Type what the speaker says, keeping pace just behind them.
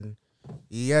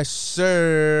Yes,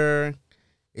 sir.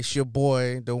 It's your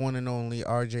boy, the one and only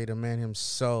RJ, the man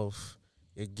himself.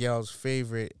 Your gal's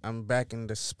favorite. I'm back in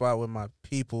the spot with my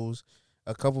peoples.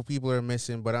 A couple people are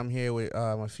missing, but I'm here with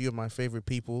a few of my favorite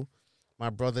people, my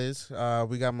brothers.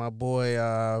 We got my boy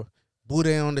Bude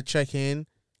on the check-in.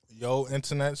 Yo,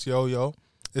 internets, yo.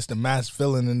 It's the masked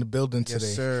villain in the building today.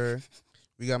 Yes, sir.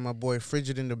 We got my boy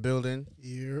Frigid in the building.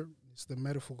 Yeah, it's the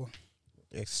metaphor.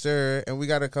 Yes, sir. And we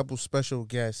got a couple special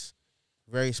guests.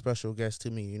 Very special guests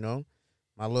to me, you know.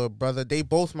 My little brother. They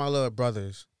both my little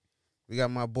brothers. We got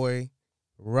my boy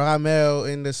Ramel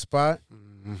in the spot.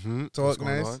 Mm-hmm. Talk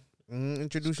nice.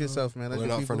 Introduce yourself, man. Going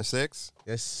out front of 6.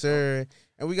 Yes, sir.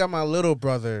 And we got my little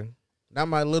brother. Not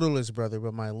my littlest brother,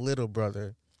 but my little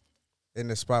brother in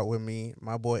the spot with me.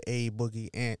 My boy A Boogie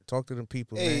Ant. Talk to them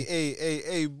people, man.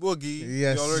 Hey, Boogie.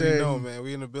 Yes, you already sir. know, man.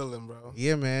 We in the building, bro.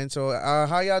 Yeah, man. So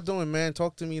how y'all doing, man?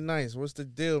 Talk to me nice. What's the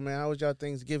deal, man? How was y'all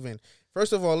Thanksgiving?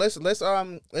 First of all,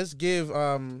 let's give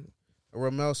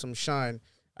Ramel some shine.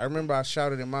 I remember I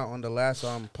shouted him out on the last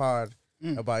pod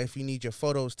about if you need your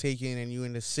photos taken and you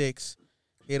in the 6,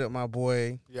 hit up my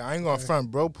boy. Yeah, I ain't gonna front.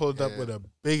 Bro pulled up with a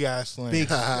big ass lens. Big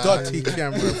dirty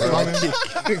camera, bro.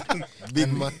 Big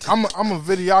I'm a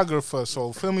videographer,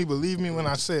 so feel me, believe me when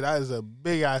I say that is a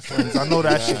big ass lens. I know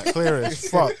that shit clear as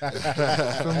fuck.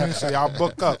 Feel me? So y'all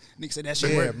book up. Nigga said that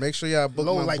shit Yeah, work. make sure y'all book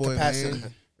Low my light boy, capacity.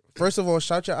 man. First of all,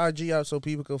 shout your IG out so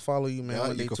people can follow you, man. Yeah,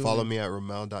 when they you can tune follow in. me at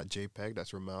ramel.jpg.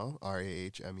 That's Ramel,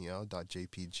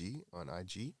 RAHMEL.jpg on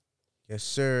IG. Yes,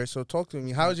 sir. So talk to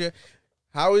me. How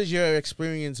has your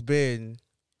experience been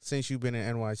since you've been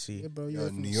in NYC? Yeah, bro, Yo,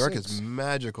 New York is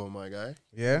magical, my guy.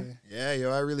 Yeah? Yeah,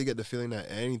 yo, I really get the feeling that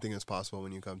anything is possible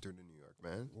when you come through to New York,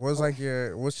 man.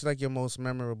 What's your most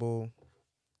memorable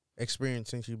experience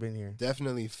since you've been here?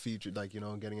 Definitely featured,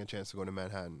 getting a chance to go to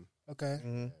Manhattan. Okay.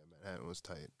 Mm-hmm. Yeah, Manhattan was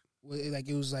tight.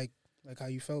 It was like how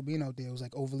you felt being out there. It was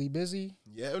like overly busy.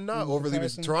 Yeah, not In overly busy.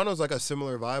 comparison? Toronto's like a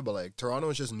similar vibe, but like Toronto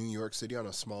is just New York City on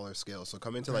a smaller scale. So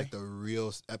coming to Okay. like the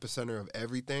real epicenter of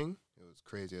everything, it was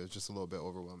crazy. It was just a little bit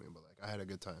overwhelming, but like I had a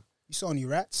good time. You saw any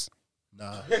rats?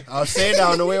 Nah, I was saying that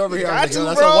on the way over here. I was Got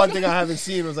like, to, that's bro. the one thing I haven't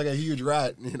seen was like a huge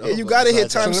rat. You know, Yeah, you but gotta hit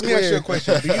besides So Times let me ask you a Square.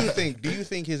 question. Do you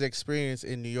think his experience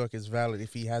in New York is valid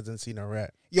if he hasn't seen a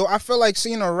rat? Yo, I feel like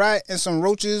seeing a rat and some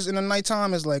roaches in the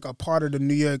nighttime is like a part of the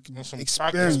New York And some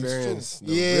experience. experience,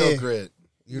 the Yeah. real grit.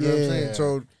 You know what I'm saying? Yeah.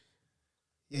 So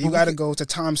Yeah, you gotta go to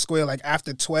Times Square like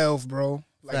after 12, bro.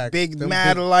 Like Fact. big Them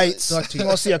mad big lights. dirty- You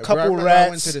gonna see a Bro, I couple remember rats. I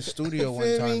went to the studio one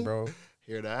Feel time, me? bro,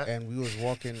 Hear that? and we was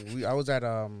walking. I was at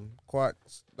Quad,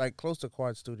 like close to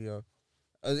Quad Studio.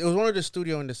 It was one of the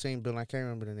studio in the same building. I can't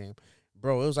remember the name,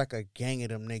 bro. It was like a gang of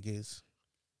them niggas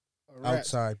A rat.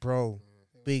 outside, bro.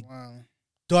 Big Wow.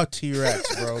 dirty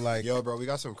rats, bro. Like, Yo, bro, we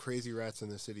got some crazy rats in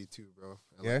the city too, bro.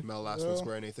 At, Yeah? like Mel Lastman Bro.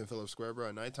 Square, Nathan Phillips Square, bro.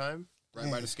 At nighttime, right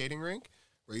by Man. the skating rink,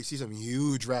 where you see some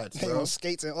huge rats, They bro. on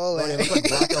skates and all Bro, that. they look like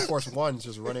Black Air Force Ones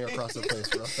just running across the place,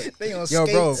 bro. Like, They on yo,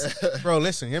 bro, skates. bro.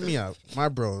 Listen, hear me out, my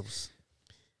bros.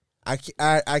 I can't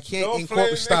Don't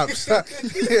incorporate. play, Stop.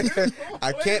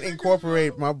 I can't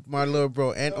incorporate my little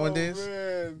bro Ant on this.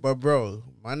 Man. But bro,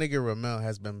 my nigga Ramel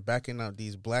has been backing up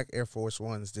these black Air Force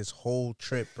Ones this whole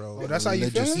trip, bro. Oh, that's how you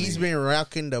Religiously. feeling? He's been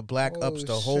rocking the black Oh, ups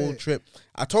the whole shit. trip.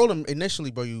 I told him initially,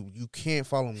 bro, you can't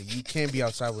follow me. You can't be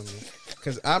outside with me.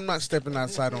 Because I'm not stepping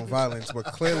outside on violence, but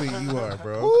clearly you are,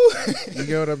 bro. You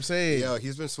get what I'm saying? yo,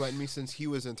 he's been sweating me since he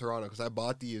was in Toronto because I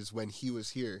bought these when he was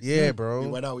here. Yeah, bro.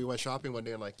 We went shopping one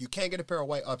day and like, you can't get a pair of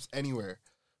white ups anywhere.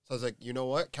 So I was like, you know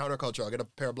what? Counterculture. I'll get a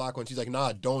pair of black ones. He's like,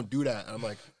 nah, don't do that. And I'm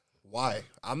like, why?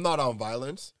 I'm not on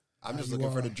violence. I'm just you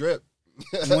looking for are. the drip.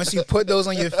 Once you put those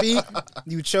on your feet,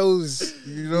 you chose.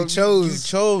 You know, You chose. You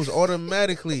chose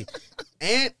automatically.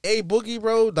 And A Boogie,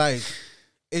 bro, like,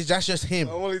 that's just him.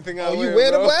 The only thing I Oh, you wear,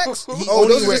 wear the bro. blacks? He Oh,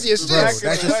 only those are wear- just your bro, sticks.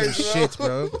 that's just some Black, shit,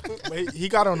 bro. But he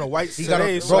got on the white He got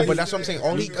today, on, so bro, he- but that's what I'm saying.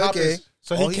 All he cop Okay. is,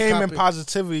 so all he came in cop is-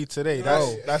 positivity today.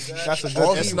 Bro. That's a good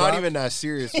All thing. It's not even that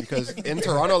serious because in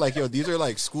Toronto, like, yo, these are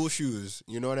like school shoes.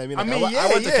 You know what I mean? Like, I mean, I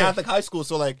went to yeah. Catholic high school,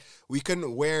 so like we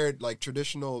couldn't wear like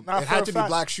traditional. Nah, it for had a to be fact.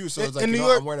 black shoes, so it's like in you New know,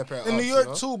 York, I'm wearing a pair of in New Uggs, York you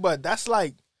know? too, but that's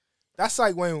like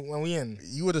when we in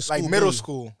You were the school like middle bully.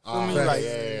 school. Feel Ah, me? yeah, Like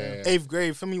yeah. 8th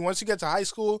grade. Feel me? Once you get to high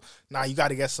school, now you got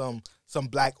to get some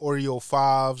black Oreo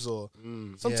 5s or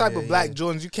some Yeah, type yeah, of black yeah.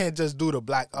 Jordans. You can't just do the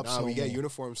black ups. Nah, no we get more.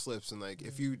 uniform slips, and like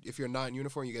if you're not in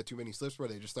uniform, you get too many slips, bro.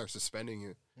 They just start suspending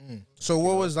you. So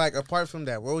what was like, apart from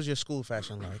that, what was your school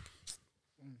fashion like?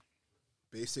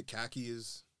 Basic khaki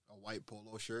is a white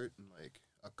polo shirt and like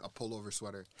a pullover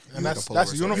sweater. And Like that's a pullover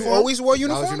sweater. uniform? You always wore That was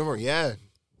uniform? uniform, yeah.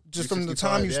 Just from the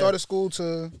 365, time you yeah. started school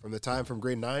to... From the time from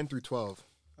grade 9 through 12.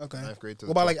 Okay. 9th grade to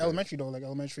What about like 12th grade. elementary though? Like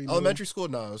elementary. Elementary school,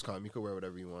 no, it was calm. You could wear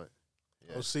whatever you want.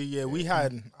 Yeah. Oh, see, yeah,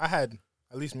 I had,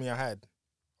 at least me, I had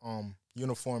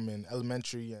uniform in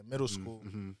elementary and middle school.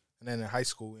 Mhm. And then in high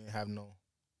school, we didn't have no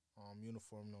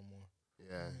uniform no more.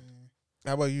 Yeah.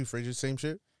 How about you, Frazier? Same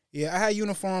shit. Yeah, I had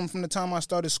uniform from the time I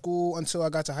started school until I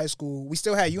got to high school. We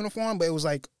still had uniform, but it was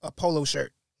like a polo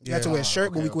shirt. You had to wear a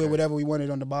shirt, but we could wear whatever we wanted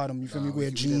on the bottom. You feel me? We could wear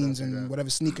we didn't jeans do and that. whatever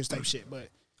sneakers type shit. But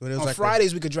But it was on like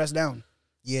Fridays, we could dress down.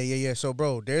 yeah. So,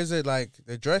 bro, there's a like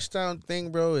the dress down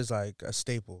thing, bro, is like a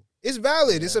staple. It's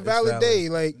valid. It's a valid day.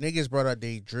 Like, Niggas brought out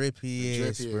they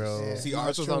drippiest, bro. Yeah. See,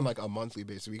 ours was on like a monthly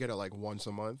basis. We get it like once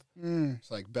a month.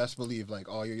 It's like best believe, like,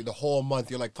 oh, you're the whole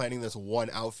month. You're like planning this one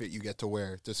outfit you get to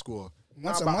wear to school.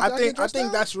 once a But month, I get think dressed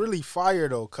down? that's really fire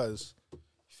though, cause you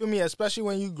feel me, especially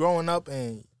when you growing up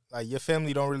and like your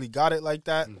family don't really got it like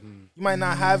that. Mm-hmm. You might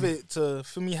not have it to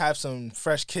feel me have some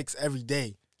fresh kicks every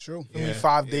day. True. Feel me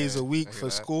 5 days a I week hear for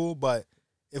that. school, but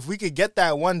if we could get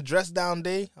that one dress down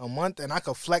day a month and I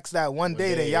could flex that one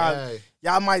day, then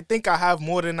y'all might think I have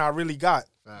more than I really got.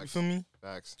 You Facts. feel me?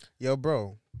 Facts. Yo,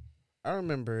 bro, I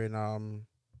remember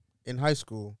in high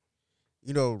school,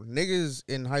 you know, niggas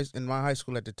in my high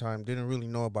school at the time didn't really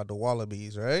know about the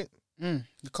Wallabies, right? The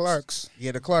Clarks.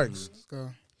 Yeah, the Clarks. Let's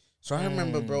go. So I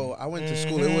remember, bro, I went to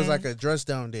school. It was like a dress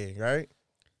down day, right?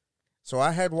 So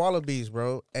I had Wallabies,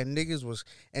 bro, and niggas was,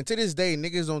 and to this day,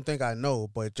 niggas don't think I know,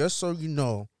 but just so you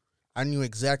know, I knew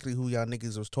exactly who y'all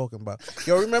niggas was talking about.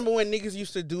 Yo, remember when niggas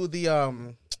used to do the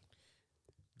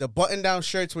button down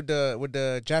shirts with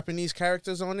the Japanese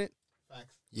characters on it?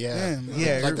 Yeah. Damn, bro.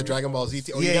 Yeah, Like the Dragon Ball Z.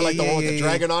 Oh, Yeah, you get like the yeah, one with yeah, the yeah.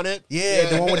 dragon on it? Yeah,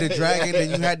 the one with the dragon,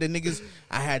 and you had the niggas.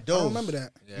 I had those. I don't remember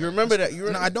that. You remember that? You No,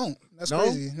 remember? I don't. That's No?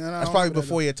 crazy. No, I That's don't probably remember that,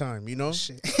 before your time, you know? though.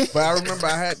 Shit. But I remember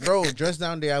I had, bro, dress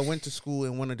down day. I went to school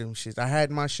in one of them shits. I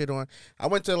had my shit on. I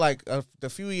went to like the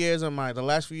last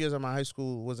few years of my high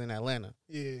school was in Atlanta.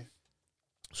 Yeah.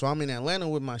 So I'm in Atlanta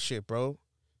with my shit, bro.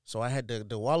 So I had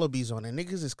the Wallabies on, and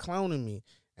niggas is clowning me.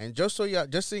 And just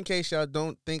in case y'all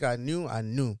don't think I knew, I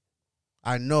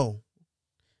know.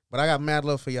 But I got mad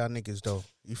love for y'all niggas though.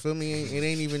 You feel me? It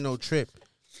ain't even no trip.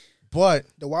 But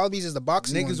The Wallabies is the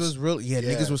boxing niggas ones. was real. Yeah,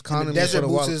 Yeah. niggas was And clowning the me for desert the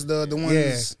boots Wallabies. is the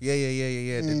ones.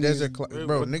 Yeah. The Mm, desert,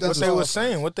 bro. Niggas What was they was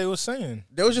saying? What they was saying?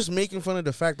 They was just making fun of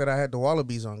the fact that I had the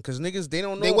Wallabies on, because niggas, they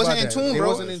don't know. They wasn't about in that. tune, They bro.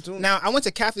 wasn't in tune. Now, I went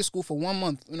to Catholic school for 1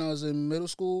 month when I was in middle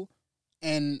school,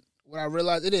 and what I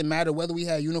realized, it didn't matter whether we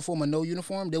had uniform or no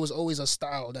uniform. There was always a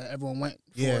style that everyone went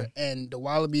for, Yeah. and the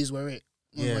Wallabies were it.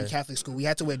 When we were in Yeah. Catholic school, we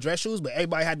had to wear dress shoes, but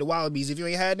everybody had the Wallabies. If you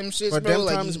ain't had them shits, But bro, them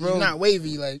like times, you bro- not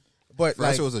wavy, like But For us,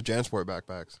 like, it was a Jansport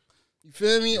backpacks. you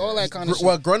feel me? All that kind of shit.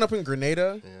 well, growing up in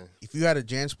Grenada, Yeah. if you had a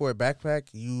Jansport backpack,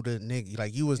 you the nigga.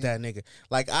 Like, you was that nigga.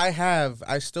 Like,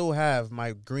 I still have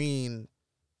my green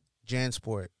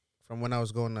Jansport from when I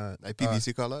was going to Like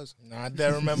PVC colors? Nah, I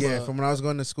did remember. yeah, from when I was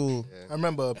going to school. I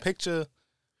remember a picture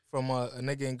from a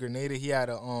nigga in Grenada. He had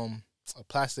a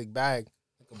plastic bag,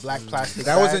 like a black plastic.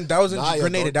 That bag. wasn't Nah, yo,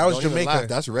 Grenada. don't- That was don't even Jamaica. laugh.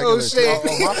 That's regular. shit. stuff.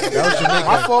 That was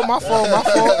Jamaica. My fault,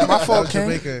 That was King.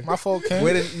 Jamaica. My fault,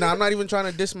 King. I'm not even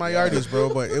trying to diss my yardies,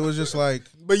 bro. But it was just like,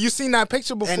 But you seen that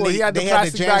picture before? they- He had the they had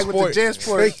the plastic bag with the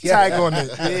Jansport. Jansport Yeah. tag on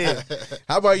it. Yeah.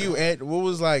 how about you, Ed? What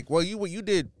was like? Well, you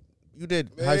did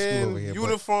high school Man, over here. but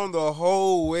uniform the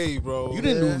whole way, bro. You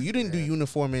didn't do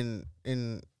uniform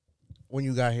in when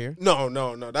you got here.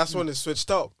 No. That's when it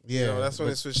switched up. Yeah, That's when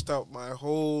but- it switched up. My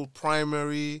whole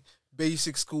primary,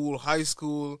 basic school, high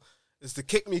school. It's the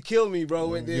kick me, kill me, bro.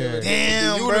 With the, Yeah. with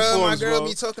Damn, the bro, my uniforms, girl bro.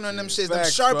 be talking on them shits, them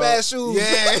Facts, sharp bro. ass shoes.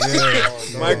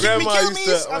 Yeah. My grandma kill used me.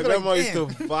 to. I My be grandma like, used to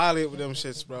violate with them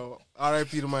shits, bro.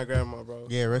 R.I.P. to my grandma, bro.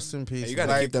 Yeah, rest in peace. you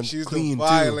gotta Like, keep them she used clean, to too.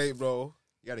 violate, bro.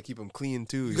 You gotta keep them clean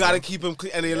too. You gotta keep them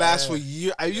clean, and they last for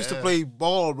years. I used to play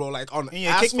ball, bro, like on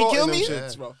Yeah, kick me, asphalt kill and them me?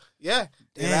 shits, bro. Yeah,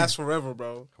 they last forever,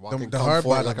 bro. The hard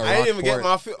bottom. like a I didn't even get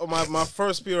Rockport. my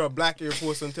first pair of black Air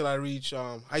Force until I reached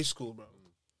high school, bro.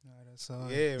 Yeah,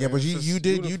 Yeah, man, but it's you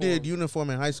just did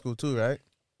uniform in high school too, right?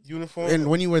 uniform. And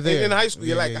when you were there in high school,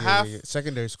 yeah, like half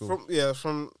secondary school.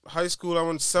 from high school. I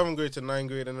went 7th grade to 9th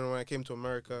grade, and then when I came to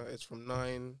America, it's from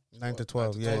 9 to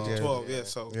 12. Yeah, yeah, 12. Yeah,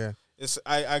 so yeah. it's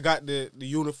I got the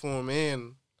uniform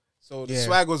in, so the Yeah.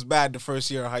 swag was bad the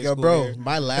first year of high Yo, school. bro, here.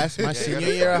 my senior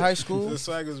year of high school. The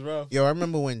swag was rough. Yo, I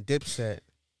remember when Dipset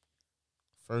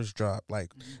first dropped.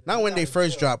 Like, not when they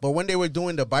first dropped, but when they were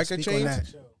doing the biker Speak on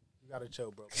chains. that. You gotta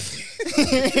chill, bro.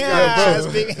 Yeah,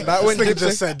 speak- Not when This nigga Dipset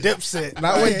just said Dipset.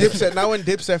 not when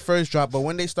Dipset first dropped, but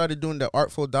when they started doing the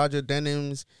Artful Dodger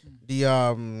denims, the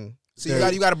So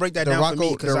you got to break that the down for me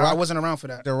Rocco- because the I Rock- wasn't around for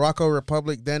that. the Rocco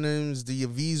Republic denims, the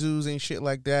Avizus and shit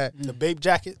like that. The Bape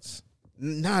jackets.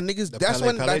 Nah, niggas. The That's Pele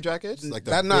when Pele that, jackets, like the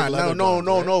that. Nah, big no, leather no, ones,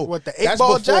 no, right? no. What, the That's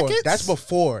 8-ball before. jackets? That's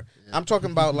before. I'm talking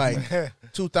about like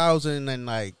 2000 and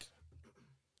like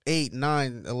 8,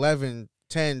 9, 11,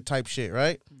 10 type shit,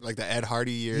 right? Like the Ed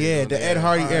Hardy year. Yeah, the Ed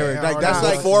Hardy era. yeah, Like Ed that's Hardy.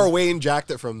 like before Wayne jacked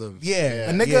it from them. yeah,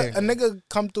 A nigga, yeah. a nigga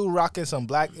come through rocking some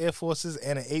black Air Forces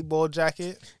and an 8-ball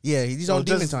jacket. Yeah, he's So on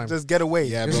demon just, time. just get away.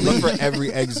 Yeah, Just but look leave. for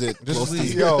every exit Just close to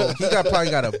leave. you. Yo. He probably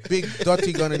got a big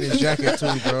dirty gun in his jacket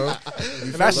too, bro.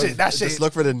 And that shit, Just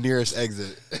look for the nearest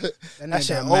exit. That That nigga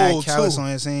shit got mad old, callus too. on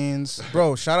his hands.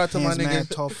 Bro, shout out to my Hands mad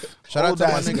nigga. tough. Shout out Old to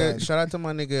my ass nigga. gun. Shout out to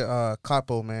my nigga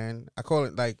Capo, man. I call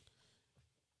it like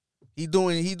he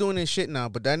doing his shit now,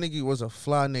 but that nigga was a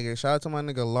fly nigga. Shout out to my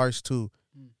nigga Lars too.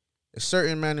 A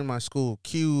certain man in my school,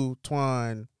 Q,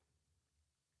 Twan,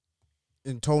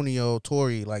 Antonio,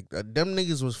 Tori, like them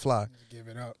niggas was fly. Give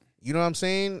it up. You know what I'm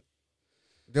saying?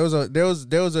 There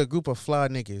was a group of fly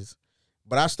niggas,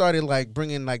 but I started like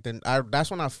bringing like that's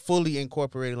when I fully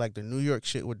incorporated like the New York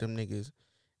shit with them niggas,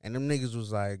 and them niggas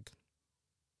was like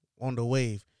on the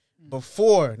wave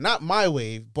before, not my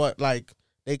wave, but like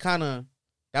they kind of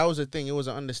that was the thing. It was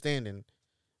an understanding.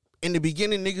 In the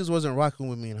beginning, niggas wasn't rocking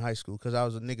with me in high school because I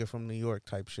was a nigga from New York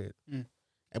type shit.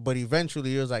 But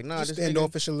eventually, it was like, nah, Just this stand nigga,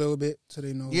 offish a little bit so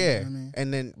they know. yeah, You know what I mean?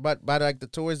 and then but by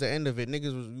like towards the end of it,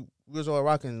 niggas we was all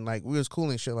rocking like we was cool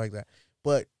and shit like that.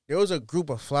 But there was a group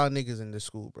of fly niggas in the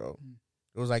school, bro.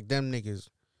 It was like them niggas,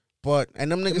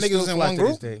 and them niggas niggas still was in fly one to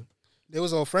this group? day. They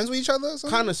was all friends with each other or something?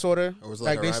 Kind of, sorta. It was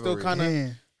Like like a they still rivalry. kind of.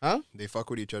 Man. They fuck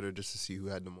with each other just to see who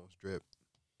had the most drip.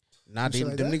 Nah, Some they, shit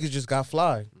like them that? niggas just got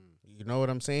fly. You know what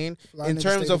I'm saying? A lot In niggas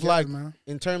terms stay of together, like, man.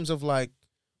 in terms of like,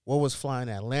 what was flying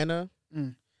in Atlanta,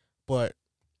 Mm. but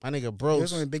my nigga They bros.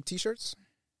 was wearing big t-shirts.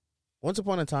 Once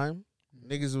upon a time,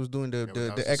 niggas was doing the Yeah, the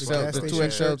when I was XL, gas the station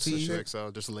 2XL shirts and T shit.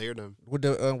 2XL, just layered them. with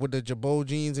the Jabot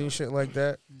jeans and shit like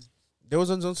that. There was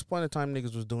once upon a time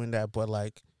niggas was doing that, but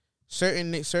like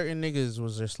certain niggas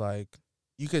was just like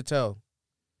you could tell.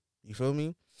 You feel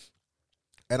me?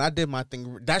 And I did my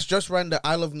thing. That's just when the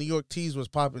I Love New York tees was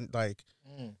popping. Like,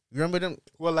 you remember them?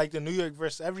 Well, like the New York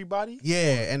versus everybody.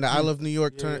 Yeah, and the I Love New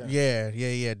York Yeah, turn.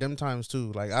 Yeah. Them times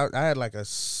too. Like I had like a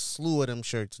slew of them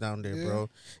shirts down there, Yeah. bro.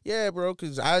 Yeah, bro.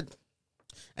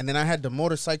 And then I had the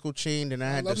motorcycle chain. Then I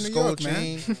had the love New skull York, man.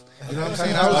 chain. You know what I'm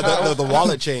saying? I was, The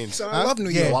wallet chains. So Huh? I love New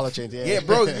Yeah. York. Wallet chains, yeah. yeah,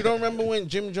 bro. You don't remember when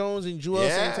Jim Jones and Joel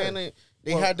Yeah. Santana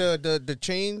they had the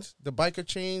chains, the biker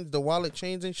chains, the wallet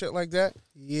chains and shit like that?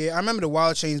 Yeah, I remember the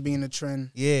wallet chains being the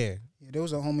trend. Yeah. Yeah, there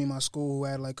was a homie in my school who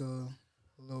had like a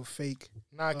little fake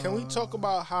Now, can we talk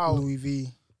about how Louis V.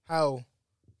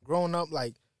 growing up,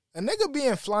 like a nigga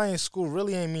being fly in school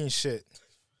really ain't mean shit.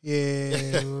 Yeah,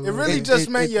 It really just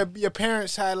meant your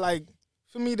parents had like.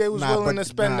 For me, they was Nah, willing but- to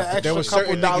spend nah, the but there extra was couple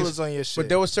certain dollars niggas- on your shit. But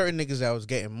there were certain niggas that was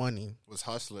getting money. Was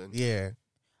hustling. Yeah.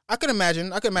 I could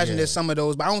imagine. Yeah. There's some of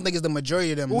those, but I don't think it's the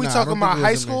majority of them. Who we Nah, I talking don't about? think it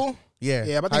High was the school? Yeah.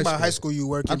 Yeah, but I think about high school you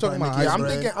work. I'm talking about high Yeah, I'm school.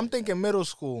 thinking. I'm thinking middle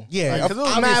school. Yeah, because it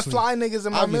was mad obviously. fly niggas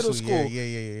in my middle Obviously, school.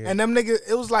 Yeah. And them niggas,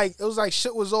 it was like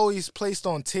shit was always placed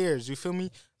on tiers. You feel me?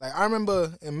 Like I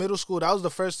remember in middle school, that was the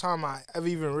first time I ever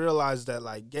even realized that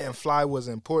like getting fly was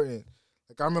important.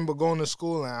 Like I remember going to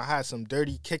school and I had some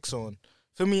dirty kicks on.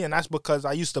 Feel me? And that's because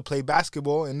I used to play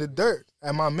basketball in the dirt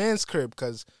at my man's crib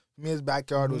because me his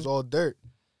backyard was all dirt.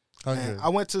 And I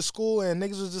went to school and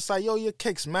niggas was just like, "Yo, your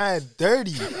kicks mad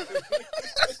dirty."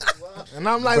 And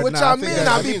I'm like, But "What nah, I y'all think mean?" that-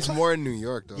 I That be means more in New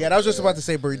York, though. Yeah, that was just about to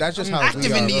say, bro. That's just how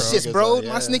active we in are, these bro. shits, bro.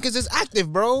 Yeah. My sneakers is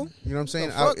active, bro. You know what I'm saying?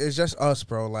 The fuck? It's just us,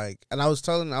 bro. Like, and I was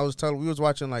telling, we was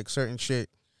watching like certain shit,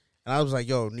 and I was like,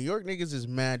 yo, New York niggas is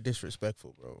mad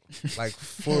disrespectful, bro. Like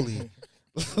fully,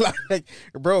 like,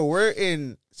 bro, we're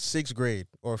in 6th grade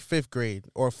or 5th grade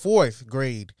or 4th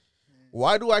grade.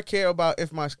 Why do I care about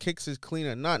if my kicks is clean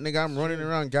or not, nigga? I'm running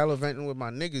around gallivanting with my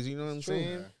niggas. You know what I'm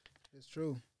saying? It's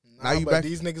true. Now you but back.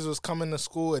 these niggas was coming to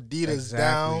school Adidas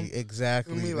down.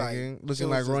 Exactly. Feel me? Like, Nigga. shit Looking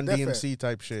was like Run just different. DMC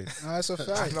type shit. Nah, that's a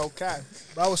fact. No cap.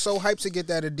 But I was so hyped to get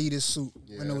that Adidas suit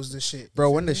when Yeah. it was the shit. Bro,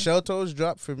 when the shell toes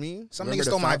dropped for me, Some Remember niggas the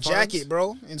stole my Fat Farms? jacket,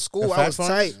 bro. In school, The I Fat was Farms?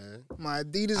 tight. Yeah. My I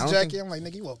Adidas don't jacket. think- I'm like,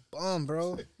 nigga, you a bum,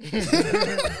 bro.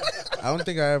 I don't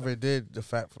think I ever did the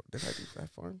fat. Did I do Fat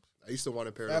Farms? I used to want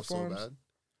a pair Fat of those so Farms? bad.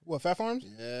 What, Fat Farms?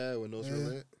 Yeah, when those were Yeah.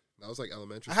 lit. That was like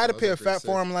elementary. I had a school. pair That of was, like, Fat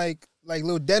grade Farm like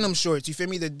little denim shorts. You feel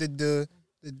me? The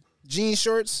jean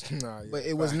shorts. Nah, yeah, But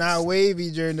it was facts. not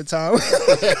wavy during the time.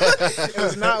 It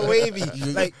was not wavy.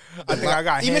 Like I think I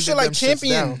got even handed shit like them shits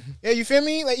Champion. down. Yeah, you feel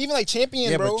me? Like even like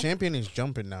Champion, Yeah, bro. but Champion is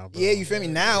jumping now, bro. Yeah, you feel me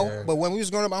now? Yeah. But when we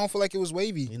was growing up, I don't feel like it was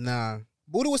wavy. Nah.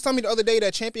 Buddha was telling me the other day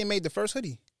that Champion made the first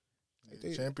hoodie.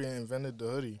 Champion invented the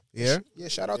hoodie. Yeah. Yeah,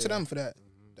 shout out to them for that.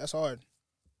 That's hard.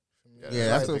 Yeah,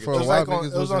 that's that's like for It a was while. like on,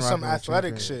 niggas it was on wasn't some rocking with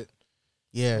athletic Champion. shit.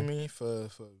 You know Yeah. what I mean, for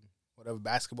whatever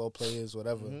basketball players,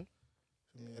 whatever. Mhm.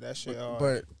 Yeah, that shit.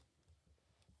 But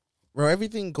bro,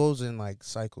 everything goes in like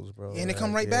cycles, bro. And it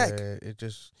come Like, right back.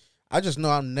 I just know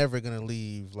I'm never gonna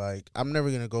leave. Like, I'm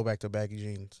never gonna go back to baggy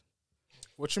jeans.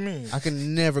 What you mean? I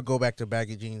can never go back to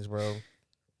baggy jeans, bro.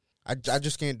 I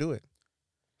just can't do it.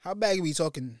 how baggy we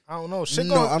talking? I don't know. Shit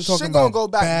No, gonna, I'm talking shit gonna about go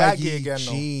back baggy again,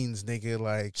 though. jeans, nigga.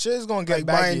 Like, Shit is gonna get Like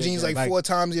baggy buying jeans again. like 4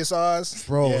 times your size.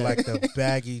 bro, Yeah. like the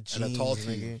baggy And jeans, a tall tee.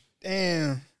 nigga.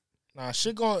 Damn. Nah,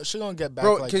 shit gonna get back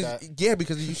Bro, like cause that. yeah,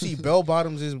 because you see bell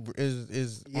bottoms is on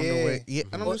the Yeah. way. Yeah,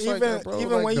 and I'm But just like, even bro,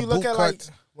 even like when the you look boot at like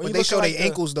cuts. when But you they look show at, their like, the-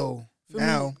 ankles though. feel me?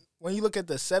 Now. When you look at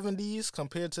the 70s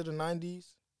compared to the 90s,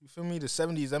 you feel me? The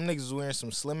 70s, them niggas was wearing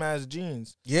some slim ass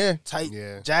jeans, Yeah, tight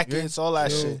Yeah. jackets, all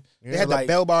that Yo. shit. They had like, the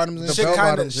bell bottoms and the shit. bell Shit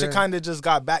bottoms, yeah. kind of just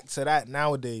got back to that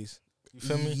nowadays. You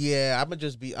feel me? Yeah, I'm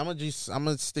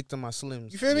gonna stick to my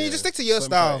slims. You feel me? You Yeah. just stick to your Slim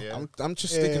style. tight, yeah. I'm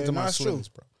just Yeah, sticking to nah, my it's true.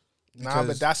 slims, bro. Nah, but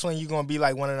Because that's when you gonna be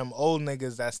like one of them old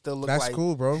niggas that still look that's like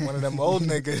cool, bro. one of them old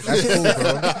niggas. That's cool,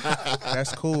 bro.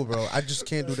 That's cool, bro. I just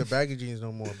can't do the baggy jeans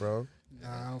no more, bro.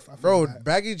 Nah, I feel Bro, that.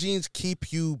 baggy jeans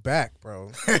keep you back,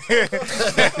 bro.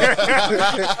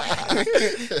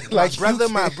 Like you brother,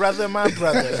 can't- my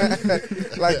brother.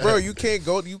 Like, bro, you can't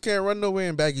run nowhere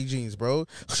in baggy jeans, bro.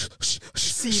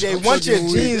 See, they want your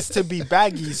jeans to be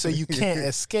baggy so you can't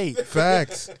escape.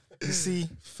 Facts, You see,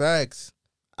 facts.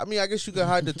 I mean, I guess you could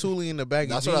hide the toolie in the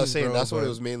baggy That's jeans, what I was saying. bro, That's what but it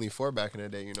was mainly for back in the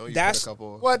day. You know, you That's- put a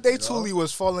couple. what they you know? truly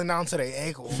was falling down to their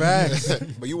ankle. Facts.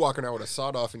 But you walking around with a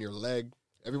sawed off in your leg.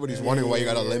 Everybody's wondering why you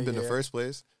got a limp in the yeah. first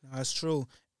place. That's true.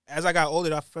 As I got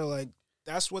older, I felt like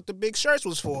that's what the big shirts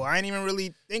was for. I didn't even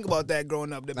really think about that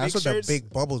growing up. The That's big what shirts, the big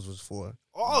bubbles was for.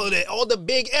 all of that, all the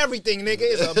big everything, nigga.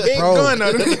 It's a big Bro. gun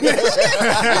underneath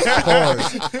that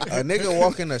Pause. A nigga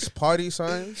walking a party,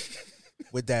 son,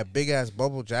 with that big ass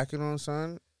bubble jacket on,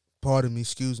 son. Pardon me,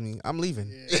 excuse me. I'm leaving.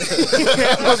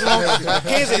 What's wrong with that?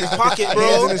 Hands in his pocket, Hands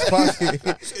bro. in his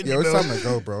pocket. Yo, it's time to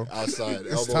go, bro. Outside,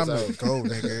 It's elbows time out. to go,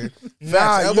 nigga. Nah,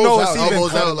 Facts, you know elbows what's out, even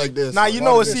Elbows cra- out like this. Nah, you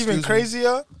know what's Excuse even me.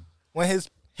 crazier? When his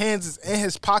hands is in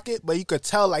his pocket, but you could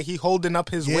tell like he holding up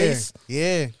his Yeah, waist.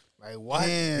 yeah, Like what?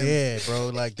 Damn. yeah, bro.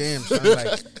 Like, damn, son. Like,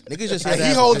 niggas just Like here to he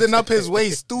have holding up his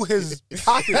waist through his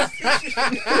pocket.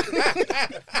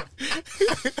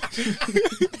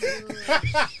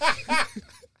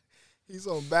 He's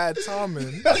on bad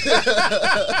timing.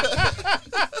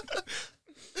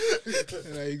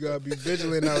 Nah, you gotta be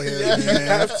vigilant out here,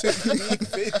 man.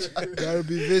 Gotta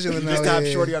be vigilant You just out tap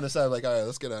here. shorty on the side, like, all right,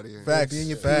 let's get out of here. Facts, Be in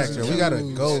your facts. Yo, feelings. we gotta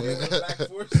go,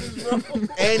 nigga.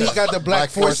 And he got the black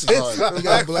forces. on. He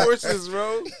got black Forces,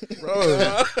 bro.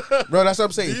 bro. Bro, that's what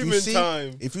I'm saying. Demon If you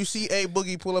time. see A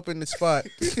Boogie pull up in the spot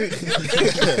with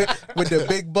the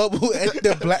big bubble and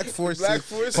the black forces, Black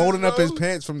forces, holding up bro. his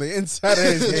pants from the inside of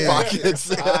his hand. Pockets.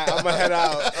 All right, I'm gonna head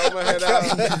out.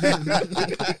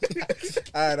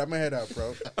 All right, I'm gonna head out,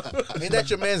 bro. Ain't that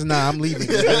your man's? Nah, I'm leaving.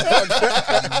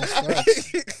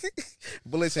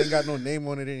 Bullets ain't got no name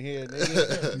on it in here.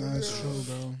 Nigga. Nah, it's true,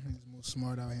 bro. He's more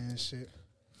smart out here and shit.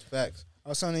 Facts. I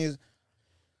was telling you,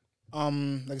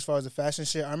 like as far as the fashion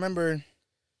shit, I remember.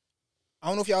 I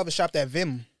don't know if y'all ever shopped at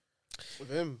Vim.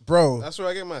 Vim. Bro, That's where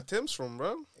I get my Timbs from,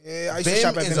 bro. Yeah, I used to Vim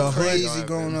shop at is Vim a hood. crazy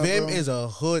growing up. Vim bro. is a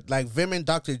hood, like Vim and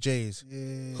Dr. J's.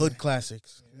 Yeah. Hood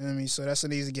classics. You know what I mean? So that's what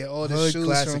they used to get all the Hood shoes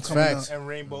classics, from coming facts. up. And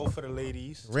rainbow for the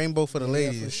ladies. Rainbow for the Yeah,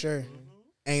 ladies. for sure.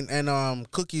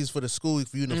 And cookies for the school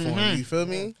uniform. You feel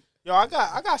me? Yo, I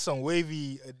got some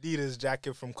wavy Adidas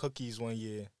jacket from Cookies one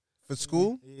year. For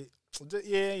school.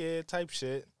 Yeah, type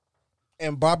shit.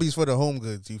 And Bobby's for the home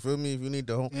goods. You feel me? If you need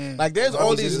the home, Mm. like there's all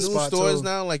Bobby's these is a new spot, stores too.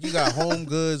 now. Like you got Home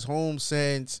Goods, Home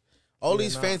Sense, all Yeah,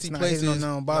 these nah, fancy It's not places. hitting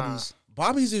on Bobby's.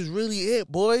 Bobby's is really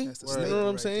it, boy. That's the You staple know what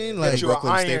I'm right saying? Get Like, you an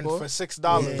Brooklyn iron staple. for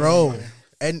 $6. bro,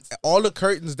 and all the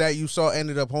curtains that you saw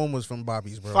ended up home was from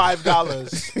Bobby's, bro.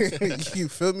 $5. You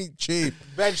feel me? Cheap,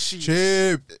 Bed sheets.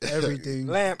 cheap, Everything.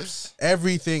 Lamps.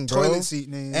 everything, bro. Toilet seat,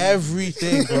 name.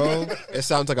 Everything, bro. It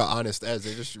sounds like an Honest Edge.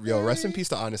 They just rest in peace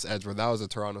to Honest Edge, bro. That was a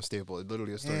Toronto staple. It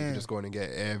literally a store you Yeah. could just go in and get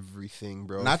everything,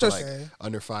 bro. Not for just- like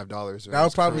under $5. That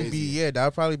would probably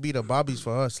be the Bobby's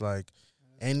for us. Like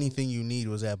anything you need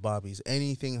was at Bobby's.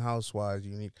 Anything house-wise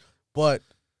you need. But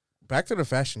back to the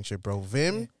fashion shit, bro.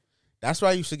 Vim, that's where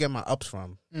I used to get my ups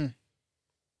from. Mm.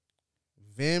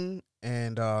 Vim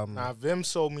and Nah, Vim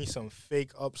sold me some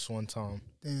fake ups one time.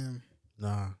 Damn.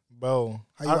 nah. Bro.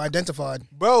 How you identified?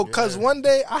 Bro, cause one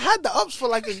day I had the ups for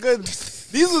like a good.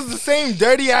 These was the same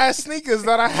dirty ass sneakers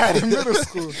that I had in middle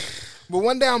school. But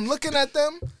one day I'm looking at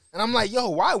them and I'm like, yo,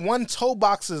 why one toe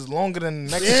box is longer than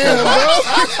the next toe box?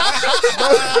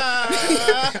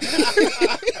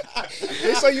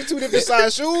 They sell you 2 different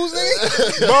size shoes,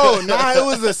 nigga. Bro, nah, it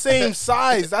was the same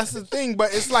size. That's the thing,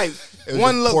 but it's like It was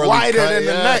one just look poorly wider cut, than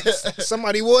the yeah. next.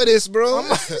 Somebody wore this, bro.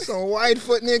 Some wide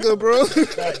foot nigga, bro.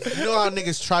 You know how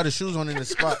niggas try the shoes on in the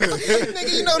spot.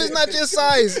 Nigga, you know this not your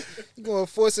size. You gonna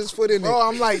force his foot in Bro, it.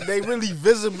 I'm like, they really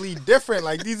visibly different.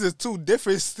 Like, these are 2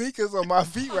 different sneakers on my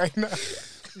feet right now.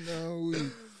 No.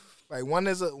 Like, one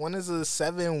is a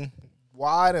 7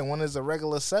 wide and one is a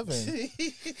regular 7.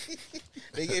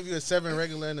 They gave you a 7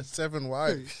 regular and a 7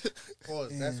 wide.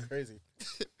 Pause. That's crazy.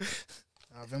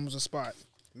 Vim was a spot.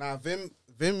 Nah, Vim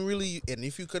really, and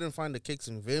if you couldn't find the kicks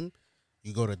in Vim,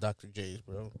 you go to Dr. J's,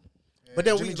 bro. But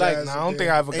then Jimmy we Jazz like, Nah, I don't think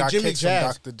I ever And got Jimmy kicks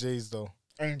Jazz. from Dr. J's, though.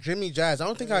 and Jimmy Jazz. I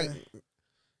don't think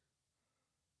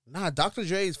Nah, Dr.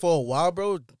 J's for a while,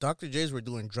 bro. Dr. J's were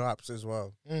doing drops as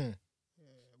well. Mm.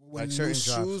 When Like the certain new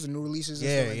drops. shoes and new releases and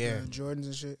Yeah, stuff like yeah. the Jordans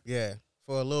and shit. Yeah,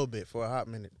 for a little bit, for a hot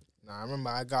minute. Nah, I remember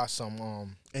I got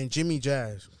some And Jimmy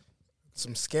Jazz.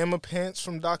 scammer pants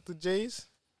from Dr. J's.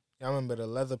 Y'all remember the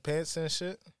leather pants and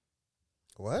shit?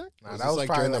 What? Nah, Was that this was like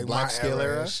probably during the like Black my Scale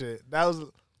era? and shit. That was,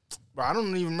 bro. I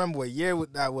don't even remember what year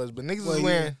that was, but niggas was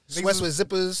wearing sweats with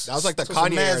zippers. That was like the Some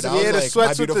Kanye era. Mad That Zippers. yeah, the was like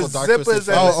sweats My with the Beautiful Dark zippers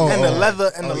Twisted and, Fantasy. and the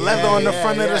leather and the leather on the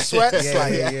front of the sweats. Yeah,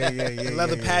 like, yeah.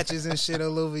 leather patches and shit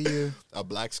all over you. A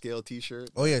Black Scale T-shirt.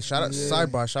 Oh yeah, shout out Yeah.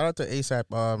 sidebar. Shout out to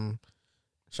ASAP.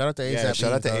 Shout out to ASAP. Yeah,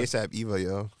 shout out to dog. ASAP Eva,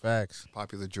 yo. Facts.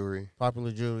 Popular jewelry.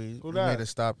 Popular jewelry. Who You that? made a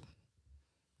stop.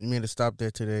 You made a stop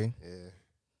there today. Yeah.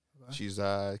 She's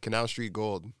Canal Street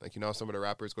Gold. Like, you know how some of the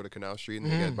rappers go to Canal Street and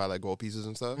they Mhm. get buy like gold pieces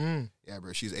and stuff? mm. Yeah,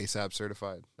 bro, she's ASAP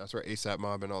certified. That's where ASAP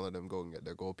Mob and all of them go and get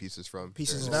their gold pieces from.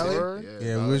 Pieces They're in the Valley? city.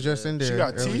 Yeah, we was just in there. She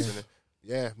got earlier. teeth?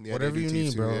 Yeah, Whatever they do you teeth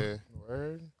need, too, bro. Yeah,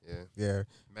 Word. yeah. Yeah.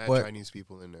 Mad But- Chinese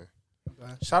people in there.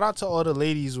 Shout out to all the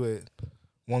ladies with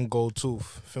one gold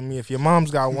tooth. For me, if your mom's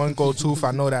got one gold tooth,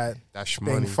 I know that That's thing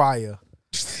money. fire.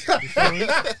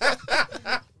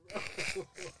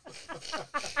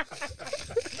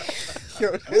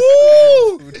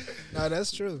 Woo! Nah,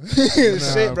 that's true. Shit,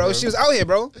 bro. bro. She was out here,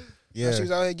 bro. Yeah. She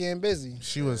was out here getting busy.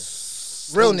 She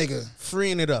was Real nigga.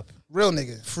 freeing it up. Real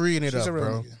nigga. Freeing it She's up, a real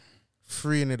bro. nigga.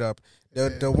 Freeing it up.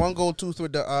 The one gold tooth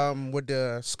with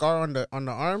the scar on the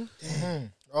arm,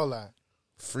 All that.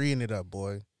 freeing it up,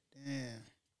 boy. Damn.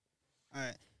 All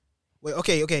right. Wait,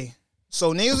 okay.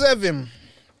 So niggas at Vim.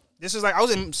 This is like, I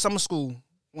was in summer school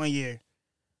one year.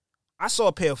 I saw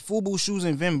a pair of FUBU shoes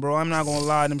in Vim, bro. I'm not gonna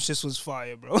lie, them shits was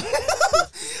fire, bro.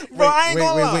 Bro, I ain't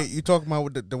gonna lie. Wait. You talking about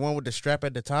with the one with the strap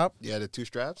at the top? Yeah, the 2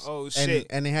 straps. Oh And shit.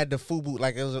 and they had the FUBU,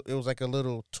 like it was like a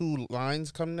little 2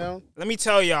 lines coming down. Let me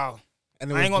tell y'all.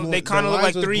 And it I was ain't gonna- blue- they kinda the look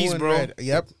lines like was threes, blue and bro. red.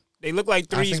 Yep. They look like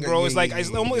threes, think- bro. yeah, It's like yeah,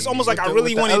 it's yeah, almost, yeah, almost yeah. like I With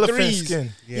really the wanted elephant threes.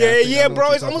 skin. Yeah, I Yeah, think I yeah, know bro.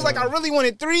 what It's you're almost talking like I about. really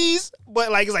wanted threes,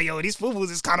 but like it's like, yo, these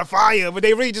FUBUs is kind of fire, but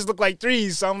they really just look like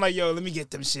threes. So I'm like, yo, let me get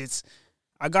them shits.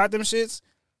 I got them shits.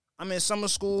 I'm in summer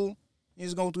school.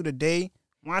 He's going through the day.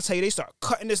 When I tell you, they start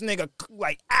cutting this nigga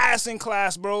like ass in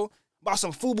class, bro. About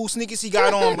some FUBU sneakers he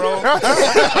got on, bro.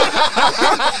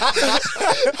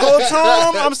 Whole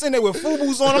time I'm sitting there with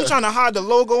FUBUs on. I'm trying to hide the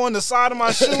logo on the side of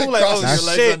my shoe. Like, oh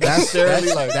That's- shit.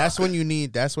 That's when you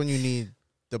need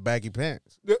the baggy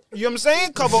pants. You know what I'm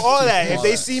saying? Cover all that. If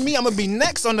they see me, I'm gonna be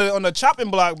next on the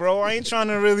chopping block, bro. I ain't trying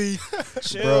to really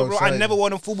chill, bro. so I like- never wore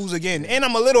them FUBUs again, and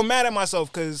I'm a little mad at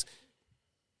myself because,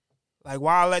 like,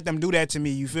 why I let them do that to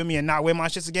me? You feel me? And not wear my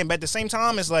shits again. But at the same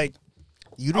time, it's like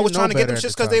You I was didn't trying know to get them better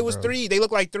shits at because the they time, was bro. threes. They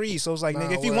look like threes. So it's like, Nah,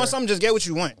 nigga, if you word. want something, just get what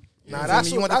you want. Nah, You feel that's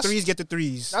me? You what- want the that's- threes, get the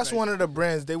threes. That's Like, one of the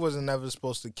brands they wasn't never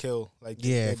supposed to kill. Like,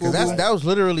 Yeah, they- because they- that was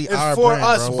literally It's our for brand,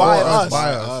 us, bro. by For us. by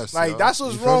By us. us. Like, yo. that's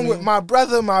what's You feel wrong me? with my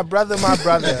brother.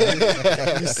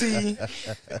 You see?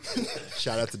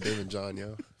 Shout out to David John,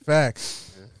 yo.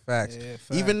 Facts. Facts. Yeah, facts.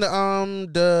 Even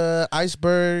the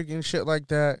iceberg and shit like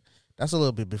that. That's a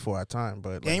little bit before our time,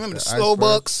 but Yeah, you remember the iceberg- Slow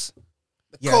Bucks,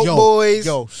 the Yeah, Coke yo, Boys.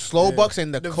 Yo, Slow Yeah. Bucks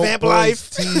and the The Coke Vamp Boys Life.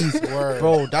 tees, Word.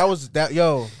 bro. That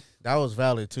was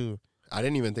valid too. I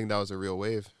didn't even think that was a real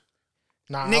wave.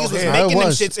 Nah, Niggas out was here. Nah, it making them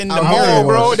was. shits in the Out here mall, it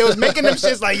bro. was. They was making them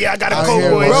shits like, yeah, I got a Out Coke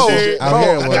here it Boys was. shirt. Out here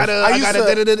it I was. got a I used to-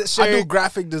 da-da-da-da I shirt. do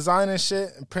graphic design and shit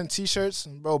and print T-shirts,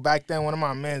 bro. Back then, one of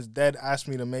my mans dead asked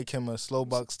me to make him a Slow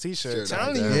Bucks T-shirt. Sure,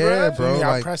 Telling Yeah, you, Yeah, bro. bro. Me, I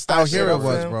Like pressed that out here shit it up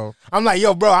was, for him. bro. I'm like,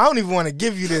 yo, bro, I don't even want to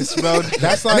give you this, bro.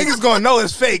 That's like Niggas gonna know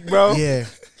it's fake, bro. yeah.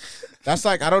 That's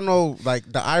like I don't know,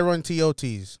 like the Iron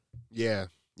TOTs. Yeah,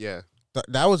 yeah.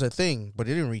 That was a thing, but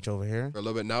it didn't reach over here. For a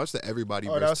little bit. Now it's the everybody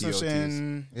Oh, that was versus some shit TOTs.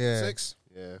 in Yeah. 6.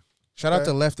 Yeah. Shout out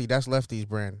Okay. to Lefty. That's Lefty's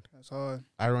brand. That's hard.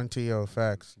 Iron TO.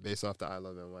 Facts. Based off the I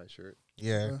Love NY shirt.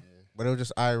 Yeah. Yeah. But it was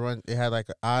just I run. It had like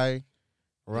a I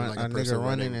run, Like a person nigga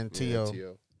running, and Yeah,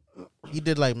 TO. He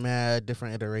did like mad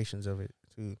different iterations of it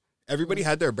too. Everybody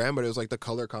had their brand, but it was like the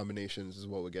color combinations is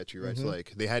what would get you, right? So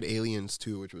like they had Aliens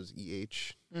too, which was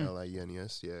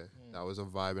EHLIENES. Yeah, that was a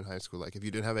vibe in high school. Like if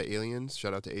you didn't have an Aliens,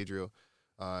 shout out to Adriel.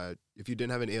 If you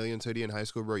didn't have an Aliens hoodie in high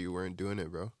school, bro, you weren't doing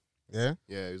it, bro. Yeah.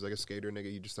 Yeah, he was like a skater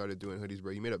nigga. You just started doing hoodies,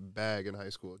 bro. You made a bag in high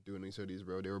school doing these hoodies,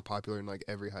 bro. They were popular in like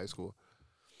every high school.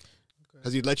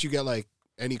 Because he'd let you get like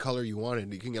any color you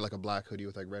wanted. You can get like a black hoodie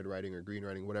with like red writing or green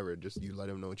writing, whatever. Just you let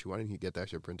him know what you wanted, and he'd get that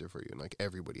shit printed for you. And like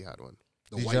everybody had one.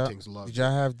 The Did white y'all- things loved Did it.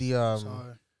 y'all have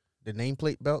Sorry. the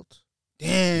nameplate belt?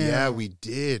 Damn. Yeah, we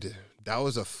did. That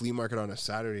was a flea market on a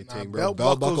Saturday Nah, thing, bro. belt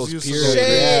Belt buckles buckles, used to period. go-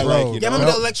 Yeah, Bro, like, you You know. remember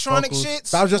Belt the electronic buckles.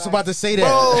 shits? I was just about to say that.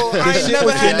 Bro, I ain't Shit never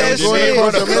was had that just going shit.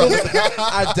 across the middle.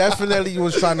 I definitely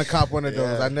was trying to cop one of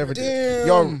those. Yeah. I never did. Damn.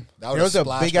 Yo, That there was a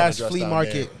splash big on the ass dress flea down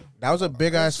market. there. That was a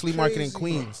big ass flea market in crazy.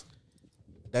 Queens.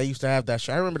 That used to have that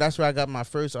shit. I remember that's where I got my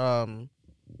first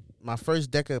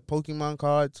deck of Pokemon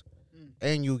cards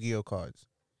and Yu-Gi-Oh cards.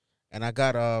 And I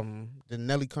got the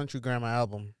Nelly Country Grammar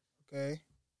album. Okay.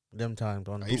 Them times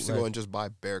on I used to go bootleg. and just buy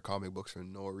bare comic books for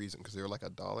no reason because they were like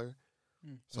 $1.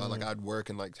 So like I'd work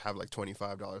and like have like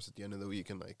 $25 at the end of the week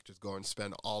and like just go and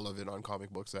spend all of it on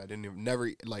comic books that I didn't even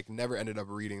never ended up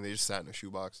reading. They just sat in a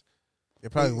shoebox. They're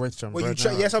probably worth some. Were you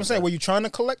bread now. yes, I'm saying, were you trying to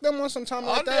collect them or sometime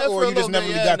like I that, did or for a you just little never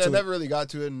bit, really yeah, got and I to it? never really got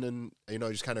to it, and then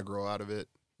just kind of grow out of it.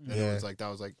 And Yeah. it was like that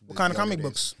was like What the kind of younger comic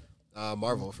days. books?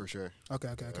 Marvel for sure. Okay.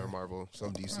 Or Marvel,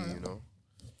 some DC, you know.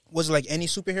 Was it like any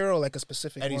superhero, or like a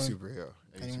specific Any one? superhero,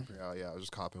 any Any- superhero. Yeah, I was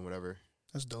just copping whatever.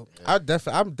 That's dope.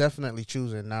 I'm definitely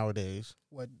choosing nowadays.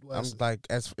 What? I'm What's, like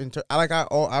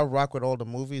I rock with all the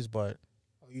movies, but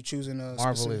are you choosing a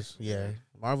Marvel specific-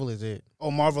 Marvel is it. Oh,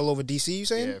 Marvel over DC? You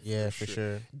saying? Yeah, for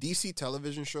sure. DC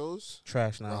television shows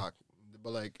Trash now. rock,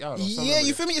 but like I don't know. some Yeah, of you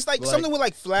it- feel me? It's like Like- something with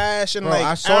like Flash and Bro, I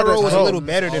like saw Arrow the is a bro, little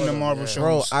better all than of the them, Marvel yeah.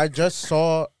 shows. Bro, I just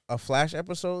saw a Flash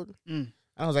episode. Mm.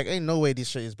 I was like, ain't no way this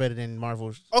shit is better than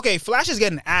Marvel. Okay, Flash is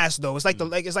getting ass though. It's like the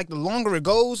longer it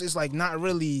goes, it's like not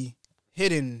really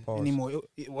hidden Pause. anymore.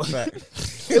 It was Fact.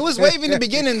 it was wavy in the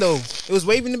beginning though. It was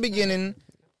wavy in the beginning.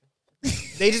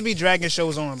 They just be dragging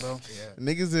shows on, bro.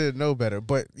 Niggas didn't know better.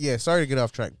 But yeah, sorry to get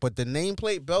off track. But the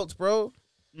nameplate belts, bro.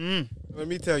 Let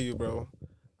me tell you, bro.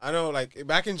 I know, like,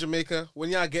 back in Jamaica, when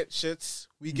y'all get shits,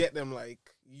 we get them, like,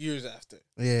 years after.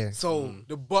 Yeah. So,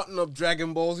 the button-up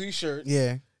Dragon Ball Z shirt,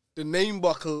 Yeah. the name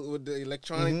buckle with the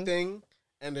electronic thing,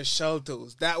 and the shell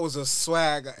toes. That was a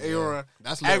swag, a era.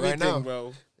 That's lit right everything, now.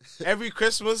 bro. Every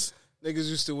Christmas, niggas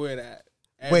used to wear that.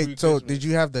 Wait, so did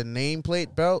you have the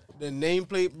nameplate belt? The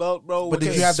nameplate belt, bro. But with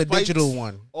did you have the spikes, digital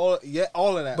one? All of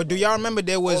that. But do bro. y'all remember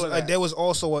there was All of that.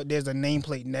 there's a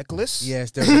nameplate necklace?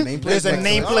 Yes, there's a nameplate. There's a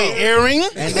necklace. nameplate earring.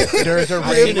 And there's a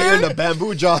I seen ring. it in the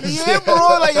bamboo jaws. Yeah, bro.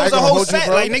 Like it was I a gonna whole hold you, set.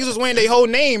 bro. Like niggas was wearing their whole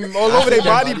name all over their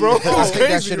body, bro. It I was think that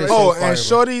crazy. shit bro. is Oh, so fire, and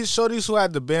bro. shorties who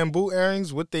had the bamboo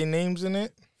earrings with their names in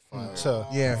it. Tuh.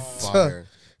 Yeah. Fire.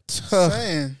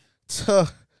 Saying Tuh.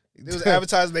 they was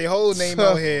advertising their whole name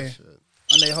out here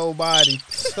on their whole body.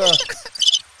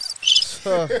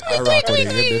 I rock with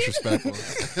it. You're disrespectful.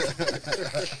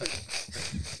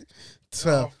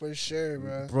 Tuh. For sure,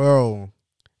 bro. Bro.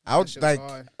 I That would shit was like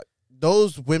hard.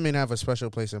 those women have a special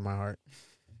place in my heart.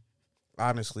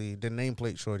 Honestly, the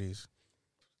nameplate shorties.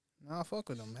 Nah, fuck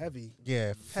with them. Heavy.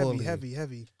 Yeah, fully.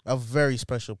 Heavy. A very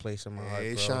special place in my heart,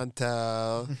 Hey, bro.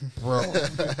 Chantel.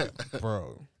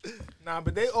 Bro. Nah,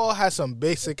 but they all had some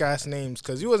basic ass names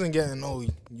because you wasn't getting no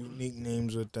unique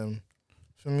names with them.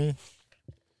 For me,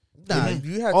 Nah,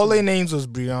 you had all some- their names was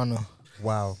Brianna,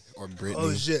 Wow. Or Britney.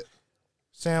 Oh shit.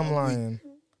 Sam Lyon.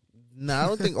 Nah, I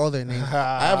don't think all their names.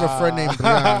 I have a friend named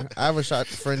Brianna. I have a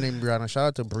friend named Brianna. Shout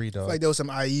out to Bree, dog. Like there was some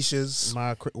Aishas.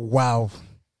 Wow.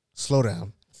 Slow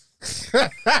down.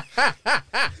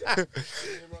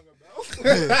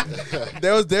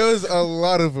 there was a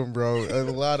lot of them, bro. A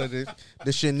lot of the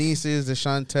Shanices, the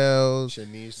Chantels,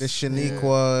 Shanice. the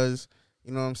Shaniquas.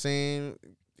 You know what I'm saying?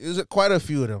 It was quite a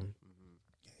few of them.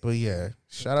 But yeah,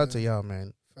 shout out to y'all,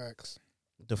 man. Facts.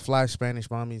 The fly Spanish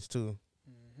mommies too.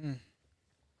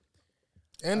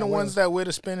 And the ones that wear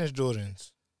the Spanish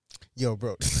Jordans. Yo,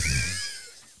 bro.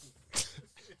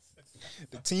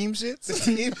 The team shits.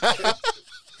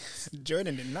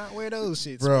 Jordan did not wear those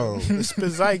shits, Bro. The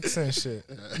Spizikes and shit.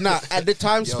 Nah, at the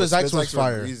time, Yo, Spizikes was Spizikes were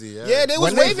fire. breezy, Yeah, they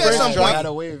was When they wavy at first some dropped- point. Had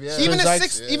a wave, yeah. Even the Spizikes,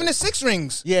 six, yeah. even the six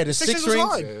rings. Yeah, the Six six was rings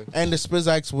hard. Yeah. and the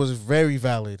Spizikes was very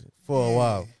valid for a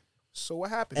while. So what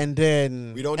happened? And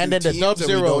then We don't and do then the teams Dub and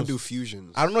we don't Zeros. do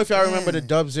fusions. I don't know if y'all remember the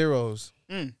Dub Zeros.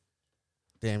 Mm.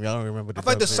 Damn, y'all don't remember the I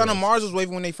feel like the Dub Son of Zeros. Mars was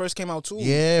wavy when they first came out too.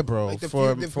 Yeah, bro. Like the,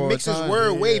 for the for a mixes time, were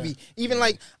yeah. wavy. Even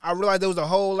like I realized there was a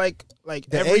whole like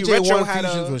The every retro AJ1 had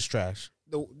fusions a was trash.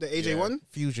 The AJ one.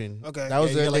 Fusion. Okay. That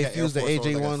was Yeah, you get, they an Air fused the Force AJ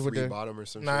like a one with 3 the. bottom or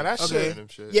some Nah, shit. that shit- Random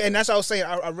shit. Yeah, and that's what I was saying.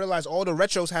 I realized all the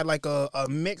retros had like a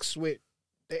mix with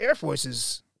the Air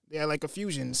Forces. They had like a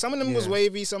fusion. Some of them was Yeah.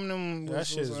 wavy. Some of them That was,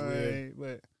 shit was is alright, weird.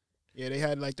 But yeah, they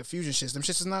had like the fusion shits. Them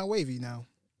shits is not wavy now.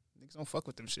 Niggas don't fuck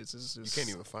with them shits. It's You just, can't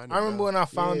even find it. I remember now. when I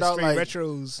found out straight like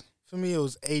retros. for me it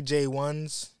was AJ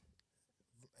ones,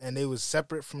 and they was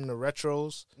separate from the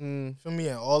retros. For me,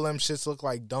 and all them shits look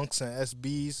like Dunks and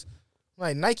SBs.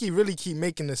 Like Nike really keep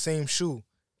making the same shoe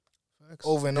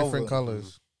over and different over.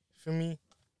 colors. For me,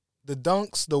 the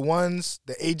Dunks, the ones,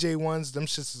 the AJ ones, them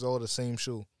shits is all the same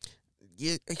shoe.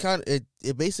 Yeah,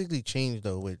 it basically changed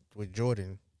though with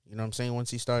Jordan. You know what I'm saying? Once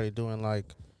he started doing like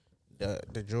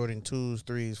the Jordan 2s,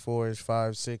 3s, 4s,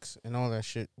 5s, 6, and all that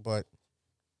shit. But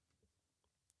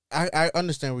I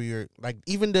understand where you're like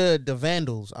even the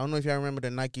Vandals. I don't know if y'all remember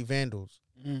the Nike Vandals.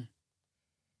 Mm.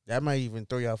 That might even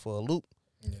throw y'all for a loop.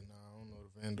 Yeah, nah, I don't know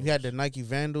the Vandals. You had the Nike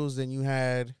Vandals, then you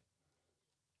had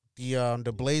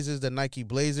the Blazers, the Nike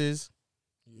Blazers.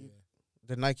 Yeah.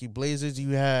 The Nike Blazers,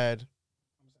 you had.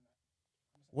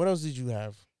 What else did you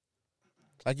have?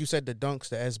 Like you said, the Dunks,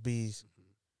 the SBs.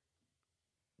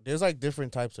 There's like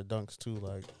different types of Dunks too,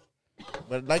 like.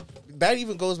 But like that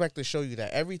even goes back to show you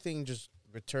that everything just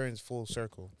returns full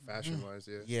circle. Fashion wise,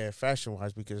 yeah. Yeah, fashion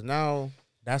wise, because now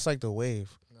that's like the wave.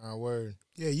 Nah, word.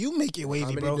 Yeah, you make it wavy,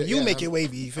 many bro. di- You yeah, make how- it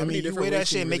wavy. You How feel many me? You different wear that ways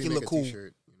shit can and you make it really look a cool.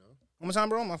 t-shirt, you know? One more time,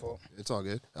 bro. My fault. It's all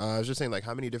good. I was just saying, like,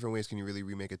 how many different ways can you really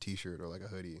remake a t-shirt or like a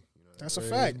hoodie? You know, That's a Word.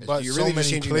 fact. But You're so really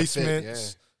just many changing the fit,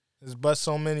 placements. There's but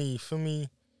so many, for me,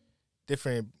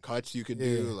 different. cuts you could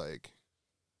Yeah. do, like.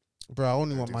 Bro, I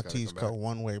only want my Everything's tees gotta come cut back.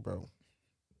 one way, bro.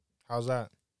 How's that?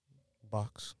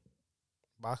 Box.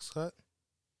 Box cut?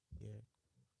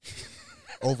 Yeah.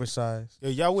 Oversized. Yo,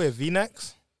 y'all wear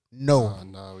V-necks? No.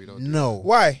 No, we don't. do No. that.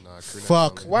 Why? Nah, crew necks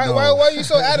Fuck. only. Why? No. Why are you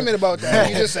so adamant about that?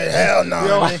 You just say hell no.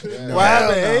 Yo, man. what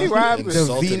happened? Hey, what happened? The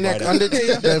Insulted V-neck by that. under tee,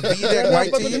 the V-neck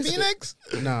white Fuck with the tees. V-necks?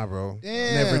 Nah, bro.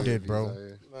 Damn. Never did, bro.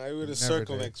 Nah, you with the Never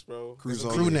circle did. necks, bro. Cruise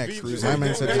Crew only. necks. Cruise My only.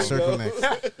 man said the circle necks.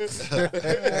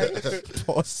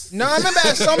 Pause. No, I remember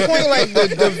at some point like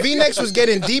the V-necks was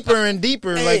getting deeper and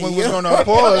deeper. Like when we was gonna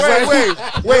pause.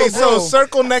 Like, Wait, Yo, so bro.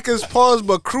 circle neck is pause,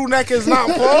 but crew neck is not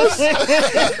pause?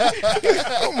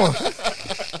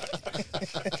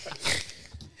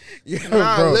 Yeah,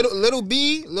 Nah, bro. little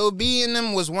B and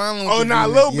them was wilding. With Oh, the nah,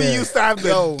 V-neck. Lil B Yeah. used to have the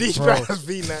Yo, deep bro. ass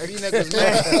V-neck. V-neck was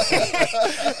mad.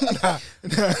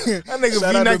 That nigga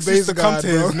Shout out V-necks to used to Base come God, to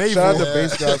bro. his navel. Shout out to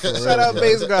Base God for real. Shout out bro.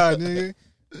 Base God, nigga.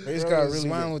 Base Bro, God was really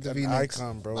wilding with the an V-necks.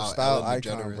 icon, bro. Wow, Style Ellen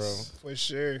icon, bro. DeGeneres. For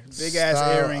sure. Big ass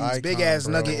Style earrings, big icon, ass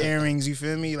bro. nugget earrings. You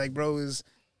feel me? Like, bro was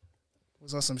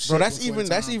on some shit. Bro, that's before even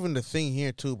time. the thing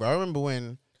here too, bro. I remember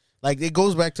when, like, it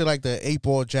goes back to like the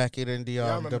 8-ball jacket and the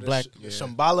Y'all remember black. the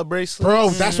Shambhala bracelet? Bro,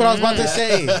 that's what I was about to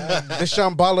say. The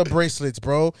Shambhala bracelets,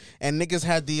 bro, and niggas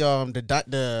had the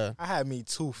I had me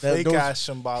two That- fake those- ass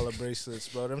Shambhala bracelets,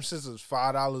 bro. Them shits was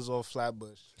 $5 off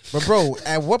Flatbush. But bro,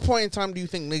 at what point in time do you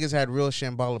think niggas had real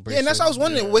Shambhala bracelets? Yeah, and that's what I was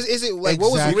wondering. Is it like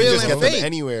what was Exactly. real Just and get them fake?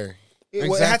 anywhere. It had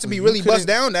to Exactly. be You really bust couldn't-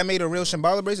 down. That made a real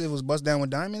Shambhala bracelet. It was bust down with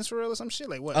diamonds for real or some shit.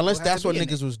 Like what? Unless What had that's to what be in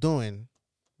niggas was doing,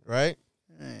 right?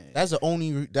 it? That's the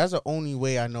only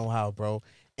way I know how, bro.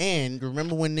 And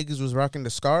remember when niggas was rocking the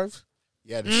scarves?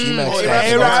 Yeah, the She-Max Oh,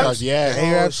 scarves, the the Arabs? scarves, yeah. The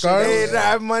Arab scarves? Hey,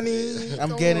 that money. I'm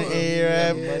Come getting on.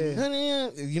 Arab Yeah.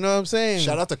 money. You know what I'm saying?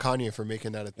 Shout out to Kanye for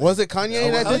making that a thing. Was it Kanye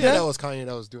Oh, that hell did yeah, that? that was Kanye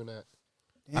that was doing that.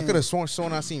 I could have sworn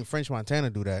I seen French Montana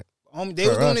do that. They For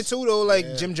was doing us. it too though, like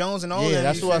Yeah. Jim Jones and all Yeah, that.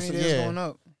 that's you what I feel said, me? They was yeah. going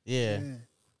up. Yeah.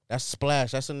 That's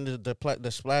Splash. That's in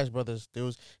the Splash Brothers. There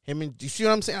was him and you see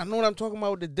what I'm saying? I know what I'm talking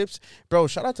about with the Dips. Bro,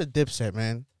 shout out to Dipset,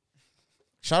 man.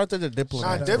 Shout out to the Nah,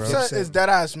 Diplomats, Dipset bro. is dead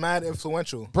ass mad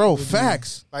influential. Bro,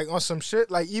 facts. Like on some shit,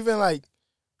 like even like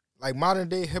modern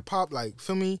day hip hop, like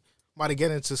feel me, about to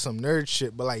get into some nerd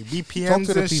shit, but like Talk BPMs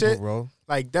to the and people, shit, bro.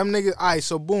 like them niggas. Alright,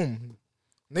 so boom,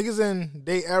 niggas in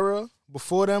they era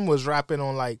before them was rapping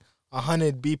on like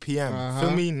 100 BPM. Uh-huh.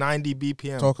 Feel me, 90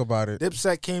 BPM. Talk about it.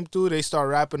 Dipset came through, they start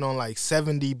rapping on like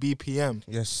 70 BPM.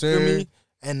 Yes, Feel sir. me?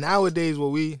 And nowadays,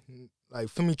 what we like,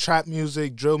 feel me, trap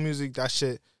music, drill music, that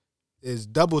shit is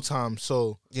double time.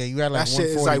 So Yeah, you had like that shit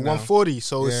is 140 like now. 140.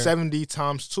 So it's Yeah. 70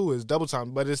 times 2 is double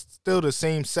time, but it's still the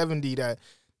same 70.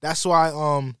 That's why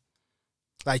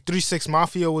like 3-6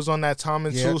 Mafia was on that time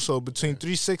and Yeah. too. So between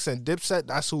 3-6 and Dipset,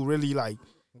 that's who really like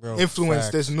Bro,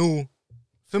 influenced facts. this new.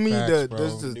 Feel me, Facts,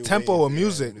 bro. the New tempo wave, of yeah,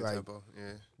 music, new like tempo,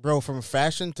 yeah. Bro, from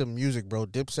fashion to music, bro,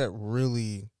 Dipset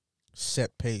really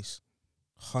set pace.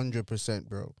 100%,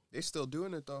 bro. They still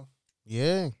doing it though.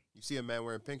 Yeah. You see a man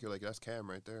wearing pink, you're like, that's Cam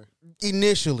right there.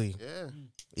 Initially. Yeah.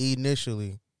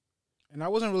 Initially. And I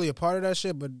wasn't really a part of that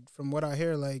shit, but from what I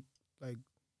hear, like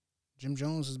Jim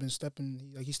Jones has been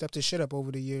he stepped his shit up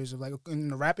over the years of like in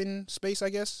the rapping space,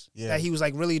 I guess. Yeah. That he was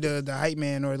like really the hype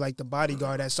man or like the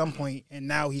bodyguard at some point, and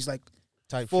now he's like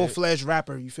Type full shit. fledged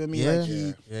rapper. You feel me? Yeah. Like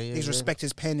he Yeah, he's respect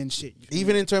his pen and shit. You feel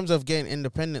Even me? in terms of getting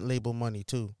independent label money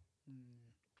too.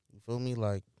 You feel me?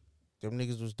 Like them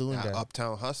niggas was doing that.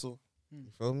 Uptown Hustle. You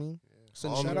feel me? So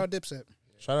all shout the- out Dipset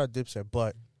Shout out Dipset,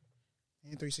 but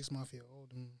and 36 Mafia.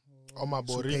 All my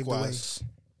So paved the way. Boricuas.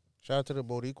 shout out to the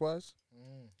Boricuas.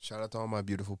 Shout out to all my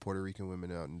beautiful Puerto Rican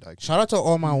women out in Dyke. Shout out to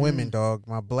all my women, dog.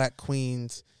 My black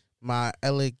queens, my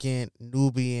elegant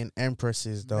Nubian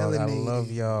empresses, dog. I Melanated.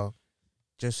 love y'all.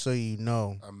 Just so you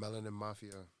know, Our Melanin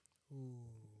Mafia.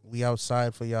 we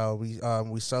outside for y'all. We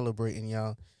celebrating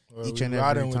y'all each We and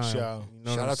riding every with time. y'all. You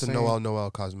know Shout what out I'm to saying? Noel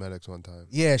Cosmetics one time.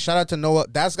 Yeah, shout out to Noah.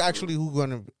 That's actually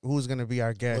who's gonna be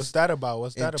our guest. What's that about?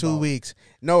 What's in that 2 about? weeks.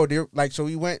 No, they're like, so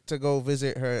we went to go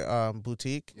visit her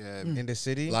boutique Yeah, in the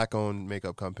city. black owned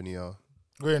makeup company, y'all.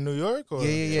 We're in New York? Or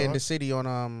Yeah, in the city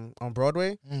on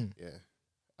Broadway. Mm. Yeah.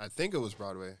 I think it was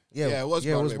Broadway. Yeah, it was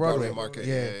yeah, it Broadway. was Broadway. Broadway Market.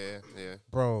 Yeah. Yeah.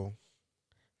 Bro.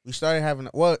 We started having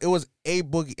it was a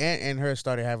Boogie and her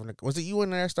started having was it you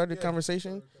and her started the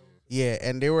conversation? Yeah,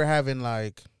 and they were having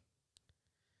like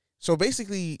so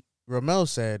basically Ramel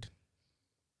said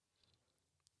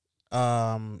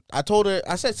I told her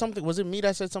I said something, was it me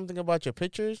that said something about your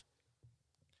pictures?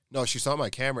 No, she saw my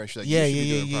camera and she's like, Yeah, you should be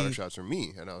yeah, doing yeah, product yeah. shots for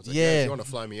me. And I was like, Yeah. if you want to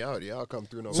fly me out, yeah, I'll come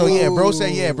through. No So problem. yeah,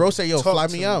 bro said, yo, Talk fly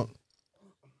to me me. out.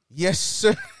 Yes,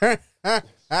 sir. We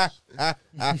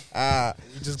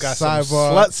just got some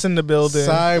Sidebar. sluts in the building.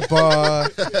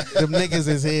 Sidebar. Them niggas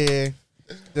is here.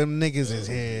 Them niggas is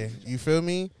here. You feel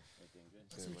me?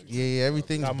 Yeah,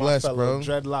 everything's Got my blessed, fellow bro.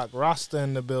 Dreadlock Rasta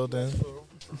in the building.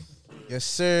 Yes,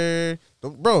 sir.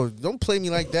 Don't play me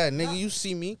like that, nigga. You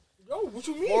see me. Yo, what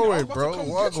you mean? Forward, bro.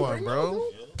 Walk on, bro.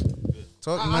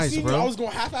 Talk nice, I bro. was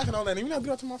going half-ass and all that. You not be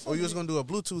up to my phone. Oh, you was gonna do a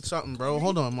Bluetooth something, bro.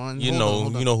 Hold on, man. You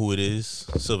Hold on. know who it is.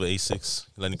 Silver A6,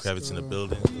 Lenny Kravitz in the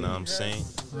building. You know what I'm saying?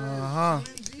 Uh-huh.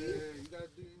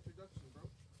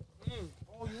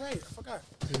 Oh, you're right. I forgot.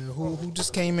 Yeah, who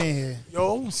just came in here?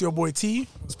 Yo, it's your boy T.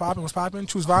 What's poppin'? What's poppin'?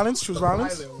 Choose violence. Choose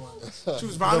violence.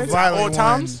 Choose violence at violent all one.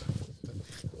 times.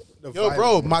 Yo,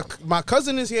 bro, my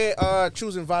cousin is here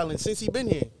choosing violence since he been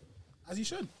here. As he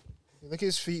should. Look at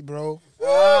his feet, bro.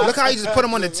 Look how he just put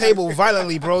him on the table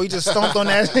violently, bro. He just stomped on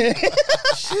that.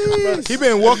 He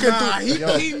been walking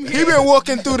through. He been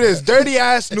walking through this dirty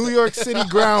ass New York City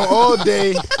ground all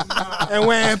day, and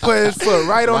went and put his foot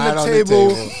right on the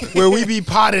table where we be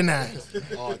potting at.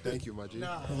 Oh, thank you, my G.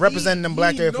 Representing them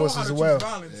black He Air know Forces how to as well. choose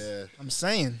violence. Yeah. I'm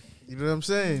saying. You know what I'm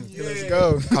saying? Let's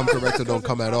go. Come correct or don't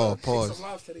come at all. Pause. Some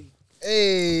love today.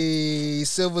 Hey,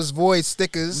 Silver's Void We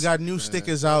stickers. got new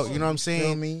stickers out. You know what I'm saying?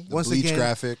 Feel me? The Once bleach again,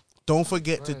 graphic. don't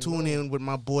forget to tune in with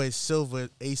my boy Silver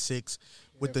A6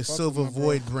 with the Silver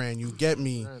Void brand. You get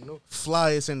me?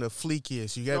 Flyest and the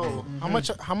fleekiest. You get me? How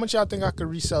much y'all think I could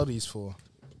resell these for?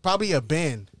 Probably a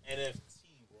band. NFT,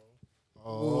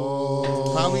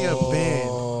 bro. Probably a band.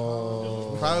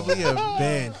 Probably a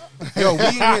band. Yo, we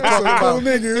in here talking about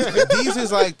these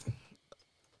is like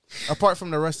apart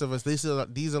from the rest of us, these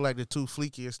are like the two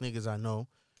fleekiest niggas I know,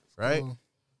 right?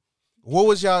 What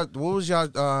was y'all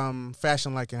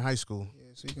fashion like in high school?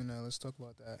 Yeah, so you can let's talk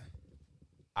about that.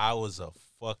 I was a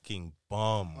fucking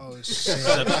bum. Oh shit.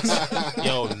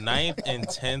 Yo, 9th and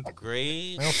 10th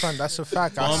grade. No front, that's a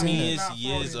fact. I seen it. Bummiest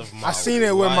years of my I seen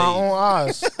it with my life. own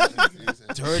eyes.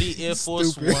 Dirty Air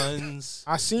Force Ones.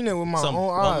 I seen it with my Some own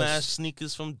bum ass eyes.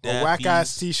 sneakers from A Daffy's. whack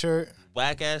ass t-shirt.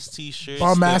 Whack ass t-shirts.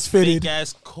 Bum-ass fitted. Fake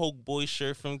ass Coke Boy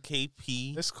shirt from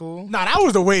KP. It's cool. Nah, that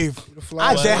was the wave.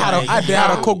 I But did like,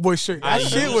 had a Coke Boy shirt. I That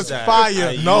shit used was that. fire.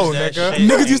 I No, used that nigga. shit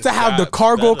Niggas used to and have the got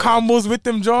cargo better. combos with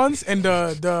them Johns and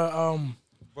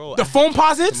Bro, the foam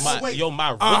posits. my rookies, bro.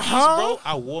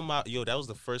 I wore that was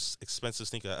the first expensive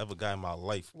sneaker I ever got in my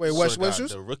life. Wait, Swear what to God,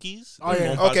 shoes? The rookies. Oh, the yeah.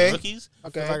 foam posit Okay. Rookies.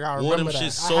 Okay. Like I Wore them remember shit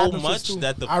that. so had them shits much too.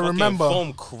 that the I fucking remember.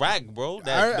 foam cracked, bro.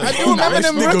 That I the do foam remember This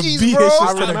them nigga rookies, beat bro. his shit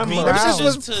I to the remember. beat. Them Wow. shits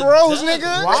was to pros, death,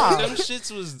 nigga. Wow. Them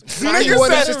shits was Nigga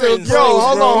fucking said veterans,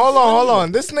 Yo, bro. hold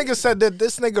on. This nigga said that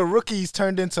this nigga rookies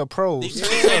turned into pros. These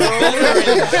shits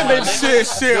are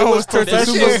veterans. Shit, almost turned to Them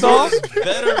superstar. shits was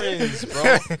veterans,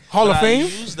 bro. Hall of But Fame? I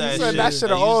used that said shit. that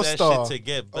shit I a used all-star. that shit to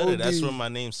get better. That's OD. where my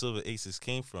name Silver Aces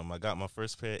came from. I got my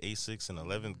first pair of Asics in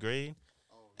 11th grade,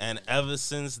 and ever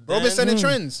since Bro, been then, sending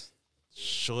trends.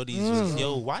 shorties was,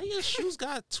 yo, why your shoes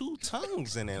got two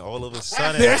tongues? And then all of a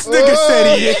sudden, This nigga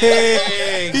said he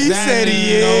is. He said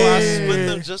he I is. split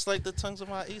them just like the tongues of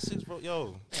my Asics, bro.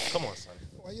 Yo, come on, son.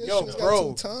 Why your Yo, shoes bro.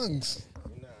 got two tongues?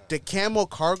 the camo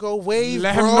cargo wave.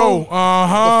 Let bro. him know. The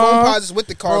phone posits with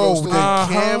the cargos Bro, too.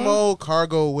 the camo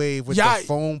cargo wave with Yeah. the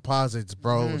foam posits,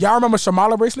 bro. Y'all remember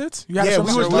Shamala bracelets? You had Yeah, a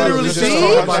we Shamala was bracelet? literally just just talking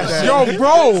talking about about that. Yo,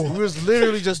 bro. We was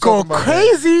literally just Go talking about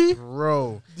crazy. that.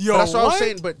 Bro. Yo, But that's what I was what?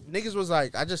 saying. But niggas was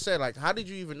like, I just said, like, how did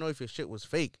you even know if your shit was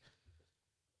fake?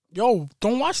 Yo,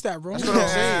 don't watch that, bro. That's what I'm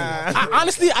saying.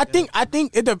 Honestly, I think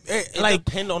it It like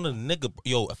depend on the nigga.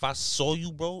 Yo, if I saw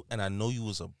you, bro, and I know you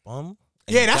was a bum.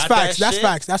 and yeah, you that's got facts. that That's shit,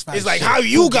 facts. That's facts. It's like how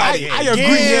you got it. I agree,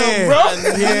 yeah,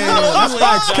 bro. Yeah, that's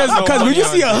facts. Because when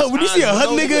you see a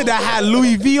hood nigga that had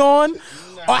Louis V on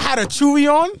or had a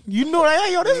Chewy on, you know that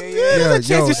hey, yo, this Yeah, a chance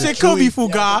yo, this the shit could be Chewy-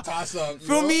 Fuga.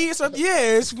 Feel me? So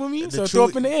yeah, it's for me. So throw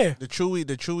up in the air. The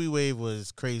Chewy wave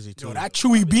was crazy too. Yo, that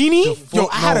Chewy beanie. Yo,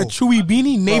 I had a no. Chewy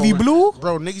beanie, navy Bro, blue.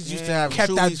 Bro, niggas used to have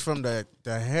Kept Chewies that- from the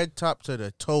head top to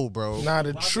the toe, bro. Nah,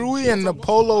 the Chewy and the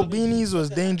polo beanies was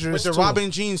With dangerous the too.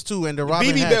 Robin jeans too, and the Robin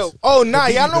BB hats. belt. Oh, nah,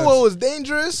 The y'all BB know what guns. was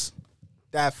dangerous?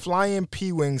 That flying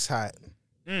P-Wings hat.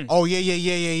 Oh yeah.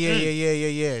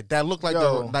 That looked like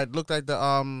Yo.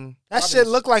 That shit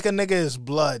looked like a nigga's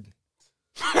blood.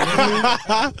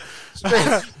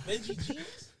 Straight.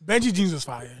 Benji jeans was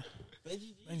fire.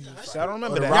 So I don't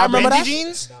remember The that. Rob remember Benji that?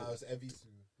 jeans?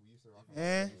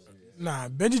 Eh. Nah,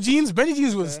 Benji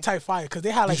jeans was tight fire because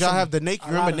they had like Did y'all some- have the naked? a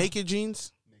Remember lot of- naked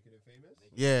jeans?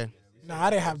 Yeah, Nah, I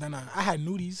didn't have that. Nah, I had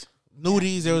nudies.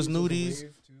 nudies. There was nudies.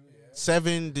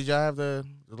 7. Did y'all have the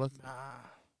look?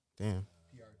 Damn.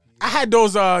 I had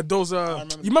those. You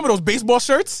remember those baseball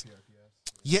shirts?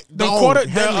 Yeah, The quarter- the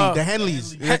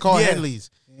Henleys. They're called yeah. Henleys.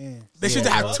 They should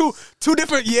have two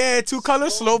different. Yeah, two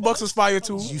colors. Slow Bucks was fire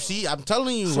too. You see, I'm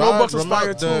telling you, Slow Rod, Bucks was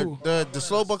remember, fire, too. The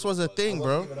Slow Bucks was a thing,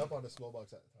 bro.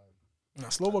 Nah,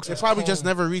 Slow Bucks. They was probably cold. just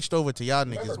never reached over to y'all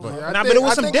niggas, but I Nah, think- but it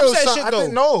was I some think Dipset shit, I think- though.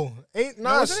 No, is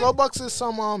it? Slowbucks is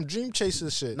some Dream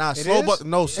Chasers shit. nah, It Slow is? Bucks.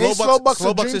 No, Slow Ain't Bucks. Slowbucks a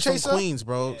Slow Bucks Dream is from Chaser? Queens,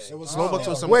 bro. Slow Bucks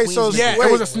was some Wait, Queens. so- niggas. Yeah, Wait.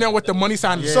 it was a snare with the money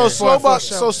sign. So Yeah.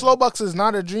 Slowbucks is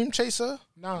not a Dream Chaser.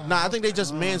 Nah, Nah, I think they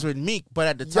just mans with Meek, but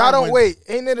at the time, Y'all don't when- wait.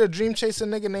 Ain't it a Dream Chaser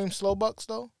nigga named Slowbucks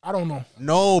though? I don't know.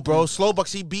 No, bro, Slow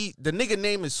Bucks. He beat the nigga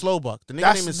name is Slow Buck. The nigga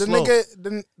That's name is the Slow. nigga.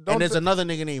 And Don't there's another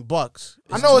nigga named Bucks.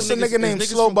 I know it's two a niggas- nigga named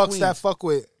it's niggas Slowbucks from that Queens. fuck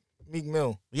with Meek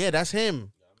Mill. Yeah, that's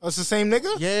him. Oh, it's the same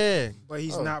nigga. Yeah. But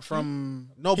he's not from.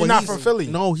 No, He but not from Philly?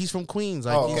 No, he's from Queens.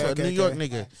 Like Oh, he's okay, a New York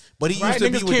nigga. But he Right, used to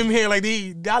niggas be with came here like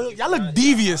y'all look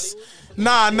devious.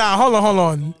 Nah, hold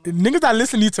on. Niggas that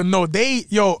listen need to know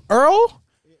Earl.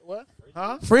 What?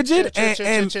 Huh? Frigid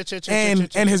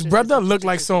and his brother look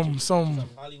like some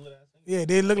yeah,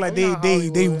 they look like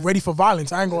they ready for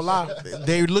violence. I ain't gonna lie.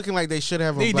 They looking like they should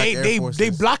have a They black they Air they Forces. they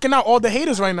blocking out all the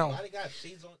haters right now.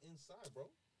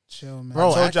 Chill, man.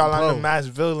 Bro, I told y'all bro. I'm the mass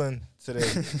villain today.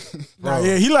 Nah,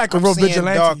 yeah, he like a I'm real seeing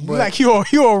vigilante. dark, He but- like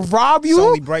he'll rob It's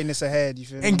only you brightness ahead. You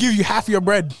feel me? and give you half your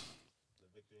bread.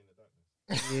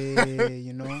 Yeah,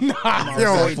 you know. Nah,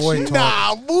 That void talk.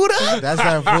 nah, Buddha. That's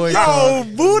that void Yo, talk.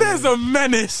 Buddha's a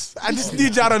menace. I just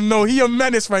need y'all to know he a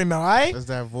menace right now, alright? That's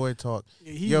that void talk.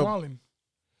 Yeah, he Yo. wildin'.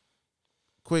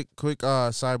 Quick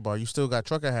sidebar. You still got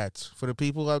trucker hats for the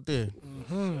people out there?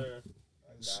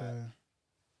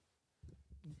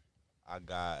 I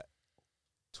got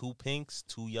 2 pinks,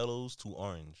 2 yellows, 2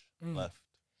 orange left,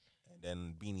 and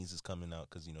then beanies is coming out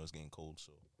because it's getting cold.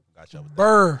 So got y'all with that.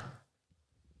 Burr.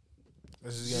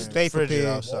 This is getting Stay frigid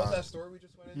prepared. outside. What was that store we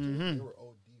just went into? Mhm. They were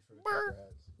OD for the trucker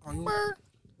hats.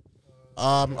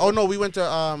 Oh no, we went to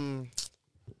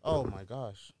oh my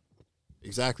gosh.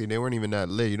 Exactly. They weren't even that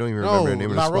lit. You don't even No, remember the name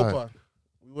of La the spot. Ropa.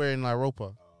 We were in La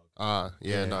Ropa.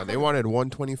 Yeah, no. They wanted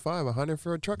 125, 100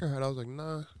 for a trucker hat. I was like,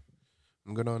 nah,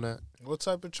 I'm good on that. What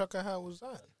type of trucker hat was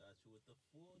that?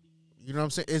 You know what I'm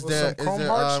saying? Is Was there some is Chrome there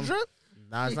Hearts drip?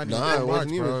 Nah, it's not Nah, even it that much,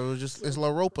 wasn't even. bro. It was just it's La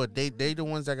Ropa. They the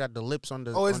ones that got the lips on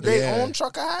the. Oh, it's on the- their Yeah. own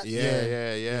trucker hat?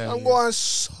 Yeah. I'm going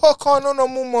suck on no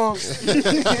mama.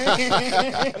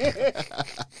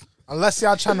 Unless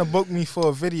y'all trying to book me for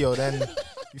a video, then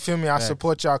you feel me? I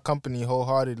support y'all company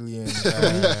wholeheartedly, and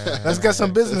let's get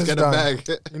some business Let's get a done. bag.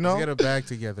 You know, Let's get a bag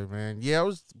together, man. Yeah, I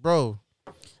was, bro.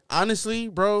 Honestly,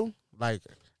 bro, like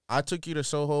I took you to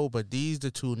Soho, but these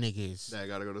the 2 niggas I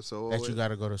gotta go to Soho. that with. you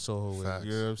gotta go to Soho with. Facts.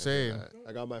 You know what I'm saying?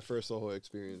 I got my first Soho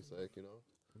experience,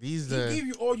 These He the gave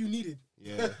you all you needed.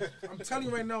 Yeah. I'm telling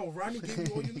you right now, Ronnie gave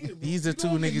you all you needed. Bro. these the 2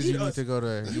 niggas you need to go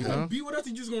to. You know? Be with us,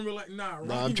 you just gonna be like, nah.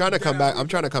 No, Ronnie I'm trying to was come dead back. out I'm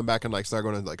trying to come back and start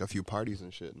going to a few parties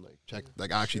and shit and check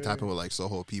actually tapping with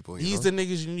Soho people. You These know? the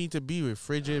niggas you need to be with.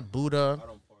 Frigid Buddha,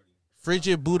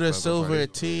 Silver party.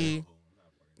 T.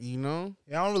 You know?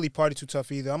 Yeah, I don't really party too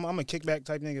tough either. I'm a kickback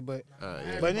type nigga, but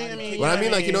Yeah. but I mean, But I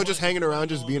mean, like, you know, just hanging around,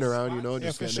 just being around, you know,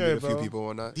 just for getting sure, to meet a few bro. people and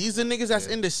whatnot. These are niggas that's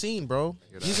in the scene, bro.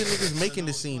 These are niggas making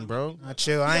the scene, bro. I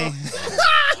chill. I ain't.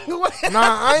 Nah,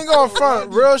 I ain't going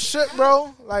front. Real shit,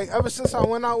 bro. Like, ever since I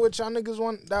went out with y'all niggas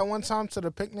one time to the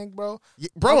picnic, bro.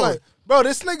 Bro, I'm like, bro,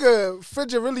 this nigga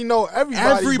Frigid really know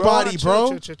everybody, everybody,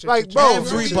 bro. Like, bro,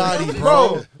 Everybody,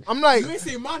 bro. I'm like, You ain't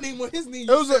say my name or his name.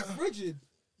 It was You a- said Frigid.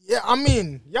 yeah, I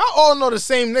mean, y'all all know the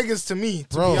same niggas to me,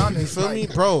 to Bro, be honest. you feel like,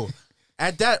 me? Bro,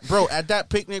 at that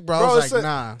picnic, bro, I Bro, was it's like, a-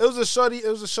 nah. It was a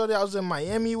shorty I was in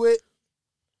Miami with.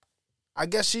 I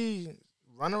guess she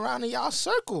run around in y'all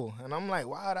circle. And I'm like,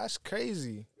 wow, that's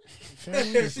crazy. You feel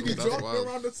me? She be That's jogging wild.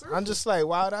 around the circle. I'm just like,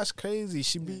 wow, that's crazy.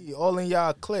 She be all in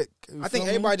y'all clique. You I think feel me?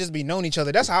 everybody just be knowing each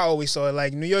other. That's how I always saw it.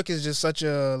 Like New York is just such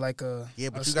a Yeah,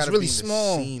 but it's you gotta really be in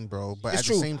small. the scene, bro. But It's at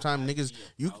true. the same time, niggas,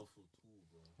 you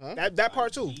That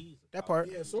part too. That part.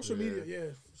 Yeah, social media. Yeah,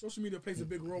 social media plays a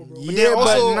big role, bro. Yeah, then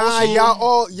but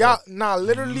also- nah,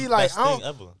 literally, like, Best thing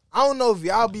ever. I don't know if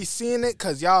y'all be seeing it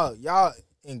because y'all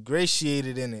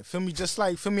ingratiated in it. Feel me? Just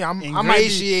like, feel me? I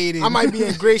Ingratiated. might be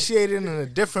ingratiated in a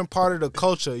different part of the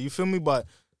culture. You feel me? But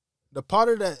the part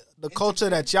of the culture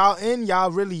that y'all in,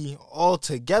 y'all really all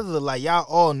together. Like, y'all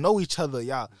all know each other.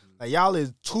 Y'all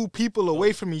is two people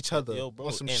away from each other. Yo, bro,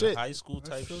 on some in shit. high school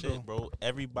type shit, bro.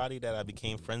 Everybody that I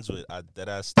became friends with, that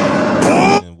I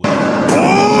started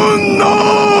with.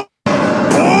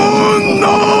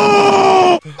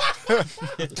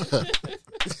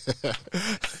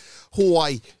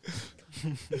 Hawaii.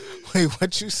 Wait,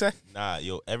 what you say? Nah,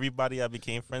 yo, everybody I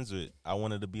became friends with, I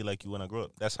wanted to be like you when I grew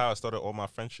up. That's how I started all my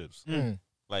friendships.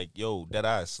 Like, yo, dead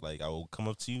ass. Like, I will come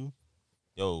up to you,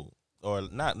 yo, or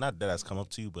not dead ass come up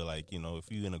to you, but like, you know,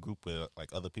 if you in a group with like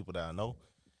other people that I know,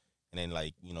 and then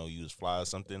like, you know, you just fly or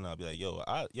something, I'll be like,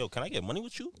 yo, can I get money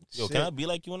with you? Yo, can I be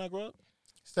like you when I grow up?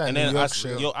 It's that And New then York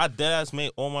shit. I dead ass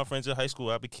made all my friends in high school.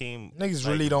 I became Niggas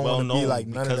like, really don't wanna be well-known like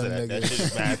none of because them that. That niggas. shit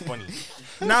is mad funny.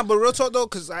 Nah, but real talk though,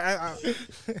 because I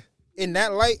in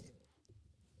that light,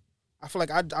 I feel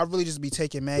like I really just be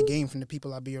taking mad game from the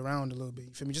people I be around a little bit.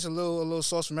 You feel me? Just a little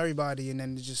sauce from everybody, and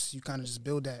then it just you kind of just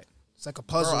build that. It's like a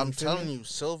puzzle. bro, I'm you feel telling me? you,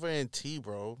 Silver and T,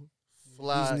 bro. These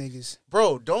Fly. niggas.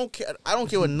 Bro, don't care. I don't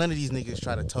care what none of these niggas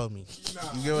try to tell me.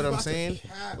 You get what I'm saying?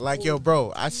 Like, yo,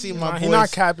 bro, I see my He not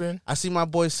boys. capping. I see my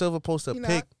boy Silver post a He pic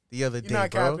not. the other He day, not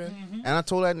bro. capping. And I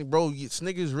told that, bro, this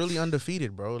nigga's really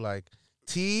undefeated, bro. Like,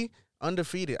 T,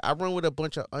 undefeated. I run with a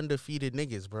bunch of undefeated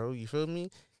niggas, bro. You feel me?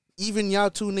 Even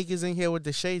y'all two niggas in here with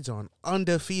the shades on,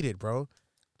 undefeated, bro.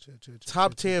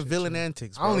 Top tier villain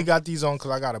antics, bro. I only got these on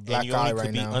because I got a black And you eye only right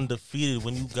could be now. undefeated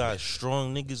when you got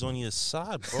strong niggas on your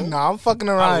side, bro. Nah, I'm fucking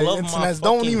I around. love my Internets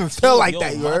don't fucking even feel team. like Yo,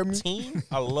 that. You my heard me? Team,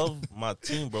 I love my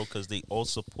team, bro, because they all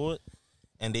support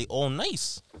and they all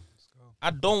nice. I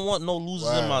don't want no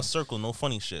losers in my circle, no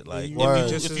funny shit. Like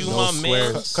Word. if you No my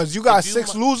man, Because you got if you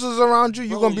 6 my- losers around you,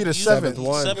 you're bro, going to be the you- 7th.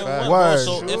 7th. 7-1, Word. bro.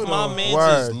 So if my man's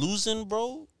Word. is losing,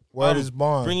 bro, Word I'm is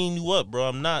born. bringing you up, bro.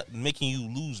 I'm not making you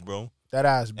lose, bro. That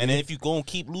ass, And then if you gonna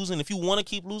keep losing, if you want to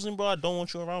keep losing, bro, I don't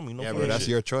want you around me. No Yeah, funny bro, that's shit.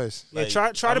 your choice. Yeah, Like,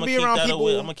 try to I'ma be keep around that people.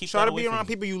 away- I'ma keep Try that to away be from around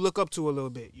you. people you look up to a little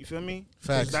bit. You feel me? 'Cause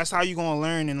Facts. that's how you gonna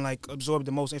learn and like absorb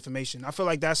the most information. I feel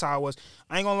like that's how I was.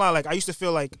 I ain't gonna lie. Like I used to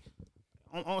feel like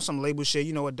on some label shit.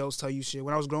 You know, adults tell you shit.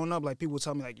 When I was growing up, like people would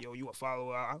tell me like, "Yo, you a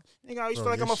follower." I used to feel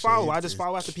like I'm a follower. I just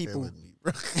follow after people.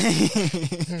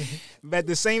 But at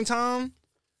the same time,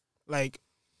 like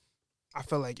I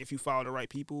feel like if you follow the right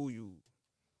people, you.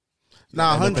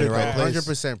 Nah, end up in the right place.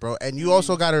 100%, bro. And you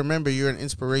also got to remember, you're an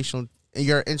inspiration.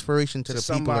 You're an inspiration to the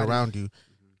people somebody. around you.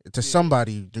 To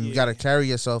somebody, you Yeah. got to carry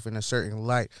yourself in a certain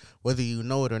light, whether you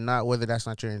know it or not. Whether that's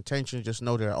not your intention, just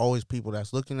know there are always people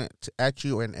that's looking at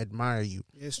you and admire you.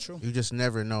 It's true. You just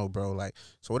never know, bro. Like,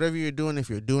 so whatever you're doing, if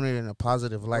you're doing it in a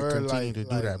positive light, Word, continue to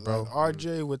do that, bro. Like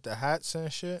RJ with the hats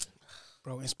and shit.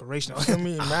 Bro, inspirational. I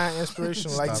mean, man,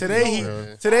 inspirational. Like Stop today, it,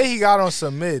 bro. today he got on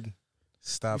some mid.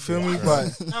 Stop. You feel it, me? bro.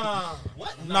 But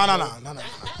No.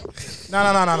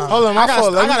 hold on, my I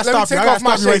fault. gotta Let me stop take you. I off my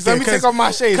gotta stop you shades. right Let me there, take off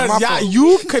my shades. My Because fault.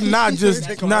 you could not just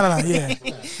yeah.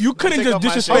 You couldn't Take just off my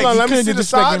disrespect. shades. Hold on, You let me couldn't see the disrespect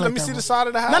side. him Let like me that, see bro. the side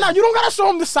of the hat. No, you don't gotta show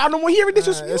him the side no more. He already It's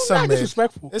disrespectful. a Not mid.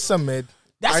 disrespectful. It's a mid.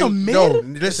 That's a mid. No,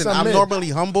 listen, It's a I'm mid. normally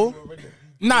humble.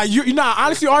 Nah,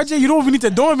 honestly, RJ, you don't even need to.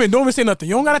 Don't even say nothing.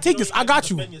 You don't gotta take this. I got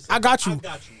you.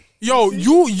 Yo,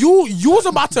 you was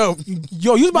about to.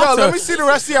 You was about Yo, to. let me see the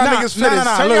rest of y'all niggas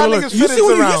fitteds. Turn Look, y'all look. niggas You see fitteds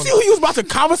who around. you was about to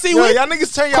conversate Yo, with? y'all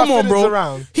niggas turn y'all Come on, fitteds bro.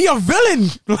 around. He a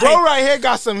villain. Like, Bro right here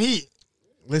got some heat.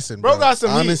 Listen, Bro bro. got some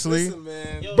heat. honestly,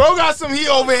 man. Bro got some heat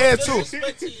over here too.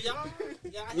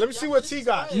 Let me see what T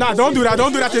got. Nah, don't do that.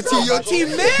 Don't do that to T. Yo, T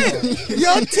mid.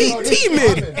 Yo, T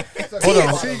mid. Hold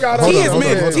on. T is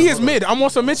mid. T is mid. I'm on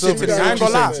some mid shit today. I ain't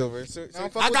gonna lie.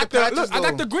 I I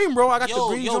got the green, bro. I got the Yo,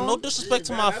 green. no disrespect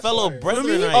to my fellow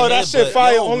brethren. Oh, that shit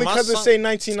fire yo, only my because it son- say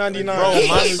 1999. Bro,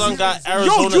 my son got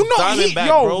Arizona Diamondback,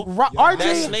 bro. That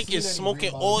RJ. snake is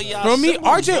smoking all y'all. Feel me?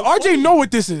 RJ know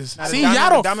what this is. See,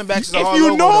 y'all don't. Diamondbacks is a If hard you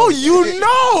logo, know, though. you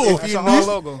know. That's a hard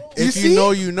logo. If see? you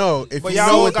know, you know. If But you know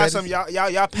y'all what got that some. is-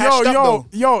 Y'all patched up though.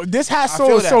 Yo, this hat I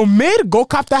feel that. so mid. Go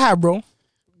cop the hat, bro.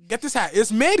 Get this hat.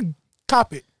 It's mid.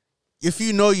 Cop it. if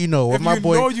you know, you know. With If my you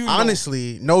boy, know, you know.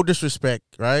 honestly, no disrespect,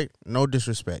 right? No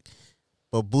disrespect.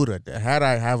 But Buddha, the hat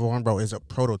I have on, bro, is a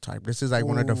prototype. This is like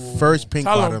one of the first pink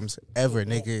Tell 'em. bottoms ever,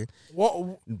 nigga. What?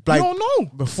 Like, you don't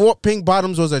know. Before pink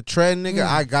bottoms was a trend, nigga,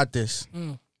 I got this.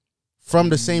 From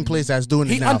the same place that's doing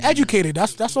He it now. uneducated.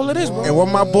 That's all it is, bro. And what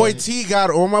my boy T got,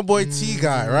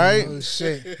 right? Oh,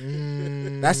 shit.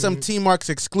 That's some T Marks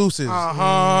exclusives.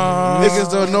 Uh-huh. Niggas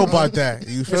don't know about that.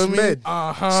 You feel It's me? mid.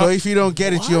 Uh-huh. So if you don't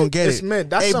get it, you don't get It's it. mid.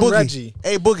 That's hey, some Boogie. Reggie.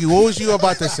 Hey Boogie, what was you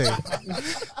about to say?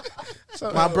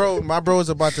 my bro is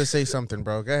about to say something,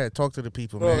 bro. Go ahead, talk to the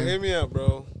people, Bro, man. hit me up,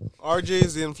 bro. RJ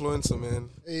is the influencer, man.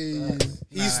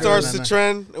 He starts the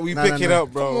trend, and we Nah, pick nah, it nah.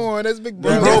 up, bro. Come on, that's big He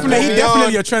bro.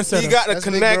 definitely a trendsetter. He got the That's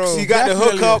big connects. bro. He got the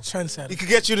Definitely a hookup. trendsetter. He could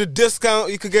get you the discount.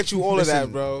 He could get you all Listen, of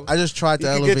that, bro. I just tried to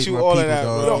He can elevate get you my all of people, that,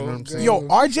 dog. bro. You know what I'm saying? Yo,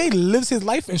 RJ lives his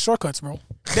life in shortcuts, bro.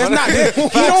 There's not.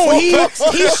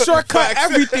 He shortcut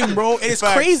everything, bro. It's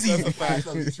crazy.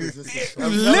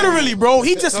 Literally, bro.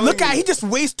 He just he just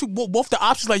weighs both the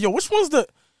options. Like, yo, which one's the?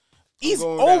 He's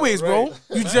going with always, that, bro. right.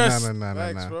 You just Nah.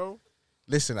 Thanks, bro.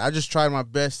 Listen, I just tried my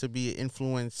best to be an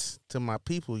influence to my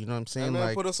people. You know what I'm saying? And man,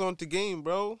 Like, put us on the game,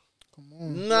 bro.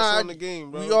 nah, on the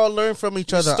game, bro. we all learn from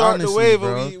each We other. start honestly, the wave,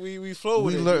 bro. and we flow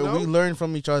with we it. learn. You know? We learn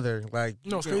from each other. Like,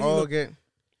 No, it's we can crazy. all Look. get.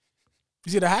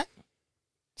 you see the hat.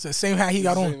 It's the same hat he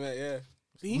got on. Yeah.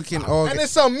 See? We can all And get.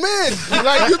 it's a mid.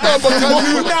 Like you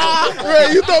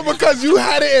thought because you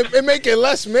had it make it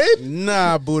less mid.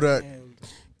 Nah, Buddha.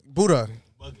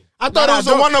 I thought it was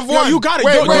a one of Yo, one. you got it.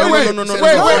 Wait, Yo, wait, yo, wait. no, no, no, Wait, no,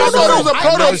 wait. no, I no, thought it was a no,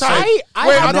 prototype. I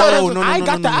Wait, got I thought it the, was- I no,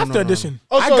 got no, the no, after no, no. edition.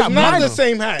 Oh, I so got it's not mine. the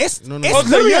same hat. It's No, no, it's no. Oh, so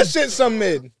literally your shit some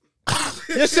mid.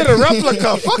 Your shit a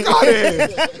replica. Fuck out of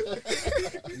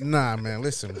here. Nah, man.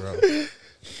 Listen, bro.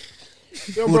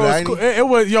 Yo, Buddha, bro, I it's cool. ain't- It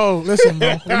was yo. Listen,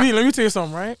 bro. let me tell you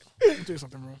something, right? Let me tell you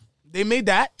something, bro. They made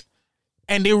that,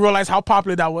 and they realized how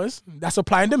popular that was. That's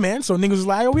supply and demand. So niggas was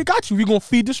like, "Oh, we got you. We gonna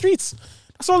feed the streets."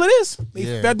 That's all it is. They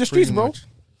Yeah, fed the streets, pretty bro. much.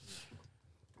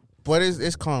 But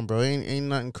it's calm, bro. Ain't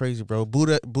nothing crazy, bro.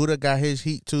 Buddha got his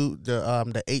heat too.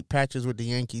 The 8 patches with the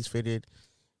Yankees fitted.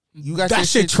 You got That your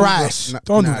shit too, bro. trash. Nah,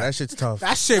 Don't do nah, that. that shit's tough.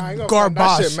 That shit I ain't gonna front. That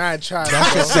garbage. shit mad trash.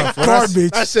 That bro. shit's tough. When I-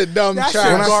 Garbage. That shit dumb That shit trash.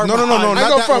 when I- no, garbage. not I that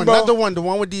go one. front, bro. Not the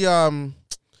one with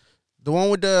the one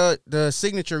with the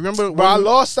signature. Remember? Bro, I when-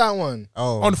 lost that one.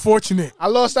 Oh, Unfortunate. I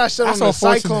lost that shit That's on the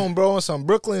unfortunate. Cyclone, bro, on some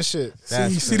Brooklyn shit.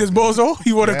 That's See this bozo?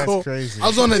 He wanna that's go. crazy. I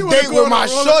was on a You wanna date go with on my a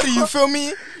roller shorty, you feel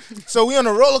me? So we on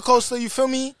a roller coaster, you feel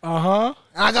me? Uh-huh.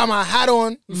 And I got my hat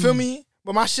on, you feel me?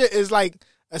 But my shit is like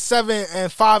a 7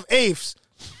 5/8.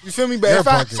 You feel me? But You're if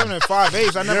I bugging. 7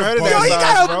 5/8. I never heard of that Yo, he size,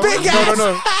 got a bro. big No, ass no,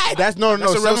 no. hat. That's no.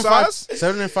 That's a real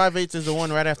 7 and 5/8 is the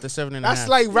one right after 7 and a half. that's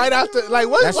like right after, like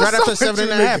what? That's what's right after up with 7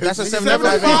 you and a half. niggas? That's a 7 7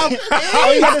 and 5/8.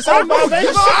 Oh, you got the 7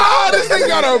 5/8? Ah, this thing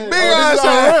got a big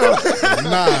ass.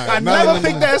 Nah, I never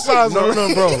picked that size.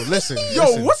 No, bro. Listen. Yo,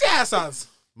 listen. what's your ass size?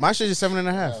 My shit is 7 and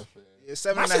a half.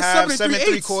 7 My and a shit's half, 7 7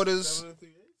 3/8. 3/4.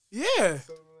 Yeah.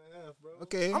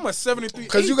 Okay. I'm a 73.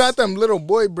 Because you got them little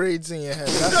boy braids in your head.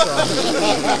 That's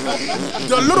all.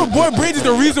 The little boy braids is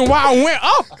the reason why I went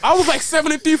up. I was like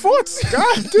 7 3/4.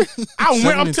 I went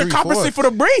 7 up and to 3/4. compensate for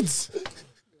the braids.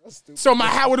 So my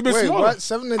hat would have been Wait, smaller. what?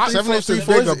 7 and 7 and 3/4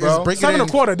 3/4 bigger, bro. is break it 7 in.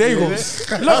 1/4. There you go.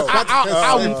 Look,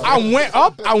 I went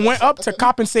up. I went up to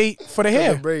compensate for the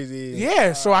hair. Braids, yeah.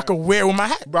 Yeah, so I could wear it with my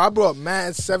hat. Bro, I brought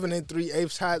mad 7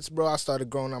 3/8 hats, bro. I started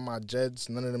growing out my Jeds.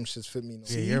 None of them shits fit me no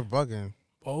Yeah, more. you're bugging.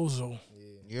 Bozo,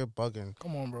 You're bugging.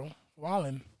 come on, bro.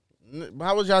 Wildin'.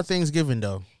 How was y'all Thanksgiving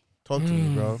though? Talk to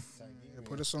me, bro.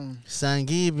 Put us on.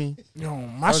 Thanksgiving. Yo,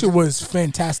 my shit was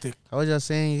fantastic. How was y'all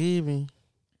Thanksgiving?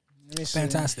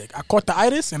 Fantastic. I caught the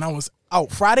itis and I was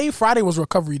out. Friday was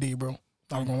recovery day, bro.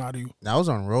 I'm gonna lie to you. I was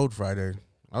on road Friday.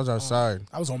 I was outside.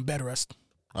 I was on bed rest.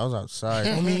 I was outside.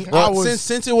 I mean, I Well, was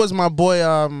since it was my boy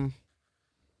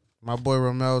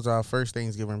Romel's first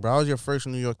Thanksgiving, bro. How was your first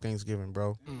New York Thanksgiving,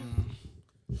 bro?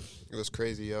 It was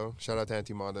crazy, yo. Shout out to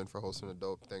Auntie Marlon for hosting a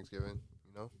dope Thanksgiving.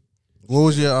 You know, What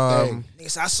was your Nigga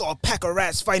said, I saw a pack of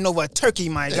rats fighting over a turkey,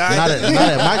 my guy. not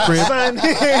at my crib. Son,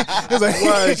 it was, like,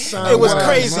 Word, son, it was word,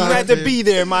 crazy. son. You had to be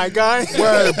there, my guy.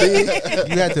 Word, B.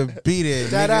 You had to beat it.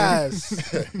 That nigga.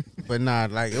 ass. But nah,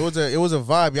 like it was a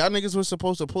vibe. Y'all niggas was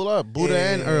supposed to pull up, Buddha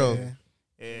and Earl.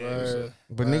 Yeah, Word.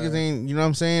 But niggas ain't, you know what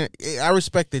I'm saying? I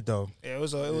respect it though. it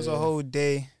was a whole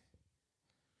day.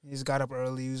 He just got up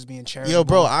early. He was being charitable. Yo,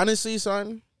 bro, honestly,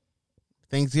 son,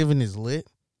 Thanksgiving is lit.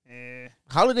 Yeah.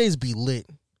 Holidays be lit.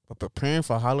 But preparing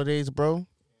for holidays, bro,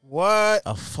 What?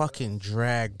 a fucking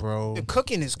drag, bro. The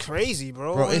cooking is crazy,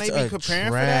 bro. Bro, when it's they be a preparing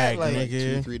drag, for that, like,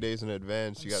 nigga. 2-3 days in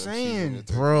advance, you got to Saying. season it.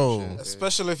 Bro. and shit.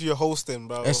 Especially if you're hosting,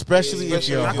 bro. Especially if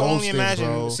you're I can only hosting, imagine.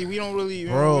 bro. See, we don't really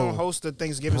Bro. we don't host the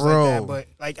Thanksgivings Bro. like that, but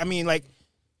like I mean, like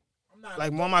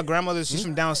one of my grandmothers, she's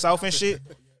from down south and shit.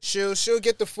 She'll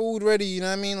get the food ready. You know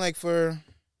what I mean? Like for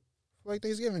like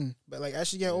Thanksgiving. But like as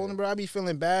she get older, bro, I be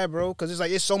feeling bad, bro, because it's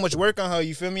like it's so much work on her.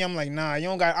 You feel me? I'm like, nah, you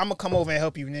don't got. I'm gonna come over and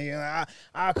help you, nigga.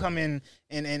 I'll come in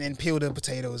and peel the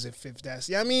potatoes if that's.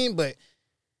 You know what I mean? But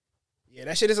yeah,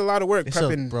 that shit is a lot of work. It's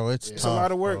prepping, bro, it's It's tough. a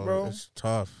lot of work, bro. It's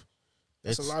tough.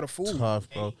 It's a lot of food. Tough,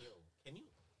 bro.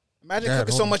 Imagine Dad,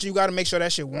 cooking so hold on. much, you got to make sure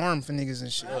that shit warm for niggas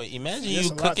and shit. Yo, imagine That's you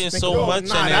a lot to cooking think so about. much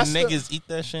Nah, and that's then the- niggas eat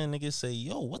that shit and niggas say,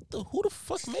 yo, who the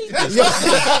fuck made this?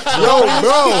 Yo,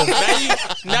 bro.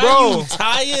 now you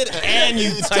tired and you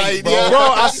tight, bro. Bro,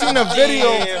 I seen a video.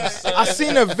 Damn, son. I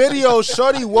seen a video.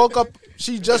 Shorty woke up.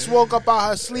 She just woke up out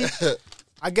her sleep.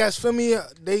 I guess, feel me,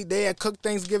 they had cooked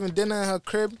Thanksgiving dinner in her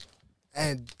crib,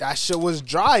 and that shit was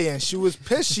dry, and she was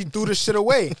pissed. She threw the shit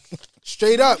away.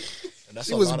 Straight up.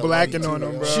 She was blacking on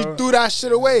him, bro. She threw that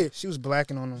shit away. She was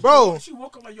blacking on him. Bro,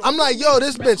 I'm like, yo,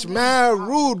 this bitch mad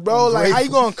rude, bro. Like, how you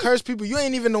gonna curse people? You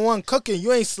ain't even the one cooking.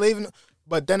 You ain't slaving.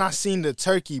 But then I seen the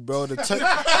turkey, bro. The turkey,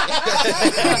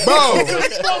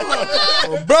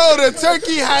 bro, the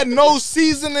turkey had no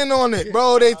seasoning on it,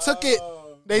 bro. They took it.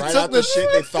 They Right took out the shit,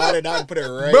 they thawed it out and put it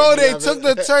right. bro. in the They oven. took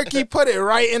the turkey, put it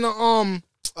right in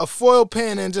a foil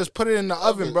pan, and just put it in the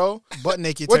oven, bro. Butt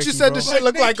naked What turkey, you said? bro. The shit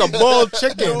look like a boiled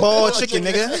chicken. Bald chicken,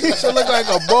 nigga. Shit look like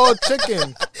a boiled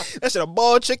chicken. That shit a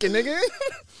bald chicken,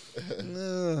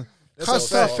 nigga. Cuss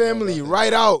her family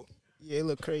right out. Yeah, it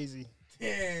look crazy.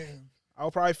 Damn.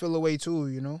 I'll probably feel away too,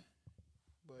 you know.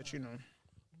 But you know.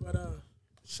 But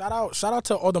shout out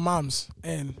to all the moms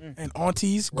and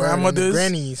aunties, Word, and the grandmothers,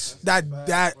 grannies.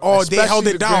 that all they Especially held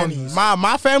the it down. grannies.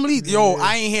 My family, yo,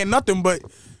 I ain't hear nothing, but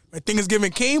when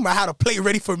Thanksgiving came, I had a plate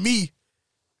ready for me.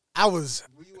 I was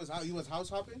You was house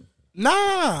hopping?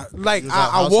 nah, like You was out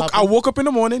I house woke hopping? woke up in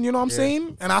the morning, you know what I'm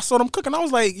saying, and I saw them cooking. I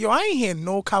was like, yo, I ain't hear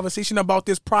no conversation about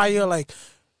this prior, like,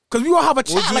 cause we all have a Would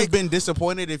chat, you have like, been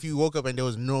disappointed if you woke up and there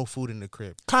was no food in the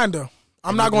crib? kinda.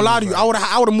 I'm not gonna lie to you. I would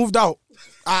have moved out.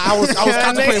 I was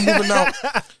contemplating moving out.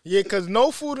 Yeah, cause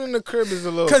no food in the crib is a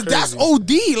little. Cause crazy. that's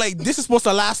OD. Like this is supposed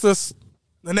to last us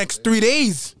the next 3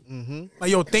 days.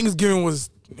 Like yo, Thanksgiving was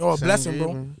a blessing, bro.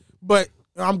 Thanksgiving. But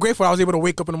I'm grateful I was able to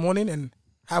wake up in the morning and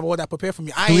have all that prepared for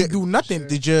me. I ain't do nothing.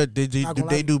 Did Not gonna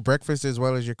they lie. do breakfast as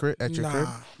well as your crib at your crib?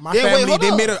 My Yeah, wait, family hold they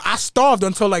up. made I starved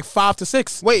until like 5 to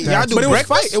 6. Wait, y'all do but it was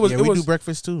breakfast? fight. It was Yeah, it we was do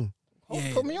breakfast too.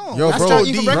 yeah. Put me on. Yo, That's bro, y'all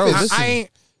eat for bro, breakfast. listen. I ain't.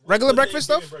 Regular breakfast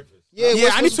stuff? Yeah, Yeah,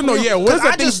 I need to know. Yeah, what is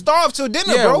I that just starved till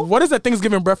dinner, Yeah, bro. what is that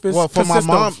Thanksgiving breakfast? Well, for my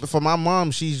consist of?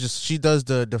 mom, she does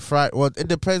the fried. Well, it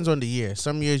depends on the year.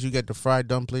 Some years you get the fried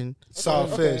dumpling salt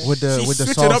fish. with the She with the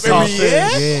switch it sauce. up every year?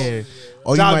 Yeah.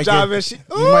 Or you Job, might job, get and she-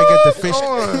 you might get the fish.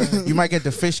 on. You might get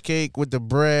the fish cake with the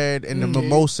bread and the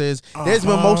mimosas. There's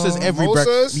mimosas every Mimosas?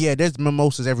 breakfast. Yeah, there's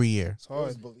mimosas every year.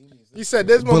 He said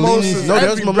there's Bellinis- mimosas. no,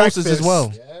 there's every mimosas breakfast. as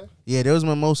well. Yeah, there's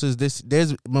mimosas.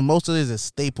 There's mimosa is a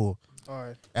staple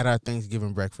Alright. at our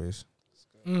Thanksgiving breakfast.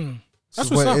 That's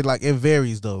So, what's but up. it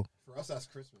varies though. For us, that's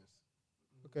Christmas.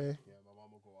 Okay. Yeah, my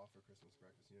mom will go off for Christmas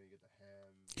breakfast. You know, you get the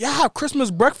ham. Y'all have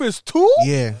Christmas breakfast too?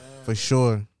 Yeah, for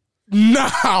sure.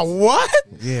 Nah, what?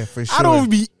 Yeah, for sure. I don't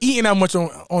be eating that much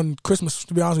on Christmas,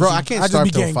 to be honest Bro, with you. I can't just start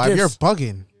be till getting 5. gifts. You're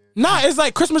bugging. Nah, it's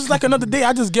like Christmas is like another day.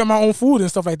 I just get my own food and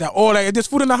stuff like that. Or like if there's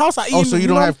food in the house, I eat. Oh, so you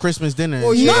don't know? have Christmas dinner?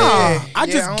 Oh, and yeah. shit. Nah, I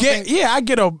Yeah, just I don't get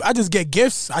think- I just get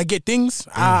gifts. I get things.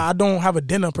 I don't have a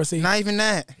dinner per se. Not even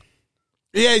that.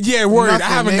 Yeah, word. Nothing, I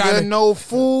haven't nigga. gotten. No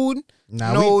food.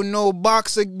 Nah, no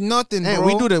box of nothing, Hey, bro.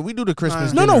 we do the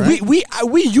Christmas No, dinner. right?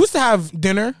 we used to have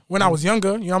dinner when I was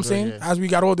younger. You know what I'm saying? As we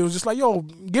got older, it was just like, yo,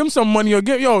 give him some money or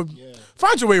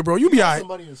find your way, bro. You be alright. Some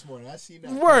money this morning. I seen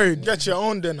that. Word, Get your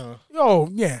own dinner. yo,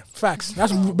 yeah, facts.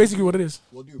 That's basically what it is.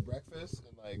 We'll do breakfast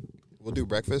and like we'll do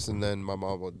breakfast, and then my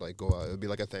mom would like go out. It'll be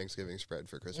like a Thanksgiving spread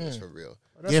for Christmas for real.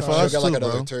 Yeah, for She'll us get like too,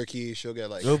 another bro. turkey. She'll get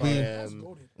like It'll be- ham.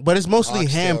 But it's mostly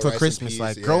Oxtail, ham for rice and Christmas. peas,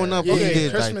 Like yeah. growing up, Yeah, we yeah,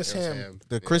 did Christmas like ham.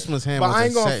 the Christmas ham. But was I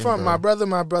ain't a gonna setting, front. bro.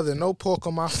 My brother, no pork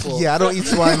on my fork. Yeah, I don't eat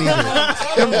swine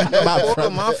either. My pork bro-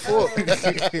 on my fork.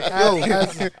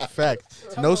 Fact.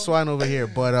 No swine over here,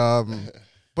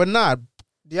 but nah,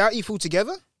 Do y'all eat food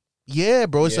together? yeah,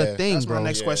 bro, it's Yeah. a thing, That's bro. my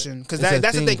next question. Because It's a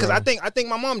that's the thing, thing. Because bro. I think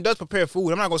my mom does prepare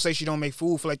food. I'm not gonna say she don't make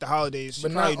food for like the holidays. She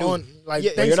But probably not do. on like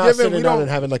Yeah, But you're not Thanksgiving. sitting We down don't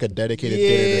and having like a dedicated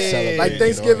dinner to Yeah. celebrate. like you know?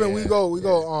 Thanksgiving. Yeah. We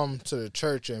go to the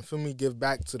church and feel me give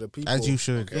back to the people. As you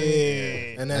should.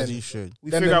 Yeah. And As then you should.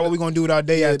 We Then figure the- out what we're gonna do with our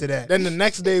day after that. Then the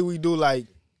next day we do like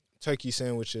turkey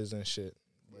sandwiches and shit.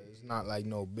 But it's not like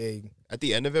no big. At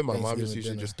the end of it, my mom Thanksgiving just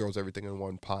usually dinner. just throws everything in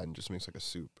one pot and just makes like a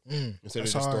soup. Instead That's of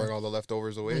just hard. throwing all the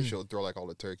leftovers away, she'll throw like all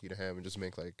the turkey, the ham, and just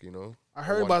make like I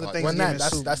heard one about the pot. Thanksgiving When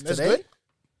that? soup. That's That's today. good?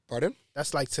 Pardon?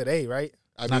 That's like today, right?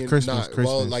 I Not mean, Christmas, Well,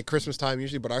 Christmas. like Christmas time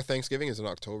usually, but our Thanksgiving is in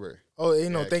October. Oh,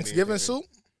 Yeah, Thanksgiving Canadian. soup.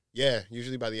 Yeah,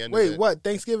 usually by the end. of Wait, it. what?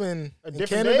 Thanksgiving in different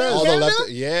Canada? day? All Canada? the left.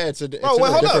 Yeah, it's Bro, in wait,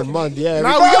 a hold different up. month. Yeah,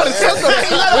 Now we gotta check the.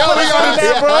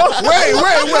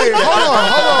 Wait.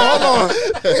 Hold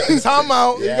on. Time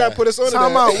out. You gotta put us on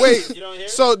Time out. Wait. don't hear?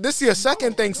 So this is your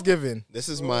second Thanksgiving This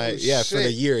is my for the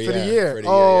shit. year. for yeah, the year. For the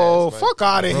Oh, yeah, it's my- fuck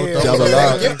out of here. Double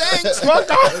up. Give thanks. Fuck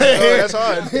out of here. That's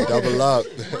hard. Double up.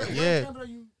 Yeah.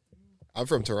 I'm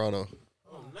from Toronto.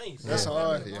 Nice. That's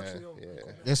hard. Yeah.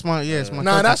 It's my Nah,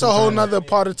 cousin that's a from whole Toronto. nother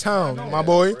part of town, my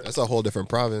boy. That's a whole different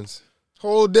province,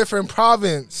 Whole different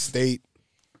province. state.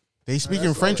 They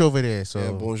speaking French over there, so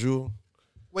Yeah, bonjour.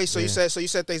 Wait, so you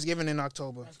said Thanksgiving in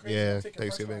October. Yeah,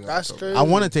 Thanksgiving. That's October. crazy. I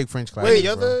want to take French classes. Wait,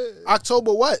 bro. other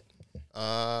October what?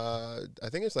 I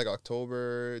think it's like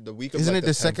October, the week of. Isn't like it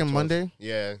the 10th or second 12th. Monday?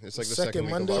 Yeah, it's like the Second second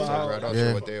week Monday? of October. I'm not Yeah.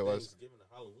 sure what day it was.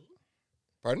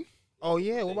 Pardon? Oh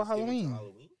yeah, what about Halloween?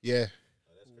 Yeah.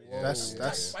 That's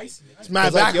Spicy. it's mad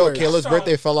It's like, yo, backwards. Kayla's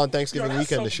birthday fell on Thanksgiving Yo, that's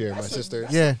weekend some- this year. My that's sister.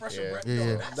 Yeah. Yeah.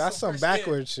 Yeah. That's some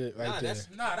backward shit right there.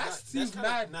 Nah, that seems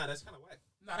mad. Nah, that's kind of whack.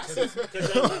 Nah, that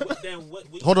seems. Then what?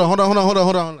 Hold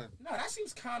on. Nah, that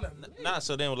seems kind of. Nah,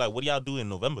 so then like, what do y'all do in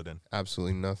November then?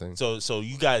 Absolutely nothing. So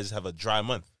you guys have a dry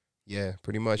month. Yeah,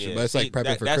 pretty much. Yeah, But it's see, like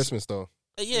prepping for that's- Christmas though.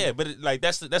 Yeah, but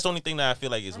that's the only thing that I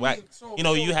feel like is whack. You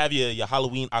know, you have your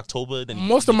Halloween October. Then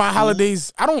Most of my your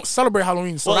holidays, I don't celebrate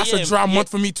Halloween, so Well, that's yeah, a dry yeah. month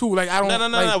for me too. Like I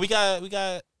don't. No. like, We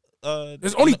got.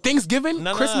 There's only Thanksgiving,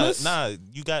 No, Christmas. Nah,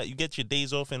 you get your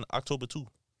days off in October too.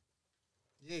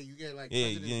 Yeah, you get like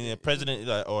Yeah, President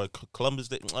or Columbus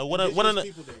Day. One of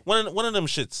them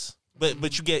shits.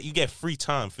 But you get free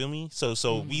time. Feel me?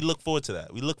 So we look forward to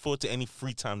that. We look forward to any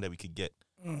free time that we could get.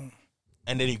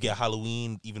 And then you get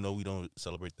Halloween, even though we don't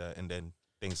celebrate that, and then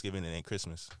Thanksgiving, and then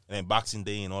Christmas, and then Boxing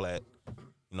Day, and all that.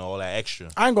 You know, all that extra.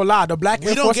 I ain't gonna lie, the Black We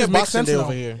Air don't Forces get make Boxing sense Day now.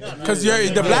 over here. Because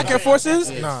the Black Air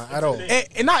Forces, Nah, at all.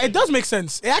 it does make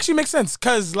sense. It actually makes sense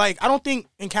because like I don't think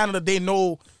in Canada they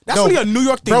know that's No, really a New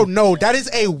York thing. Bro, no, that is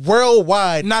a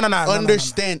worldwide. Nah.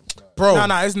 Understand, bro.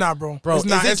 Nah, it's not, bro. Bro, it's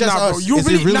not. is it It's just not, bro. us? You Is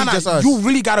it really, really just us? You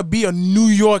really gotta be a New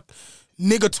York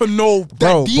nigga to know that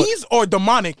Bro, but- these are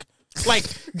demonic. Like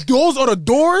those are the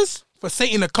doors for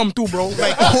Satan to come through, bro.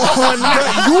 Like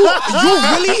you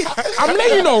really. I'm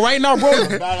letting you know right now, bro.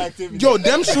 Yo,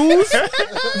 them shoes.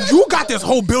 You got this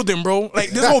whole building, bro.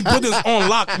 Like this whole building's on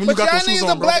lock when you But got y'all those shoes niggas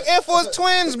the on, bro. Black Air Force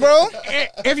twins, bro.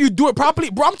 If you do it properly,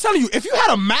 bro, I'm telling you, if you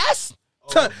had a mask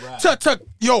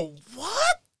yo,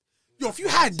 what? Yo, if you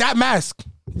had that mask,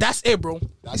 that's it, bro.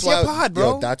 That's your why, pod, bro.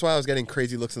 Yo, that's why I was getting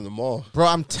crazy looks in the mall. Bro,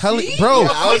 I'm telling bro.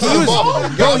 I was in the mall.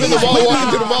 Yo, I was in the mall,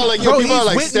 walking to the mall, like, yo, Bro, people are he's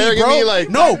like with staring me, at bro. me, like,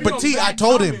 No, but T, I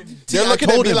told him. they're I looking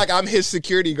at told me him. like I'm his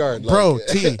security guard. Like, Bro,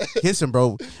 T, listen,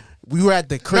 bro. We were at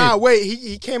the crib. Nah, wait.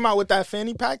 He came out with that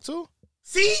fanny pack too.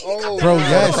 See? Bro,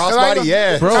 yes. crossbody,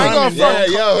 yeah. Bro. I ain't gonna Yeah,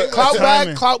 front.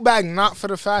 yo. Clout bag, not for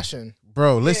the fashion.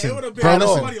 Bro, listen.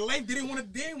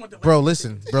 Bro,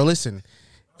 listen. Bro, listen.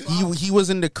 He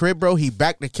was in the crib, bro. He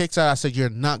backed the kicks out. I said, "You're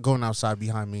not going outside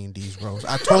behind me in these, bro."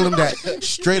 I told him that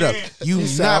straight up. You He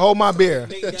said, not, "Hold my beer."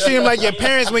 Treat him like your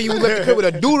parents when you left the crib with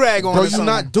a do-rag on. bro. or You something.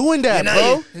 not doing that,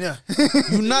 bro. Yeah.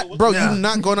 You not, bro. You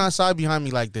not going outside behind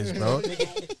me like this, bro.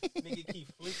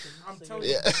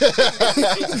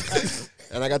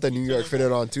 And I got the New York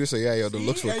fitted on too, so yeah, yo, the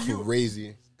looks were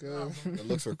crazy. The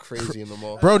looks were crazy in the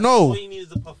mall. Bro, no. All you need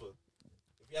is a puffer.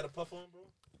 If you had a puffer on, bro.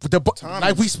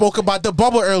 like we spoke about the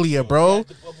bubble earlier, bro.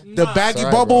 The baggy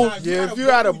Sorry, bubble. bro. Yeah, if you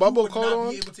had a bubble coat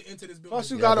on,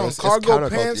 plus you got on it's cargo counter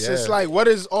pants, culture, it's yeah. like, what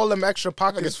is all them extra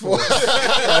pockets for? What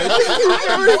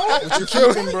you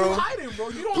keeping, bro?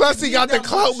 Plus he got the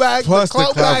clout bag. Plus the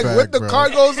clout bag with the bro.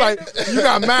 cargos. Like, you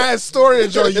got mad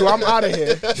storage on you. I'm out of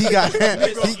here. He got You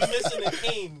missing the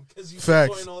cane because you Facts.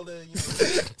 putting all the on you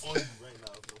right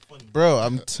now. So funny. bro.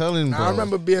 I'm telling you, bro. I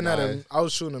remember being I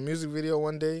was shooting a music video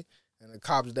one day, and the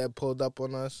cops that pulled up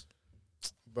on us,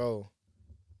 bro.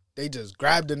 They just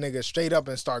grabbed the nigga straight up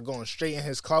and start going straight in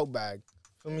his clout bag.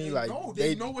 For me, like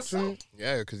they know what's up.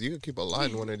 Yeah, because you could keep a lot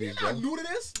in one of these, They're bro. not new to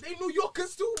this. They New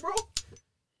Yorkers too, bro.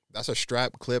 That's a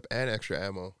strap, clip, and extra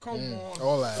ammo. Come on.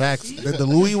 all that. Facts. The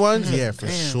Louis ones, yeah, for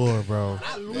sure, bro.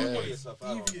 Not Louis.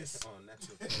 Devious.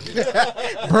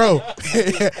 Bro,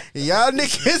 y'all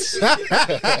niggas,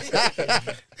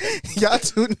 y'all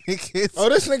two niggas. Oh,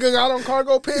 this nigga got on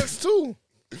cargo pants too.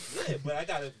 Yeah, but I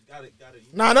got it.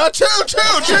 Nah, chill.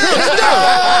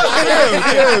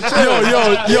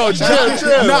 Yo,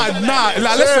 nah,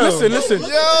 listen.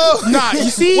 Yo, Nah, you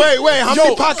see? wait, how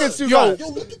many pockets you got?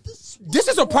 This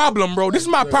is a problem, bro. This is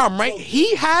my problem, right?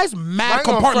 He has mad ain't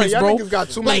gonna compartments, front, y'all bro. niggas got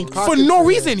too many Like, for pockets, no man.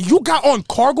 reason. You got on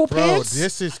cargo Bro, pants?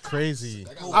 this is crazy.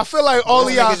 I feel like all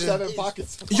of y'all. Seven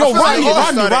pockets. Yo, like all Rodney,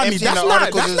 started that's emptying the not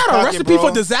articles in his a pocket, recipe bro.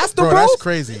 for disaster, Bro, bro. that's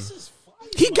crazy.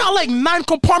 He got like 9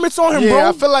 compartments on him, Yeah, bro.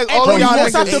 I feel like And all bro, of he y'all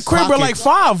walks out niggas the ate crib with like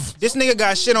pockets. 5. This nigga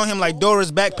got shit on him like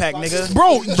Dora's backpack, nigga.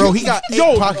 Bro, he got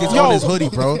 8 pockets on his hoodie,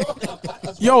 bro.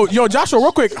 Yo, Joshua,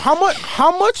 real quick,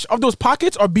 how much of those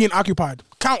pockets are being occupied?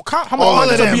 Count how much All of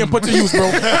pockets are them. being put to use,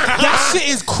 bro. That shit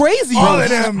is crazy, All bro. of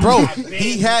them. Bro,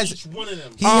 he has. One of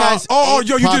them. He has. Oh, 8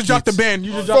 yo, you just dropped the pockets. band.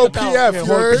 You just Bro, dropped the count. PF, Yeah, you hold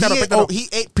on, heard? pick that up, pick that up. He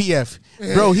ate PF.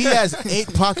 Bro, he has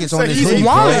 8 pockets on his He's hoodie,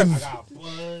 bro. wildin'.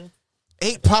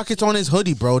 8 pockets on his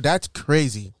hoodie, bro. That's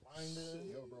crazy.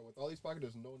 Yo, bro, with all these pockets,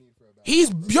 there's no need for a bag. He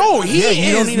you don't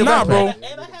is need a nah, backpack. bro.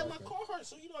 And I had my Carhartt,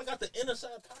 so you know I got the inner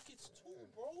side pockets too,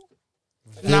 bro.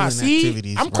 Nah, Villain see,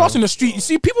 activities, I'm bro. crossing the street. You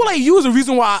see, people like you is the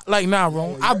reason why,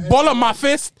 bro. I ball up my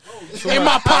fist in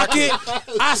my pocket.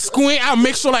 I squint. I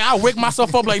make sure, I wake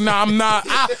myself up. Like, nah, I'm not.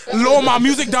 I lower my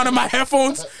music down in my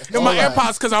headphones, in my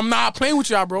AirPods, because I'm not playing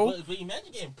with y'all, bro. But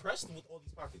imagine getting pressed with all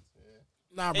these pockets.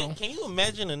 Nah, bro. Hey, can you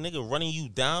imagine a nigga running you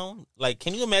down? Like,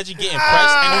 can you imagine getting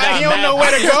pressed and you got He don't mad know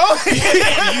where to pockets? go. You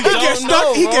He gets don't stuck.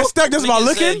 know, He bro. gets stuck just by Nigga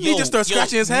looking. said, He just starts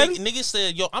scratching his head. Nigga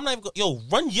said, yo, I'm not even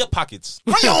run your pockets.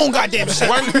 Run your own goddamn shit.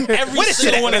 Run every What is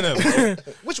single shit one of them.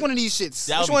 Which one of these shits?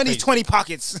 That would Which be one of these crazy. 20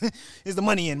 pockets is the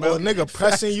money in, Bro, bro? nigga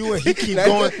pressing you and he keep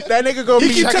going. That nigga gonna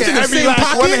He keep touching the same last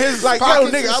pocket. one of his like, yo,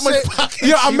 Pockets nigga, and how much shit. pockets?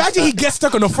 Yo, imagine he gets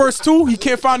stuck on the first 2. He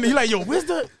can't find it. He like, yo, where's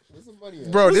the?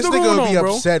 Bro, What's this the nigga going would be on,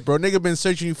 bro? upset, bro. Nigga been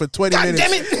searching you for 20 God minutes.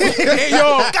 damn it. Hey,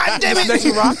 yo, God damn it. Let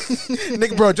you rock.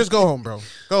 Nigga, bro, just go home, bro.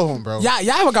 Go home, bro. Yeah,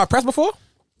 y'all ever got pressed before?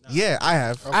 Yeah, I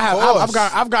have. I have. course.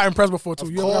 I've gotten pressed before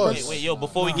too. You ever got course. pressed? Wait, yo,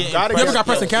 before we get Gotta in get- You ever got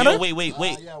pressed in Canada? Yo, wait.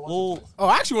 Whoa. Oh,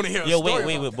 I actually want to hear. Yo, a story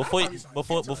wait. about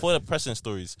that. Before the pressing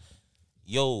stories,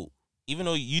 yo, even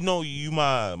though you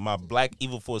my Black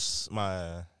Evil Force,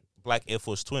 my Black Air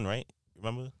Force twin, right?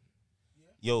 Remember?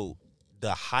 Yo,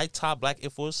 the high top Black Air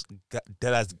Force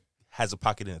that has a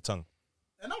pocket in the tongue,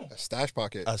 I know. A stash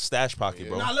pocket. a stash pocket,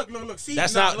 bro. Nah, look. See,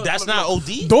 That's nah, not look, that's look, not look.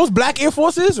 OD. Those Black Air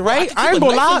Forces, right? can I keep ain't a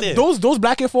gonna knife in lie. there. Those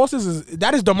Black Air Forces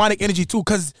that is demonic energy too,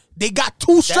 because they got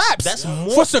 2 straps that's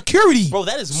more- for security, Bro,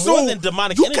 that is So more than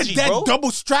demonic you energy, that bro. double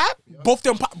strap, both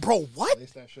them, bro. What?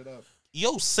 Lace that shit up.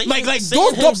 Yo, Satan, Like Satan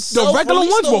those the himself regular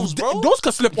released ones, those, bro. those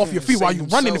could slip off your feet while you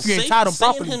running if you ain't tied them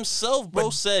Satan properly. himself, bro,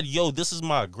 said, "Yo, this is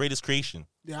my greatest creation."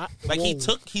 Yeah. Like he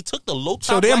took the low top.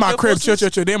 So they in my crib, chill.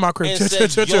 They in my crib, and said,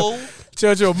 chill. "Yo,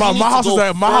 My you need house to is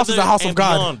go my house is a further house of and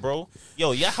God. beyond, bro.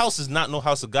 Yo, your house is not no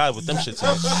house of God with them shits in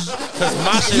it. Because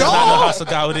my shit is not no house of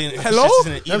God with it. Hello?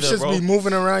 in it Them either, shits bro. be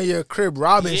moving around your crib,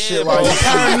 robbing Yeah, shit bro. while you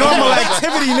Paranormal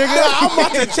activity, nigga. I'm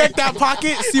about to check that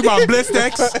pocket, see my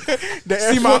blistex,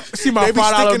 see my They be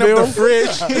 $5 sticking bill. up the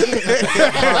fridge.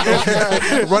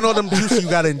 Run all them juice you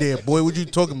got in there, boy. What you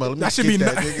talking about? Let me That should skip be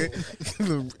that,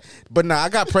 nigga. But nah, I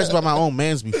got pressed by my own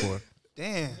mans before.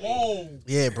 Damn.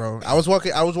 Yeah, bro. I was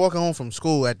walking home from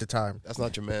school at the time. That's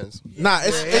not your man's. Nah,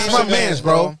 it's my mans,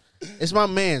 bro. It's my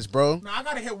mans, bro. Nah, I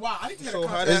gotta hit why. I need to hit So a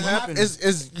how cut. that happen?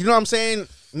 It's you know what I'm saying?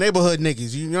 Neighborhood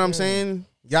niggas. You know what I'm saying?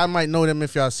 Y'all might know them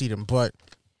if y'all see them, but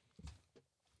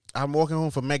I'm walking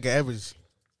home from Medgar Evers.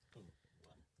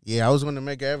 Yeah, I was going to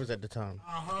Medgar Evers at the time.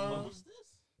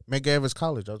 Medgar Evers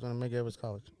College. I was going to Medgar Evers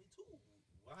College.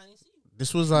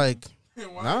 This was like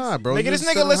Nah, bro. Nigga, you this was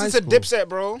nigga still in listen high to school. Dipset,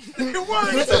 bro. Your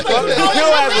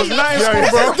ass was not in school,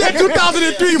 bro. That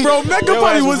 2003, bro. Mega Your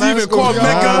probably ass was wasn't not in even school, called bro.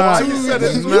 Mega. Nah, You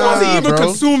wasn't even bro.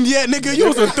 consumed yet, nigga. You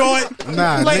was a thought.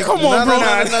 Nah, Like, nigga, come on, bro.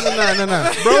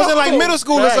 Nah. Bro was in like middle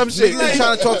school or some shit. Niggas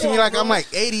trying to talk to me like I'm like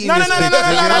 80 in No, this no, no, bitch,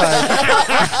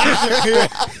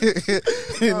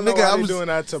 no, no, nigga. I was doing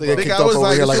that to Nigga bro. kicked off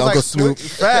over here like Uncle Snoop.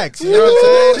 Facts, you know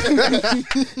what I'm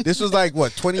saying? This was like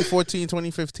what 2014,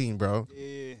 2015, bro.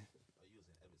 Yeah.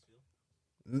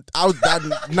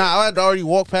 I had already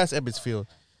walked past Ebbetsfield.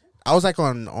 I was like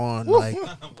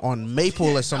on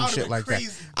Maple or some shit like that.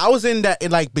 I was in that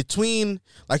like between,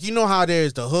 like, you know how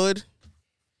there's the hood,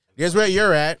 there's where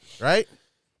you're at, right?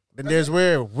 Then there's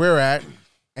where we're at,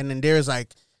 and then there's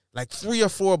like 3 or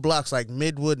 4 blocks like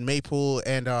Midwood, Maple,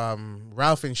 and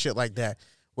Ralph and shit like that.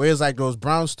 Where it's like those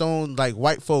brownstone, like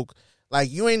white folk. Like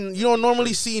you don't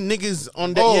normally see niggas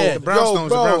on that. Oh, Yeah, The brownstones,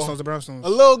 bro. the brownstones. A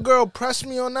little girl pressed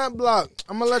me on that block.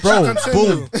 I'm gonna let bro, you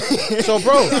continue. boom. So,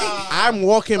 bro, I'm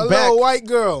walking A back. little white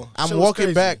girl. I'm Shit was walking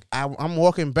crazy. back. I'm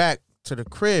walking back to the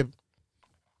crib.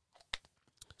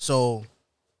 So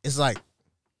it's like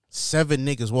 7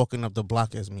 niggas walking up the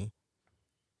block as me.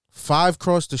 5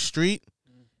 cross the street.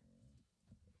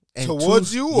 And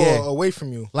Towards 2 you yeah. or away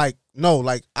from you? Like, no,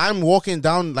 like I'm walking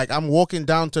down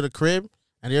to the crib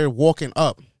and they're walking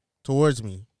up towards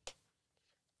me.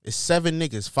 It's 7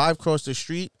 niggas. 5 cross the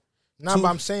street. Nah, 2 but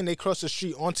I'm saying they crossed the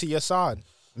street onto your side.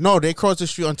 No, they crossed the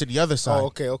street onto the other side.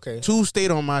 Oh, okay. 2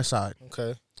 stayed on my side.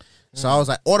 Okay. So I was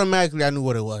like, automatically I knew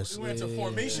what it was. We went to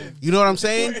formation. You know what I'm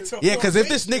saying? Yeah, because if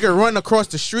this nigga run across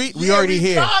the street, we already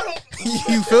here.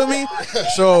 You feel me?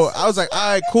 So I was like,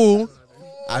 all right, cool.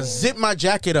 I zipped my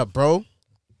jacket up, bro.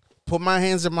 Put my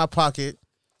hands in my pocket.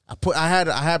 I had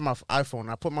my iPhone.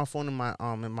 I put my phone in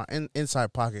my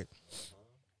inside pocket.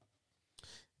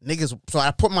 Niggas, so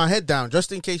I put my head down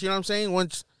just in case, you know what I'm saying?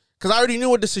 Because I already knew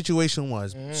what the situation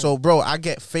was. So, bro, I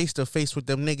get face to face with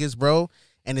them niggas, bro,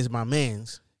 and it's my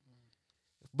mans.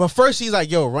 But first he's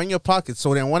like, yo, run your pockets.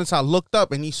 So then once I looked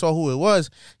up and he saw who it was,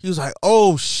 he was like,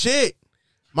 oh, shit.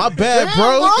 My bad,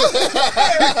 bro.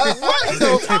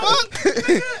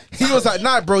 He was like,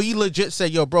 nah, bro. He legit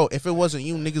said, yo, bro, if it wasn't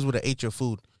you, niggas would have ate your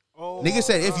food. Nigga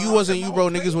said, if you wasn't you, bro,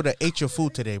 niggas would have ate your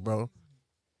food today, bro.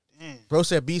 Bro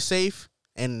said, be safe.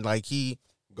 And like he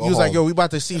was like, yo, we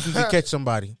about to see if we can catch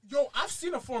somebody. Yo, I've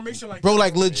seen a formation like Bro, that.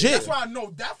 like legit. That's why I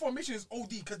know that formation is OD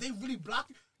because they really block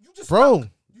you. You just Bro, stuck.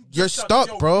 You just you're stuck,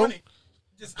 Yo, bro. run it.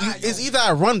 Just, It's either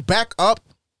I run back up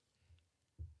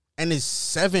and it's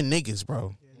 7 niggas,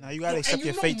 bro. Now you gotta accept you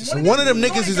your know fate. money- One of them You know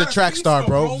niggas they is a got a track speed star, still,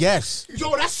 bro. bro. Yes.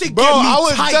 Yo, that shit Bro, get me I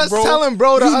was tight, just bro. telling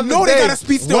bro the you other know day. they got a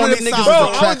speed still One on of their them niggas side. is Bro, a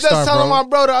I track was just star, telling bro. my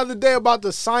bro the other day about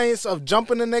the science of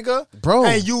jumping a nigga. Bro.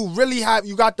 And you really have,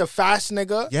 you got the fast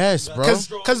nigga. Yes, bro.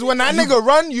 Cause when that nigga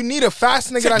run, you need a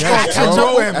fast nigga that's gonna Yes, catch bro.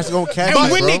 up with him. That's gonna catch And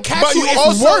you, when bro. they catch But you, you it's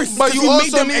also, worse. but 'cause you made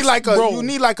also them need like a bro. you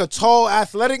need like a tall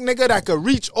athletic nigga that could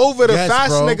reach over the Yes,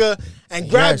 fast bro. nigga and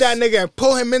grab Yes. that nigga and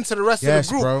pull him into the rest Yes, of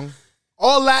the group. bro.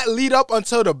 All that lead up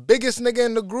until the biggest nigga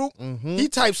in the group. He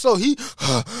types so he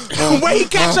When he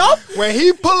catch up, when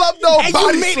he pull up though, and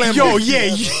body you made slam. yo, him. yeah,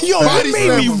 Body you made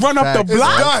slam me him. run up Facts. the It's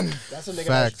block. done. That's a nigga Facts.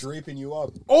 that's draping you up.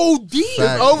 OD.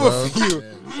 Facts, Over bro. for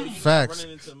you. Facts.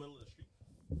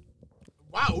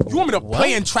 Wow, you want me to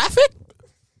play in traffic?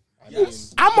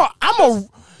 Yes. I'm a.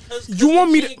 You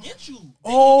want me to? Get you.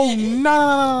 Oh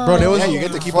no, Bro, there was Yeah, you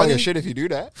get to keep all your shit if you do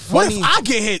that. What funny- if I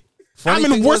get hit? funny I'm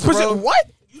in thing the worst was, bro, position.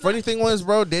 What? Funny thing was,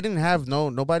 bro, they didn't have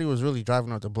nobody was really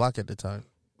driving out the block at the time.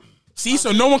 See,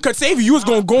 so no one could save you. You was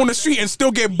gonna go on the street and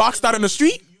still get boxed out in the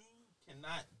street. You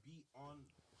cannot be on.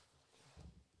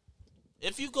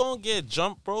 If you gonna get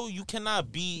jumped, bro, you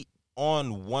cannot be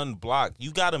on one block.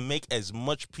 You gotta make as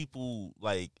much people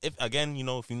like. If again, you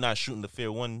know, if you're not shooting the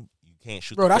fair one, you can't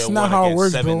shoot. Bro, the that's fair not one how it against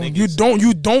works, 7 bro. niggas.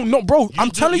 You don't know, bro. I'm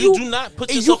telling you, do not put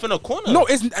and yourself in a corner. No,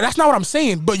 that's not what I'm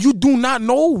saying. But you do not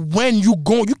know when you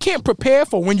go. You can't prepare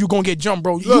for when you gonna get jumped,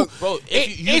 bro. Look, bro.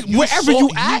 If wherever you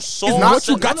at is what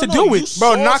you got to deal with.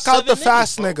 Bro, knock out the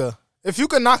fast nigga. If you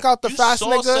can knock out the You fast saw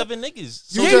nigga, 7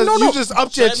 niggas. you Yeah, just no, no. you just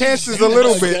upped your That means chances you a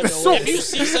little know- bit. So- if you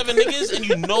see 7 niggas and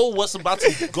you know what's about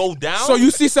to go down, So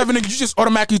you see 7 niggas, you just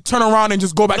automatically turn around and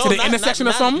just go back no, to the not- intersection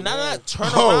not- or something. Not turn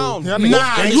Oh, around. y'all Walk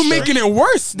Nah, in the you street. making it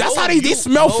worse. That's No, how they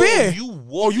smell no, fear. You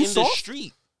walk you in saw? the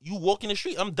street. You walk in the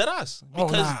street. I'm dead ass. Oh,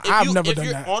 Because nah, if I've you, never if done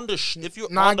you're that. on the if you're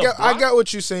Nah, on the I block, get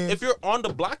what you're saying. if you're on the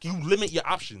block, you limit your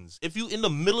options. If you in the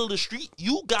middle of the street,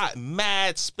 you got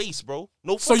mad space, bro.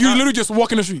 No. So you fuck- literally just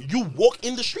walk in the street. you walk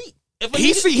in the street. If a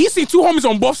He nigga- seen 2 homies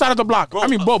on both sides of the block. Bro, I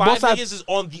mean, both 5 sides. niggas is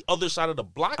on the other side of the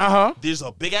block. Uh-huh. There's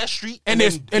a big ass street, And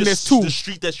then there's 2. the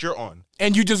street that you're on.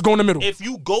 And you just go in the middle. If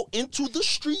you go into the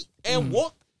street, and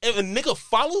walk, if a nigga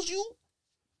follows you,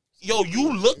 yo,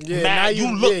 you look Yeah, now mad.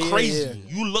 You look yeah, crazy. yeah.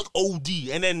 You look OD.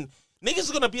 And then niggas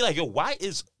are gonna be like, yo, why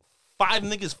is 5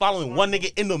 niggas following one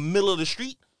nigga in the middle of the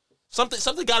street?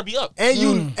 Something gotta be up. And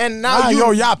you and now you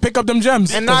yo, y'all pick up them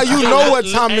gems. and now you know what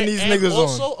timing these niggas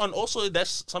also, on. And also,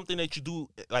 that's something that you do.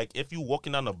 Like if you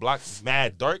walking down the block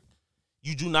mad dark,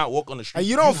 you do not walk on the street. And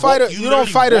you don't fight a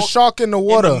literally shark in the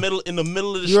water. in the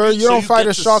middle of the You're- street. you don't so fight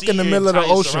get a to shark see in the your middle of the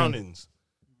entire ocean. surroundings.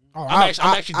 Oh, I'm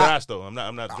actually dead ass though. I'm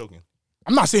not joking.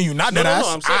 I'm not saying you not No, that no,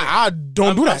 ass. I'm saying- I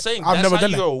don't do that. I'm saying I've that's never how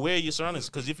done you're that. aware of your surroundings.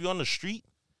 Because if you're on the street,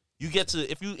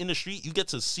 if you in the street, you get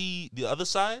to see the other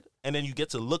side, and then you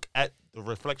get to look at the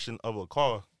reflection of a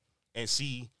car and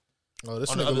see Oh,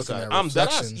 this on the nigga other looking side. at I'm dead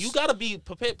ass. reflections. You gotta be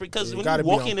prepared because Yeah, you when gotta you're be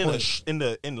walking on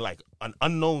in like an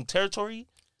unknown territory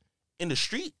in the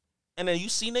street, and then you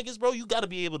see niggas, bro, you gotta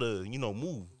be able to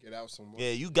move. Get out somewhere.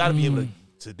 Yeah, you gotta be able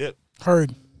to dip.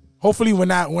 Heard. Hopefully,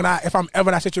 if I'm ever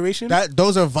in that situation,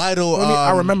 Those are vital.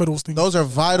 I remember those things. Those are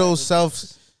vital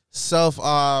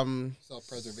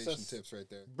Self-preservation tips right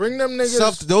there. Bring them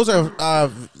niggas. those are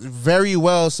very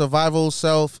well survival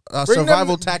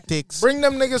tactics. Bring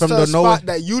them niggas from to the a Noah- spot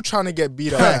that you trying to get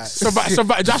beat up Facts. at. Josh is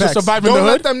Facts. surviving Don't the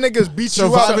let hood. them niggas beat you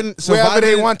Surviving- up wherever they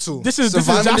surviving- want to. This is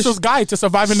Surviving Joshua's the- guide to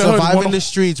surviving the hood. Surviving the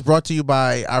streets, brought to you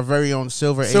by our very own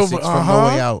Silver Silver, A6 from No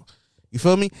Way Out. You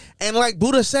feel me? And like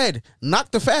Buddha said,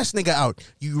 knock the fast nigga out.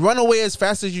 You run away as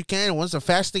fast as you can. Once the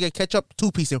fast nigga catch up,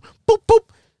 2-piece him. Boop, boop.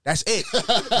 That's it.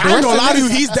 I ain't gonna lie to you.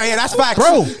 He's there. That's facts,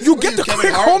 Bro, You get the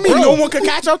quick homie. bro. No one can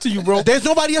catch up to you, bro. There's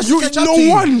nobody else You to catch up no to you.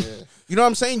 one. You know what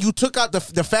I'm saying? You took out the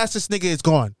fastest nigga is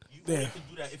gone. You can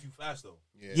do that if you fast though.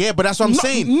 Yeah, but that's what I'm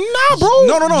saying. Nah, bro.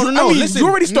 No. I mean, Listen, you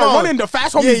already start no. running the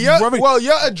fast Yeah, homie.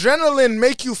 your adrenaline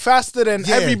make you faster than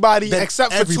Yeah, everybody then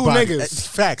except for everybody. two niggas.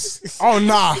 Facts. Oh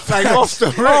nah. Like off the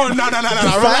Oh no.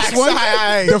 The Relax. fast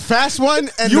one, the fast one,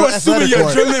 and You the assuming athletic your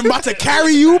one. adrenaline about to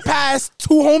carry you past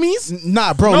two homies?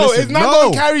 Nah, bro. No, listen, it's not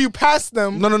gonna carry you past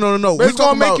them. No. But it's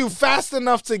gonna make about- you fast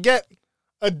enough to get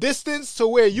a distance to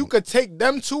where you could take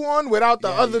them two on without the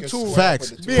Yeah, other you can two swap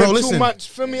Facts. with the two. being Bro, too listen. much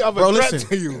for me of a Bro, threat listen.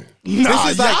 to you. Nah,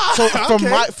 This is like so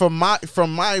okay. from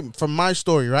my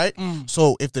story, right?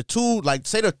 So if the two, like,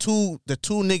 say the two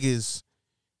niggas,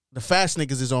 the fast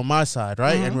niggas is on my side,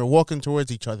 right? And we're walking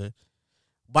towards each other.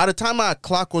 By the time my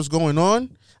clock was going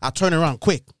on, I turn around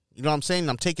quick. You know what I'm saying?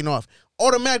 I'm taking off.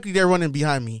 Automatically, they're running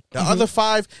behind me. The other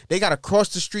 5, they got to cross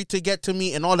the street to get to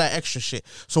me and all that extra shit.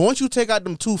 So once you take out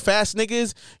them 2 fast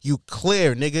niggas, you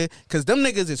clear, nigga. Because them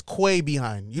niggas is way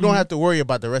behind. You don't have to worry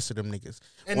about the rest of them niggas.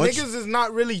 And Once niggas is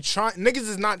not really trying. Niggas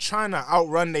is not trying to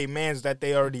outrun they mans that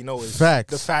they already know is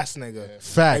Facts. the fast nigga.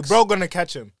 Facts. Like bro, gonna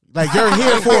catch him. Like, you're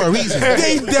here for a reason.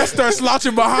 They just start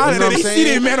slouching behind You know and what they I'm see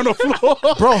saying? their man on the floor.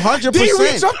 Bro, 100%.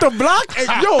 They reach up the block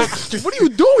and yo, what are you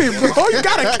doing, bro? You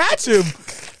gotta catch him.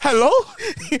 Hello?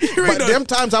 But them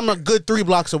times I'm a good 3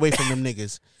 blocks away from them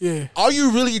niggas. Yeah. Are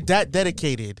you really that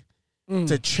dedicated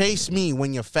to chase me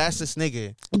when your fastest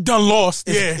nigga Done lost.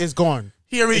 is gone?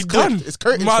 He already It's clipped. done. It's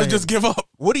curtains Might for as just him. give up.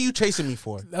 What are you chasing me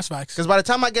for? That's facts. Because by the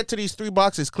time I get to these 3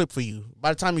 blocks, it's clipped for you.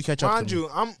 By the time you catch up Mind to me. you,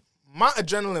 my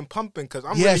adrenaline pumping because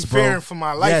I'm Yes, really bro. fearing for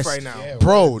my life Yes. right now. Yeah,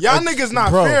 Bro. Y'all niggas not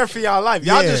bro, fearing for y'all life.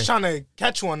 Y'all Yeah. just trying to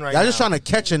catch one right now. Y'all just trying to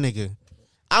catch a nigga.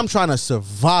 I'm trying to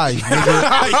survive,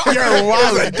 nigga. You're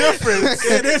wild. There's a difference.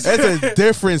 It is. That's a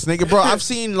difference, nigga. Bro, I've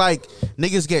seen, like,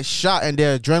 niggas get shot and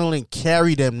their adrenaline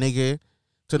carry them, nigga,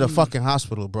 to the fucking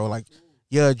hospital, bro. Like,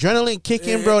 your adrenaline kick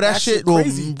in, bro. That, that shit shit will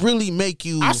crazy. really make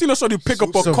you. I seen her somebody pick up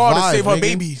a car to Survive, save her nigga.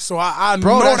 baby. So I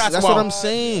Bro, know that's why. what I'm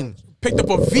saying. Picked up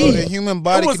a Bro, V. the human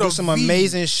body It was can do a some V.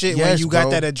 amazing shit when Yes, you got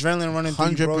bro. that adrenaline running through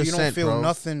you, bro. You don't 100%, feel bro.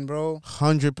 nothing, bro.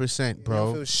 100%, You don't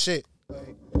bro. feel shit.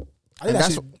 I think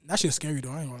And that shit's scary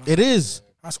though. I ain't gonna lie. It is.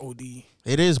 That's OD.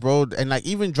 It is, bro. And, like,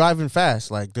 even driving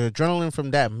fast, like, the adrenaline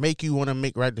from that make you want to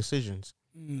make right decisions.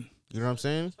 You know what I'm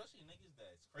saying? Especially niggas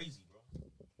that's crazy, bro.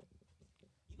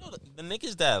 You know the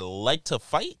niggas that like to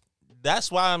fight.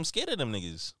 That's why I'm scared of them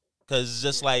niggas. Cause it's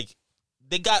just like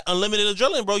they got unlimited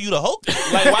adrenaline, bro. You the Hulk.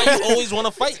 Like why you always want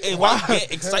to fight and why you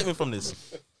get excitement from this?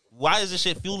 Why is this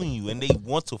shit fueling you? And they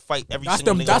want to fight every That's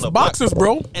single them. nigga That's on the block. boxers,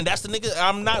 bro. And that's the nigga.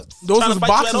 I'm not. Those trying is to fight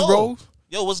boxers, you at all. bro.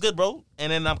 Yo, what's good, bro?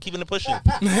 And then I'm keeping it pushing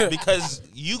because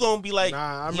you gonna be like,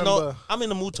 Nah, I you know, remember- I'm in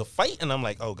the mood to fight, and I'm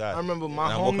like, oh god. I remember my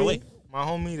And I walk away.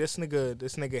 homie, this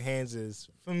nigga hands is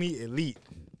for me elite.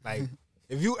 Like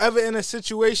if you ever in a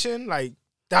situation like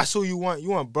that's who you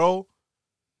want, bro.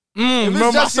 If Remember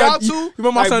it's my just y'all son? two, You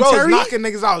remember my like son bro's Terry? knocking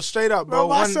niggas out straight up, bro.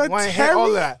 Remember my son One hit, Terry? all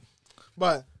of that.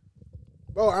 But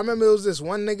bro, I remember it was this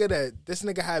one nigga that this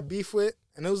nigga had beef with,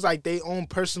 and it was like they own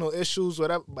personal issues,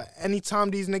 whatever. But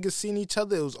anytime these niggas seen each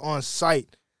other, it was on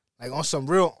sight. like on some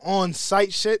real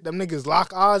on-site shit, them niggas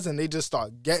lock eyes and they just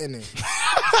start getting it.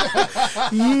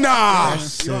 Nah,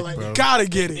 Sick, bro. gotta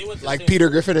get it. Like Peter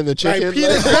Griffin and the chicken. Like Peter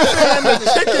Griffin and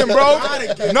the chicken,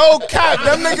 bro. No cap,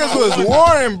 them niggas was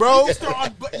warring, bro.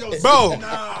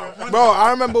 Bro, I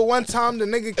remember one time the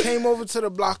nigga came over to the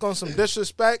block on some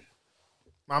disrespect.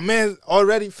 My man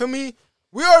already, for me,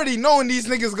 we already knowing these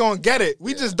niggas gonna get it.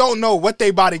 We just don't know what they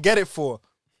about to get it for.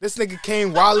 This nigga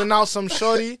came wilding out some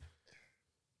shorty.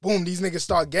 Boom, these niggas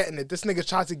start getting it. This nigga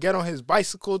tried to get on his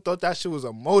bicycle, thought that shit was a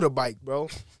motorbike, bro.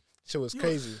 Shit was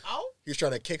crazy. He was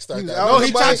trying to kickstart that. No,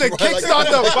 he tried to kickstart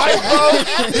the bike,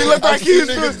 bro. He looked like he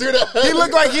was doing, he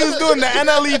looked like he was doing the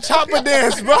NLE chopper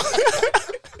dance, bro.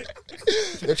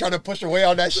 They're trying to push away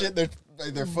on that shit. Their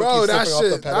foot Bro, keeps that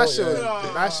slipping shit, off the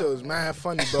pedal. that shit was mad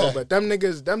funny, bro. But them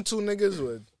two niggas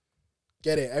would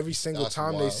get it every single That's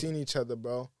time they wild. seen each other,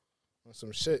 bro. On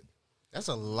some shit. That's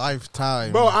a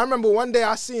lifetime. Bro, I remember one day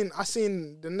I seen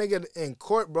the nigga in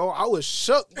court, bro. I was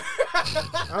shook.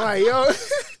 I'm like, yo.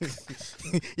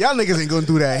 Y'all niggas ain't gonna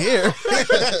do that here.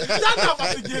 Y'all not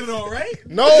about to get it on, right?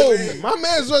 No, my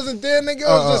mans wasn't there, nigga. It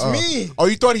was just me. Oh,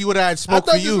 you thought he would have had I smoke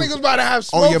thought for this you? nigga was about to have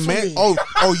smoke Oh, your for man. me.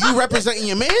 Oh, you representing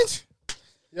your mans?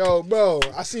 Yo, bro,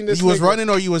 I seen this You was nigga. running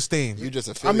or you was staying? You just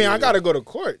I affiliated. mean, I gotta go to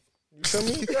court. You feel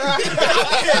me?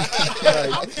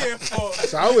 I'm here for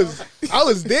So I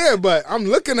was there, but I'm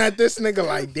looking at this nigga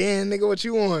like, damn, nigga, what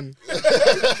you on?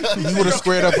 You would have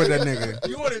squared up with that nigga.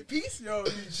 You wanted peace, yo. You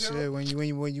chill. Shit, when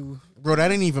you Bro,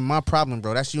 that ain't even my problem,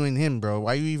 bro. That's you and him, bro.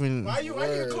 Why you even... Why you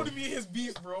go to be his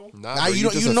beef, bro? Nah, Nah, bro, you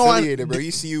don't- just you know I- affiliated, bro.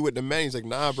 He see you with the man. He's like,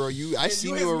 nah, bro. I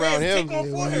seen you his around man, him. take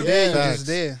one for him. there, you Facts. just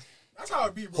there. That's how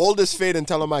it be, bro. Hold his fade and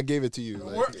tell him I gave it to you.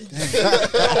 Like,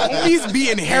 Homies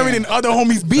be inheriting other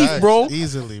homies' beef, bro.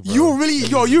 Easily, bro.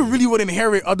 You really would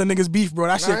inherit other niggas' beef, bro.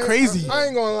 That shit crazy. I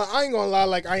ain't gonna lie.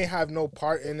 Like I ain't have no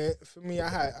part in it. For me, I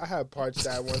had parts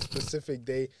that one specific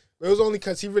day. But it was only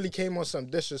because he really came on some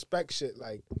disrespect shit.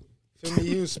 Like, feel me?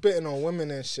 He was spitting on women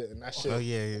and shit, and that shit. Oh,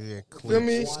 yeah. Feel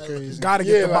me? Gotta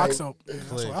get Yeah, the box like- up.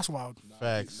 That's wild.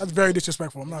 Facts. That's very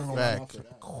disrespectful. I'm not gonna lie. Facts.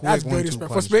 That's Quick very 1-2 disrespectful.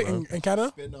 For punch, spitting bro. in Canada,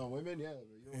 spitting on women, yeah.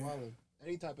 You don't want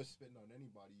any type of spitting on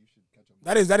anybody. You should catch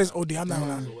them. that is OD. I'm not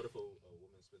gonna lie.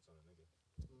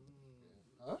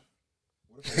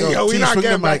 Yo, we T, not swing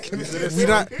getting the back mic. into this. We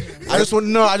not. I just want to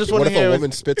know. I just want What to if a hear.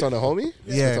 woman spits on a homie?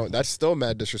 Yeah. That's still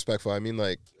mad disrespectful. I mean,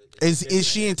 like, Is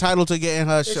she entitled to getting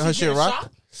her shit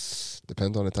rocked?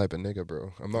 depends on the type of nigga,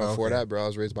 bro. I'm not for Okay. that, bro. I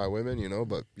was raised by women, you know,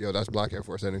 but yo, that's Black Air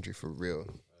Force energy for real.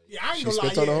 Yeah, I ain't She gonna lie.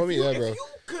 spits on the homie? Yeah, bro. If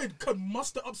you could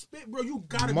muster up spit, bro, you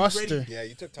gotta Muster. be ready. Yeah,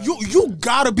 you took time. You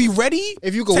gotta be ready.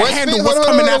 If you could to what handle spit? what's Hold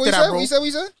on, coming hold on, after that, bro. What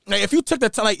you said? Like, if you took the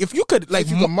time, like if you could, like,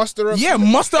 If you can muster up. yeah,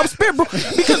 muster up spit, bro.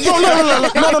 Because yo, no.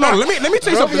 Let me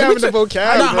tell you Bro, something. be Let me having the tell-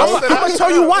 vocab, Nah, bro. I'm gonna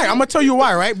tell you why. I'm gonna tell you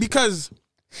why, right? Because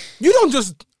you don't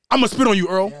just I'm gonna spit on you,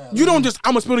 Earl. You don't just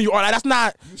I'm gonna spit on you, Earl. Like, that's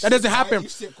not that doesn't happen.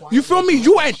 You feel me?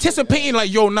 You anticipating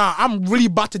like, yo, nah, I'm really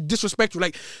about to disrespect you.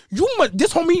 Like,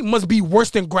 this homie must be worse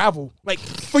than gravel. Like,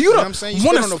 for you what to I'm saying? You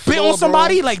want spit to on the spit floor, on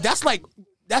somebody, bro. like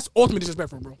that's ultimate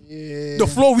disrespectful, bro. Yeah, The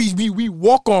floor we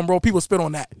walk on, bro. People spit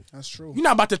on that. that's true. You're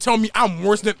not about to tell me I'm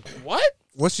worse than what?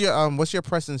 What's your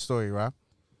pressing story, Rob?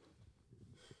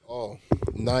 Oh,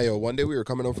 nah, yo. One day we were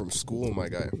coming home from school, my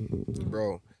guy,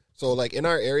 bro. So like in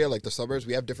our area, like the suburbs,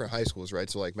 we have different high schools, right?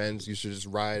 So like mans used to just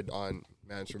ride on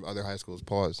mans from other high schools.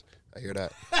 Pause. I hear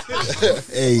that.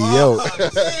 Hey yo,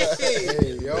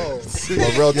 Hey, yo.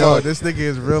 but real Yo, talk. this nigga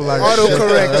is real life.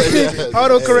 Autocorrect.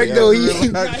 Autocorrect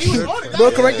though.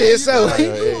 Bro, correct it yourself.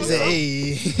 Yeah, He said,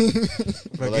 hey.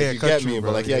 But like you get me,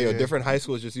 but like yo, different high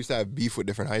schools just used to have beef with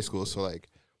different high schools. So like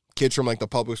kids from like the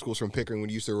public schools from Pickering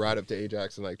would used to ride up to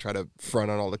Ajax and like try to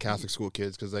front on all the Catholic school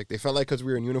kids because like they felt like because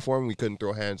we were in uniform we couldn't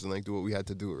throw hands and like do what we had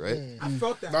to do, right? I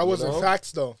felt that. That wasn't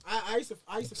facts though. I used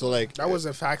to So like That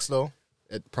wasn't facts though.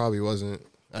 it probably wasn't.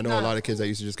 I know a lot of kids that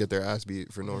used to just get their ass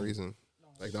beat for no reason,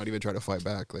 like not even try to fight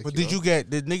back. Like, But you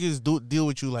did know? niggas deal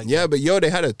with you like? Yeah, but yo, they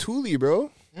had a Thule,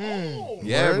 bro.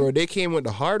 Yeah, Word? bro, they came with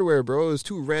the hardware, bro. It was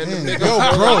two random niggas,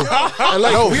 Yo, bro. and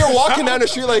like we were walking down the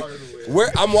street, like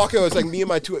where I'm walking, it's like me and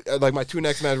my two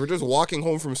next man. We're just walking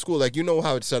home from school. Like you know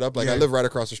how it's set up. Like I Yeah. live right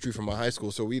across the street from my high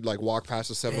school, so we'd like walk past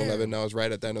the 7-Eleven. Now it's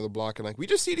right at the end of the block, and like we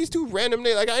just see these two random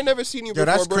niggas. Like I ain't never seen you Yo, before,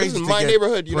 that's bro. crazy. This is to my get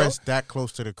neighborhood, you know. pressed that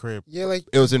close to the crib. Yeah, like,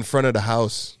 It was in front of the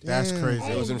house. That's crazy.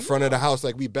 It was in front of the house.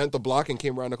 Like we bent the block and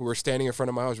came around. We were standing in front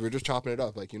of my house. We were just chopping it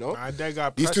up, like you know. My dad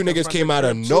got These pressed two in niggas front came the out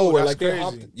of crib, too. nowhere. That's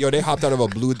Like they hopped out of a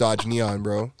blue Dodge Neon,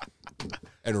 bro,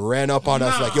 and ran up on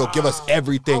us like, yo, give us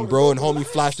everything, bro. And homie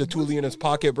flashed the Thule in his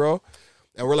pocket, bro.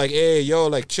 And we're like, hey, yo,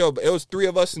 like chill. But it was 3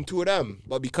 of us and 2 of them.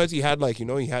 But because he had like, you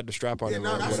know, he had the strap on him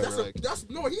or whatever. Like,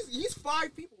 no. He's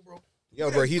 5 people, bro. Yo,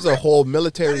 bro, he's a whole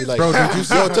military, like, Bro, did you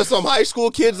see- yo, to some high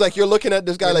school kids, like, you're looking at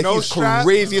this guy With like no he's strap?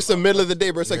 crazy. It's the middle of the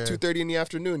day, bro. It's like Yeah. 2:30 in the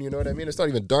afternoon. You know what I mean? It's not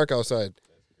even dark outside.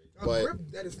 But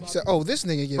He said, "Oh, this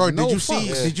nigga gives Bro, no did you fuck." see?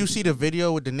 Did you see the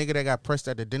video with the nigga that got pressed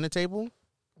at the dinner table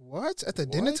What at the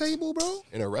dinner table, bro?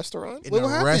 in a restaurant, in What a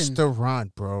happened?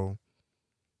 restaurant, bro?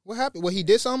 What happened? Well, he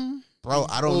did something. Bro,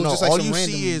 I Or don't it was know. just like all some you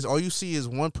random- see is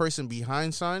one person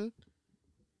behind son,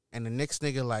 and the next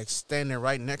nigga like standing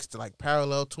right next to like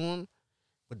parallel to him,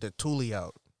 with the toolie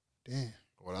out. Damn.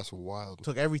 well, that's wild.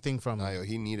 Took everything from Nah, him yo,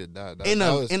 he needed that. in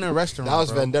that a was, in a restaurant. that was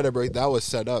bro. vendetta, bro. That was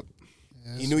set up.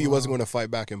 Yeah, He that's knew he wasn't wild. going to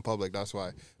fight back in public. That's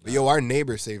why. But yo, our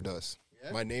neighbor saved us.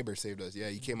 My neighbor saved us. Yeah,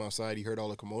 he came outside. He heard all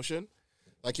the commotion.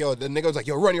 Like, yo, the nigga was like,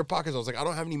 yo, run your pockets. I was like, I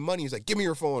don't have any money. He's like, give me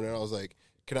your phone. And I was like,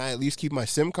 can I at least keep my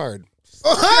SIM card?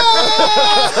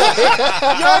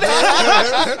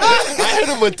 I hit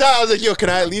him with that. I was like, yo, can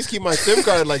I at least keep my SIM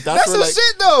card? Like, that's That's where, some like,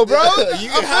 shit though, bro. you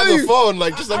can have the phone.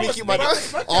 Like, just let me keep my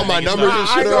all my numbers and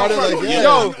shit around it. Like,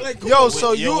 yeah. Yo,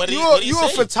 so Yo, what he you a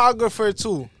say? photographer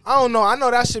too? I don't know. I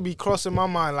know that should be crossing my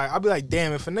mind. Like, I'll be like,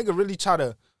 damn, if a nigga really try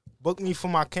to book me for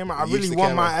my camera, I Use really the want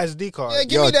camera. my SD card. Yeah,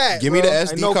 give me that. Give me bro. the Ain't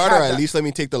SD no card, cap or at that. least let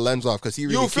me take the lens off, because he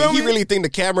really feel me? really think the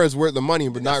camera is worth the money,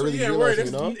 but not really realizing,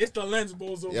 you know. It's the lens,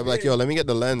 bozo. Yeah, but like, yo, let me get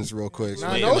the lens real quick.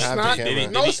 Nah, Wait, no, did it's he- not. did he-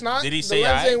 No, it's not. did he The say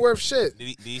lens aight? ain't worth shit.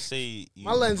 Did he say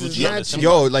My lens is Gucci on the mad symbol?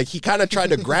 Yo, like, he kind of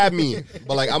tried to grab me,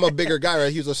 but like, I'm a bigger guy,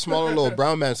 right? He was a smaller little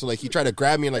brown man, so like, he tried to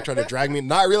grab me and like try to drag me,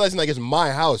 not realizing like it's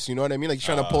my house. You know what I mean? Like, he's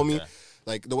trying to pull me. okay.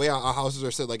 Like, the way our houses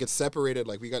are set, like, it's separated.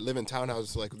 Like, we live in townhouses,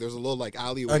 so like, there's a little like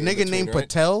alleyway. A in nigga between, named right?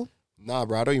 Patel. Nah,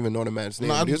 bro, I don't even know the man's name.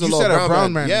 No, But he was you a little said a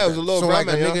brown man. Yeah, it was a little so brown like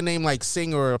man. a yo. nigga named like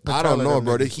Singh or Patel. I don't or know, them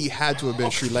bro. niggas. He had to have been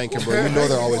Sri Lankan, bro. You know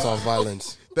they're always on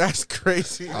violence. That's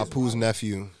crazy. Apu's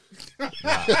nephew.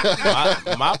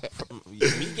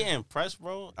 Me getting pressed,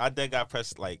 bro. I dad got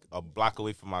pressed like a block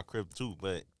away from my crib too,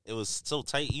 but it was so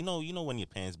tight. You know when your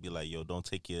parents be like, "Yo, don't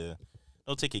take your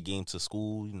game to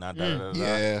school." Nah, da, da, da, da.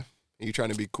 Yeah. You trying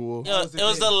to be cool? Yo, it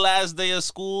was the last day of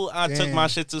school. I took Damn. my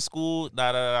shit to school.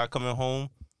 Coming home,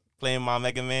 playing my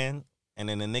Mega Man, and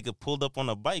then the nigga pulled up on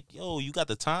a bike. Yo, you got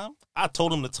the time? I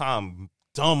told him the time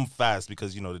dumb fast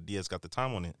because you know the DS got the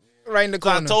time on it. Right in the So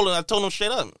I corner. told him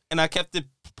straight up, and I kept it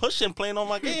pushing, playing on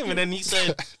my game, and then he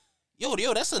said, "Yo,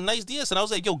 that's a nice DS," and I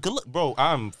was like, "Yo, good luck, bro.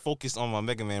 I'm focused on my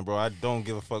Mega Man, bro. I don't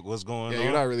give a fuck what's going Yeah, on."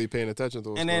 you're not really paying attention to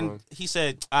what's And going then on. he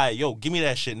said, "All right, yo, give me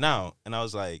that shit now," and I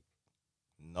was like,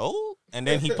 "No." And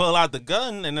then he pulled out the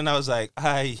gun, and then I was like, "All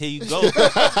right, here you go." And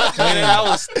then I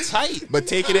was tight. But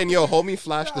take it in, yo. Homie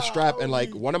flashed the strap, and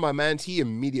like one of my mans, he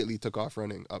immediately took off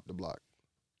running up the block.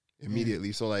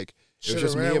 Immediately. So like, it was Shoulda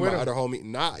just me ran and my with him. other homie.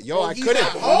 Nah, yo, I couldn't.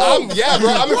 Yeah, bro.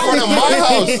 I'm in front of my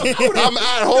house. I'm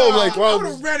at home. Like, I well, would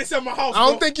have ran inside my house. I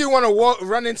don't think you want to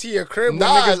run into your crib. when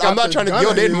nah, niggas got I'm not the trying to. gun Yo,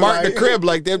 on they'd you, mark the like- crib.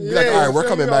 Like, they'd be like, Yeah, all right, we're feel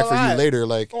coming me? back for you Alright. later.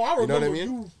 Like, Oh, I you know what I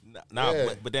remember mean? Nah,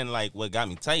 Yeah. but then like what got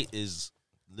me tight is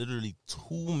literally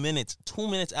 2 minutes. 2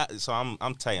 minutes out, so I'm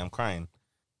tight. I'm crying,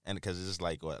 and because it's just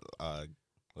like what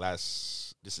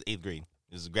this is 8th grade.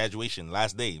 This is graduation,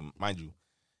 last day, mind you.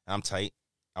 And I'm tight.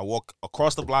 I walk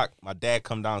across the block. My dad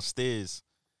come downstairs,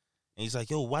 and he's like,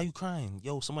 "Yo, why you crying?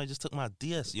 Yo, somebody just took my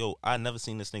DS. Yo, I never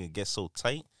seen this nigga get so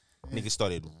tight." Nigga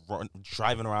started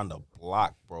driving around the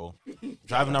block, bro.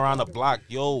 Driving around the block,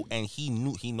 yo, and he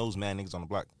knows mad niggas on the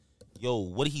block. Yo,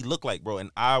 what did he look like, bro? And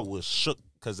I was shook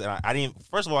because I didn't.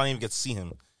 First of all, I didn't even get to see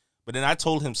him. But then I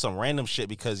told him some random shit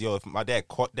because yo, if my dad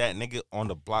caught that nigga on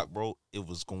the block, bro, it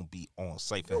was gonna be on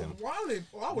sight for him. Wildin'.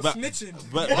 Oh, I was But- snitching.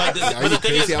 But Are the you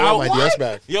thing is, crazy? I want my DS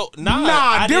back. Yo,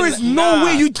 Nah, there is no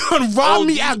way you done robbed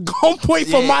me at gunpoint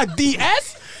for Yeah. my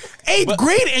DS. 8th But-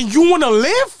 grade and you want to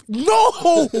live?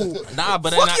 No. Nah,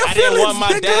 but then Fuck your I didn't want feelings,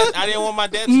 my nigga. dad. I didn't want my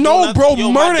dad. To No, do nothing. bro,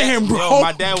 Yo, my murder dad- him, bro. Yo,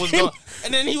 my dad was going,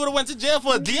 and then he would have went to jail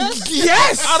for a DS.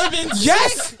 Yes. I'd have been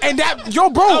Yes. And that, yo, I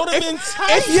bro, would've been if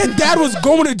tight. your dad was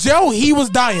going to jail, he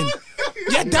was dying.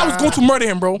 Your dad was going to murder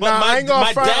him, bro. But Nah, I my, ain't gonna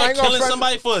my front- I dad ain't gonna killing front-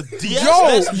 somebody for a DS.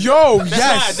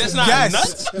 That's not yes,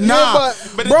 nuts. Nah,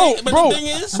 But the bro, thing- but bro, the thing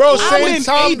is, Bro, I was in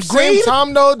same 8th grade.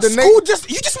 time though. The School nigga,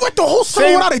 you just went the whole summer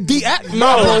Same- without a DS.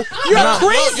 No, bro, you're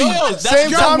crazy.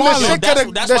 Same time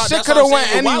the shit coulda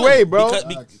went anyway, bro.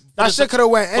 That shit coulda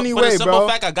went For anyway, the simple bro.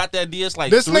 fact, I got that DS like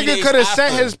This 3 nigga days could have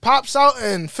sent after. his pops out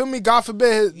and feel me. God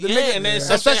forbid, the Yeah, nigga, and then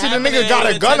something especially the happened nigga and got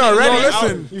they a gun would've taken already. it out.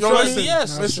 Listen, You yo, feel listen. me?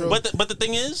 Yes, Listen. but the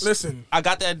thing is, Listen. I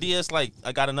got that DS like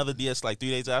I got another DS like 3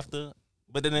 days after.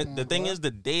 But then the thing is,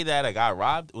 the day that I got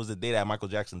robbed was the day that Michael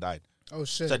Jackson died. Oh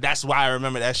shit. So that's why I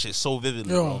remember that shit so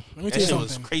vividly, Yo, bro. let me That tell you shit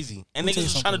was something. crazy. And Let me niggas tell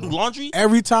was you trying to do something, laundry.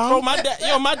 Every time. Bro,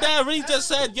 my dad really just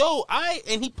said, "Yo,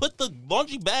 and he put the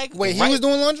laundry bag." Wait, he right- was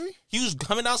doing laundry? He was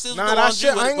coming downstairs Nah, with the that laundry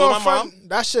shit, with I ain't my gonna mom. front.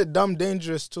 That shit dumb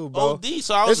dangerous too, bro. OD,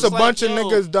 so I was It's a just like, bunch of yo,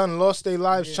 niggas done lost their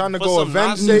lives trying to for go some avenge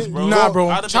nonsense, they, bro. Nah, bro.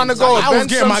 I'd have Trying to been go tight. I was avenge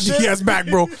getting my some shit. DS back,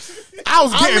 bro. I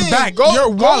was getting back. Go, You're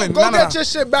go, wildin'. go Nah, get nah. your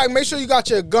shit back. Make sure you got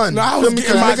your gun. Nah, I Feel was me?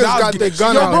 getting 'Cause my- niggas I was got their getting-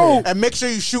 gun Yo, out bro. here. And make sure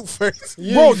you shoot first.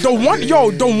 Bro, the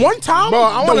one time, Bro,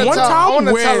 I want to tell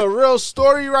where a real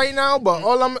story right now, but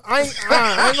I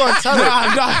ain't gonna tell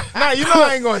it. Nah, you know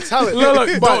I ain't gonna tell it.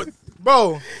 Look, but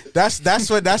bro, That's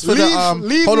for the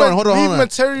leave hold on. leave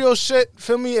material shit.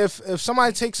 Feel me? If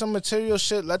somebody takes some material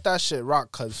shit, let that shit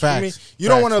rock. Cause feel me, Facts. you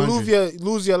don't Facts, want to 100.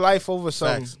 lose your life over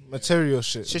some Facts. material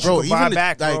shit. Shit Bro, you can buy even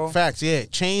back, like bro. facts, yeah,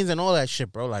 chains and all that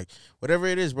shit, bro. Like whatever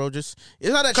it is, bro. Just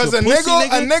it's not that Cause you a pussy,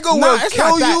 nigga Nah, will it's kill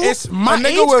not that. you. It's my a nigga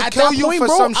age will at kill that you point, for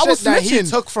bro. some I shit was that he snitching.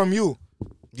 took from you.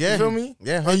 Yeah, You feel me?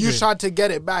 Yeah, and you 100. tried to get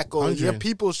it back, or your 100.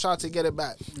 people tried to get it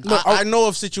back. I know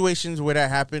of situations where that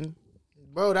happened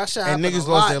Bro, that shit and happened niggas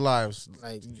a lost lot. their lives.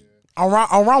 Like,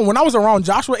 around when I was around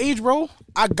Joshua age, bro,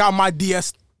 I got my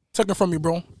DS taken from me,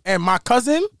 bro. And my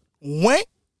cousin went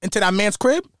into that man's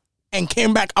crib and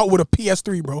came back out with a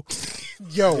PS3, bro.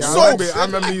 Yo, I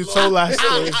remember you told last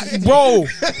story. Bro,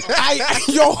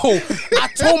 I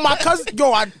told my cousin,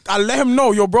 I let him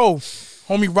know, bro,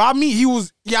 homie robbed me. He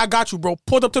was, I got you, bro.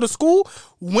 Pulled up to the school,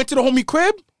 went to the homie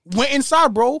crib, went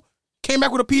inside, bro, came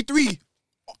back with a P3.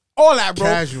 All that, bro.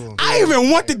 Casual. I ain't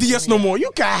even want the DS no more. You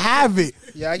can have it.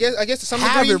 yeah, I guess to some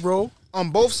Have degree, it, bro. on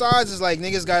both sides, it's like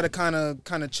niggas gotta kind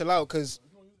of chill out, cause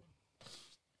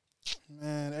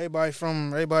man, everybody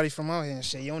from out here and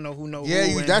shit. You don't know who know Yeah,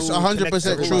 who. and that's who 100% connected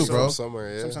to who. true, So bro.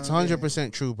 Somewhere, yeah. sometimes, It's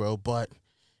 100% true, bro. But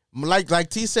like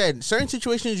T said, certain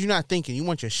situations you're not thinking. You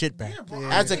want your shit back.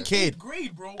 As a kid,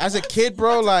 Grade, bro. as a kid,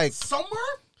 bro, like Somewhere?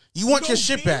 you want your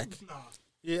shit back.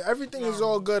 Yeah, everything is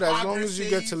all good as long as you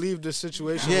get to leave the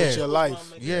situation Yeah. with your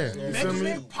life. Yeah, You feel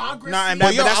me? Nah, and But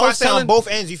but yo, that's I why I was say on telling- both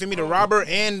ends. You feel me? The robber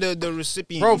and the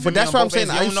recipient. Bro, You feel but me? that's On what I'm both saying.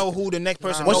 ends. I You don't used know who the next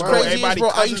person. What's know, crazy is, everybody bro,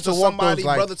 I cousin used to to walk somebody, those,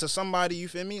 like- brother to somebody. You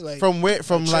feel me? Like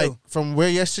from chill. where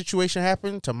your situation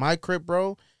happened to my crib,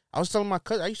 bro. I was telling my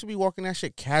cousin I used to be walking that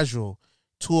shit casual,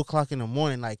 2:00 in the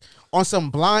morning, like on some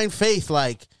blind faith,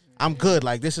 like I'm good,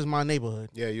 like this is my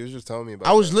neighborhood. Yeah, you was just telling me about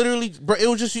I was that. literally, bro. It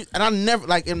was just, and I never,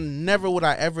 like, and never would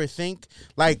I ever think,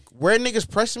 like, where niggas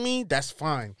pressing me, that's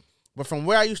fine. But from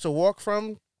where I used to walk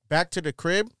from back to the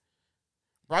crib,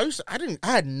 bro, I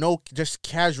had no, just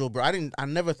casual, bro. I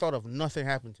never thought of nothing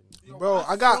happened to me. Bro,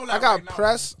 I got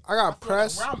press. I got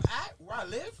press. Where I'm at, where I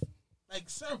live, like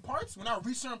certain parts, when I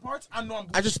reach certain parts, I know I'm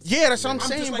good. That's what I'm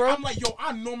saying, just like, bro. I'm like,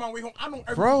 I know my way home. I know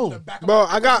everything Bro. in the back of Bro,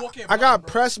 my I walk-in got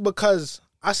bro. pressed because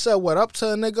I said what up to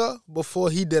a nigga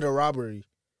before he did a robbery.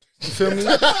 You feel me?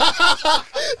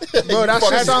 Bro, that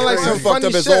shit sound like some fucked funny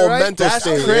up his shit, whole right? mental That's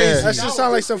state. crazy. Yeah. That shit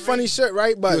sound like some funny shit,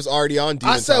 right? He But was already on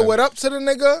demon I said time. what up to the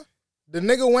nigga. The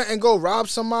nigga went and go rob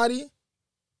somebody.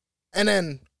 And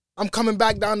then I'm coming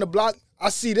back down the block. I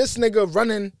see this nigga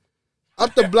running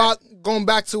up the block, going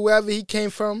back to wherever he came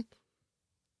from.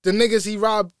 The niggas he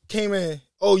robbed came in.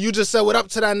 Oh, you just said what up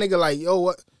to that nigga? Like, yo,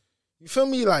 what? You feel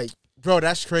me? Like, Bro,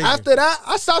 that's crazy. after that,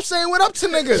 I stopped saying what up to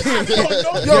niggas.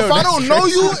 Yo, if I don't know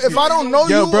you, if I don't know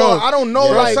Yo, you, bro. or I don't know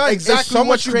Bro, like son, exactly it's so what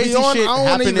much you crazy be on, shit I don't want to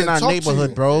happening even in our talk to neighborhood,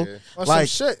 you. bro. Yeah. On Like,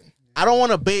 some shit. I don't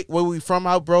want to bait where we from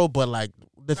out, bro, but like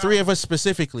the three of us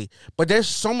specifically. But there's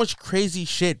so much crazy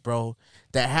shit, bro,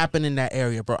 that happened in that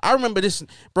area, bro. I remember this,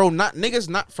 bro, niggas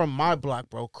not from my block,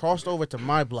 bro, crossed over to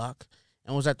my block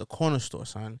and was at the corner store,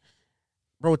 son.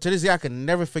 Bro, to this day, I can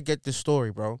never forget this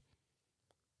story, bro.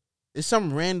 It's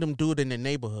some random dude in the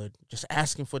neighborhood just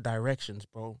asking for directions,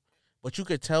 bro. But you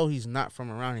could tell he's not from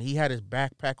around here. He had his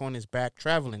backpack on his back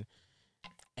traveling.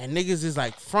 And niggas is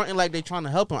like fronting like they trying to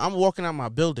help him. I'm walking out my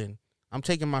building. I'm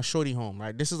taking my shorty home,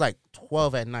 right? This is like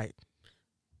 12 at night.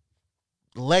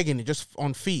 Legging it, just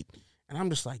on feet. And I'm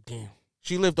just like, damn.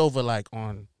 She lived over like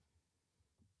on,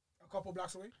 A couple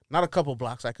blocks away. not a couple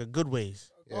blocks, like a good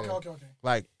ways. Yeah. Okay.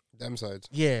 Like, Them sides.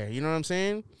 yeah, you know what I'm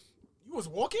saying? You was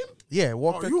walking? Yeah,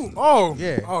 walk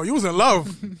Oh, you was in love.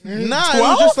 Nah, it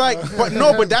was just like,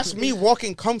 but that's me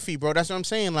walking comfy, bro. That's what I'm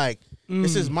saying. Like,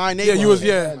 this is my Yeah, neighborhood. you was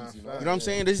You know what I'm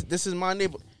saying? This is my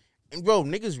neighbor. And bro,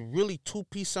 niggas really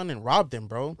 2-piece son and robbed them,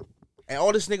 bro. And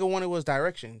all this nigga wanted was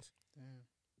directions.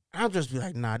 I'll just be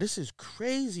like, nah, this is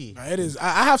crazy. It is.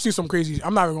 I have seen some crazy.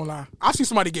 I'm not even gonna lie. I've seen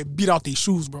somebody get beat out their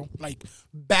shoes, bro. Like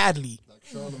badly.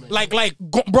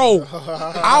 Bro,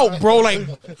 out, bro. Like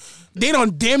they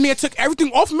done damn near took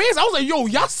everything off man's. I was like, yo,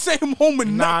 y'all sent him home with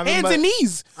Nah, I hands remember- and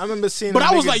knees. I remember seeing. But a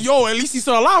I was nigga- like, yo, at least he's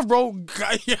still alive, bro.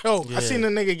 Yo, I seen a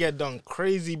nigga get done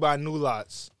crazy by New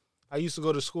Lots. I used to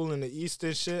go to school in the East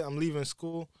and shit. I'm leaving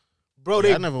school, bro. Yeah,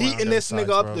 I They never went on beating them this sides,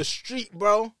 nigga up bro. the street,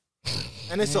 bro.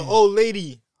 And it's an old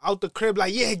lady. out the crib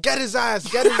like, yeah, get his ass,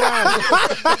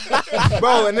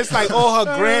 bro. And it's like all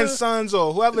her grandsons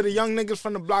or whoever the young niggas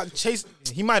from the block chase.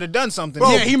 He might have done something.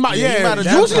 Yeah, he might. Yeah, have done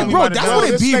usually, something. bro, that's what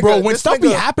it This be, nigga- bro. When this stuff be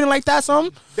nigga- happening like that,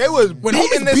 They was When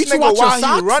beating homies this beat you nigga out your while he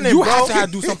socks, running, you bro. had to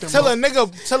have do something, Till bro. a nigga All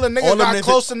them got niggas-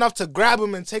 close enough to grab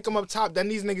him and take him up top. Then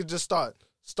these niggas just start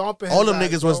stomping. All his them ass,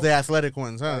 niggas bro. was the athletic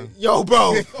ones, huh? Yo,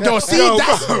 bro. Yo, see,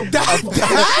 that's OD.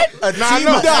 A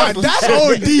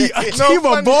team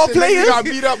of ball players. Got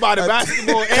beat up by the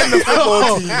basketball and the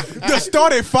football team. The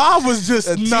starting five was just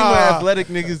A team of nah, athletic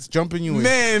niggas jumping you in.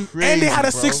 man. Crazy, And they had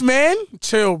a bro. 6-man.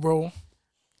 Chill, bro.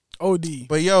 OD.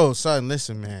 But yo, son,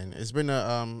 listen, man. It's been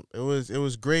a it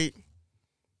was great.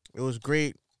 It was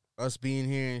great us being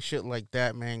here and shit like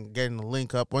that, man. Getting the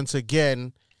link up once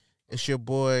again. It's your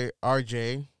boy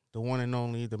RJ, the one and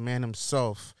only, the man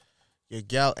himself. Your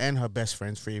gal and her best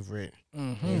friend's favorite.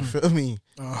 You feel me?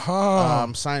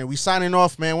 We signing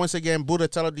off, man. Once again, Buddha,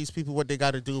 tell these people what they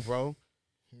got to do, bro.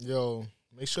 Yo,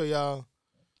 make sure y'all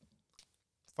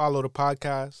follow the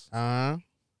podcast.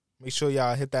 Make sure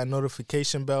y'all hit that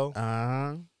notification bell.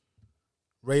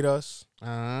 Rate us.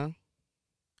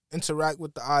 Interact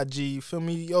with the IG. You feel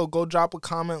me? Yo, go drop a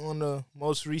comment on the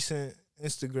most recent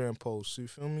Instagram post. You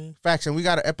feel me? Facts, and we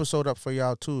got an episode up for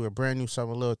y'all too. A brand new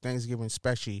summer little Thanksgiving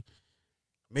special.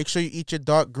 Make sure you eat your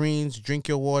dark greens, drink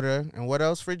your water, and what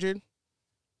else, Frigid?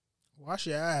 Wash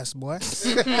your ass, boy.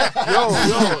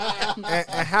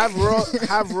 and have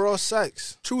raw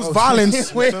sex. Choose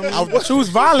violence. Choose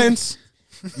violence.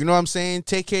 You know what I'm saying?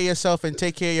 Take care of yourself and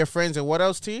take care of your friends. And what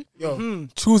else, T?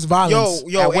 Choose violence.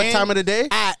 Yo, At what and- time of the day?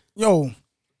 Yo,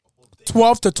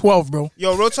 12 to 12, bro.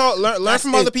 Yo, real talk. Learn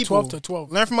from other people. 12 to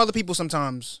 12. Learn from other people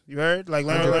sometimes. You heard? Like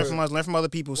learn from us. Learn from other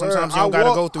people. Sometimes Word. you don't gotta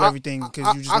walk- go through everything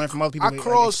because you just learn from other people. I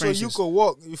crawl so you experiences. could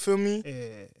walk. You feel me?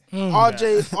 Yeah.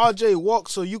 RJ walk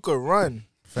so you could run.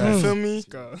 You feel me?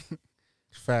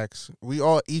 Facts. We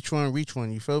all each one reach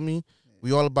one. You feel me?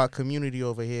 We all about community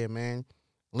over here, man.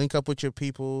 Link up with your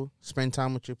people. Spend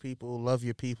time with your people. Love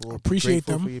your people. Appreciate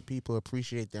Grateful them. for your people.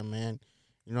 Appreciate them, man.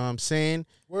 You know what I'm saying?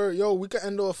 Word, yo, we could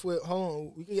end off with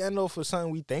We could end off with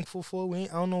something we thankful for. I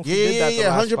don't know if we did that.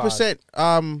 Yeah,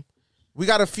 100%. We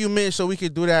got a few minutes so we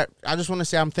could do that. I just want to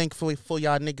say I'm thankful for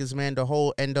y'all niggas, man. The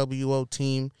whole NWO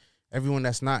team, everyone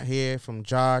that's not here, from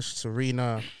Josh,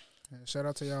 Serena, Shout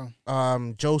out to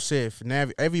y'all. Joseph,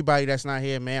 everybody that's not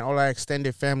here, man. All our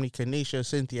extended family, Kanisha,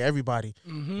 Cynthia, everybody,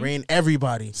 Rain,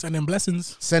 everybody. Sending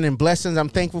blessings. Sending blessings. I'm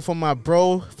thankful for my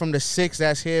bro from the 6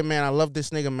 that's here, man. I love this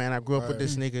nigga, man. I grew up with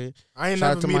this nigga. I ain't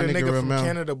Shout out never to meet my a nigga from Ramel.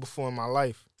 Canada before in my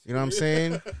life. You know what I'm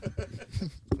saying?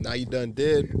 Now you done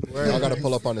did. Y'all gotta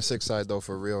pull up on the 6 side though,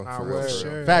 for real. Nah, For real, word.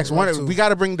 for real. Facts. We got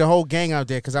to bring the whole gang out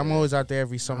there because I'm always out there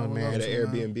every summer, man. Get an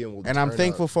Airbnb and we'll And I'm turn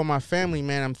thankful up. for my family,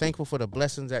 man. I'm thankful for the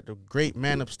blessings that the great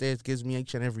man upstairs gives me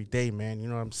each and every day, man. You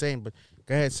know what I'm saying? But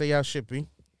go ahead, say y'all shit, B.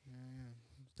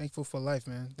 Thankful for life,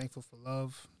 man. Thankful for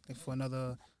love. Thankful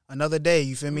for another day.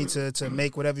 You feel me? To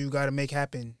make whatever you got to make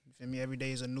happen. You feel me? Every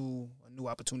day is a new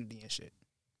opportunity and shit.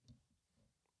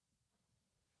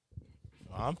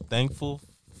 I'm thankful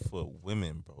for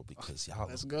women, bro, because y'all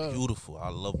Let's look go. beautiful. I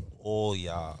love all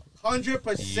y'all.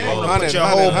 100%. Yo, Put your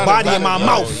whole body in my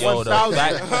mouth. Yo, the 100,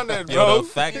 fact, bro. the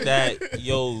fact that,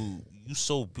 you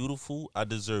so beautiful, I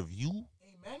deserve you,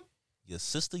 your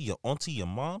sister, your auntie, your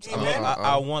moms.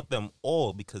 I want them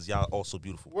all because y'all also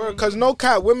beautiful. Because no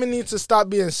cap, women need to stop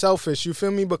being selfish. You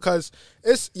feel me? Because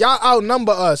it's y'all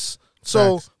outnumber us.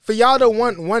 So Facts. for y'all to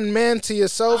want one man to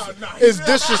yourself is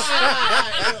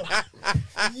disrespect.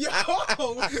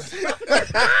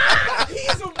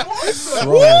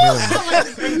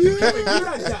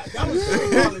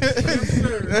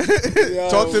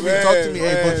 Talk to me,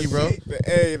 hey, Boogie, bro. The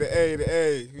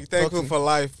A. We thankful to for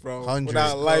life, bro. 100,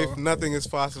 Without bro. life, nothing is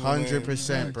possible.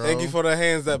 100%, bro. Thank you for the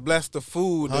hands that bless the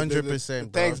food. 100%, the bro.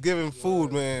 Thanksgiving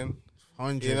food, man.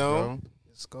 100, You know? bro.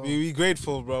 Let's go. We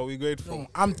grateful, bro. We grateful.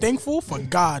 I'm thankful for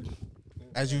God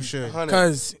As you should. 100.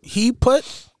 because He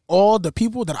put all the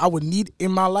people that I would need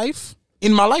in my life.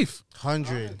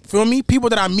 100. Feel me? People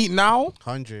that I meet now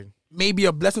 100. may be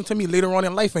a blessing to me later on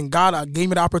in life, and God gave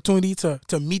me the opportunity to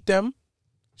meet them,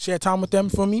 share time with them.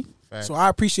 For me, Facts. so I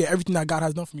appreciate everything that God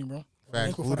has done for me, bro. Facts.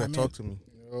 Thankful for Buddha, that, man. talk to me.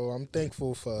 Yo, I'm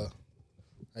thankful for,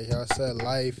 like y'all said,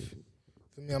 life.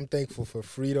 For me, I'm thankful for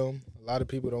freedom. A lot of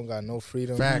people don't got no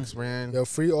freedom. Facts, man. Yo,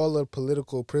 free all the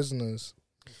political prisoners.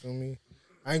 You feel me?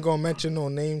 I ain't gonna mention no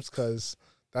names because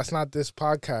that's not this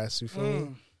podcast. You feel me?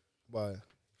 But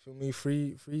feel me?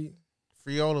 Free.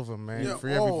 Free all of them, man. Yeah,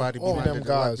 Free all- everybody all behind them the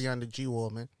guys. behind the G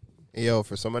wall, man. Hey, yo,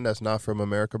 for someone that's not from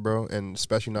America, bro, and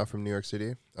especially not from New York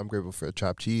City, I'm grateful for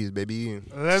chopped cheese, baby.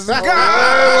 Let's go.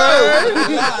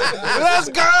 Let's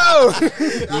go.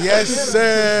 Yes,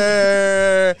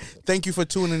 sir. Thank you for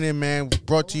tuning in, man.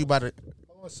 Brought to you by the.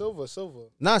 Silver.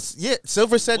 Nah, yeah.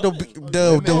 Silver said the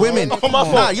women. Oh, my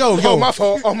fault. Nah, yo. Oh, my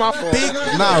fault. Big,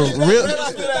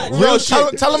 real Yo,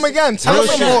 shit. tell him again. Tell Real him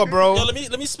some shit. more, bro. Yo, let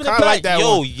me spin it Kinda back. like that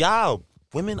Yo, one. y'all,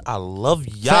 women, I love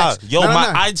y'all. Facts. Yo, Nah,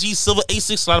 my nah. IG Silver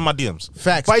A6 slide in my DMs.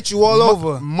 Facts. Bite you all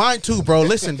over. Mine too, bro.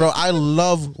 Listen, bro. I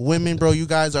love women, bro. You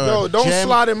guys are. Yo, a don't gem.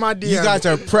 slide in my DM. You guys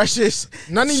are precious.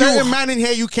 None of Certain you- man in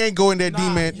here, you can't go in their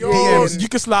DMs. You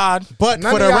can slide. But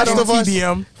None for of the y'all rest don't of us,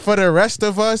 TDM. for the rest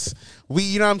of us, we,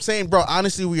 you know what I'm saying, bro.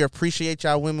 Honestly, we appreciate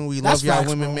y'all women. We That's love y'all facts,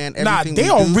 women, bro. man. Nah, Everything they we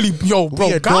are do, really, yo, bro.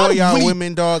 we adore God y'all really,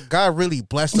 women, dog. God really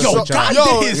blessed us yo, with y'all. God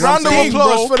Yo, did his round of thing,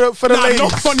 applause bro. for the Nah, ladies. no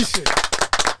funny shit.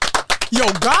 Yo,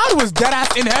 God was dead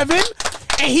ass in heaven,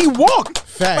 and he walked.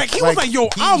 Facts. Like he was like, yo,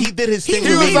 he did his thing. He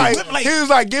with was me.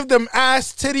 like, give them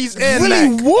ass, titties, and really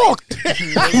neck. walked.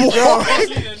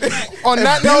 On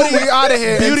that note, we out of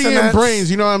here. Beauty and internets.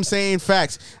 brains, you know what I'm saying?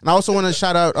 Facts. And I also want to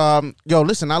shout out, yo,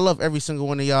 listen, I love every single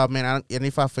one of y'all, man. And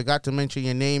if I forgot to mention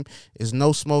your name, it's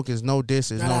no smoke, it's no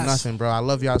diss, it's no Yes. nothing, bro. I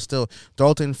love y'all still.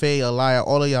 Dalton, Faye, Aliyah,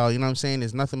 all of y'all, you know what I'm saying?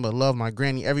 It's nothing but love, my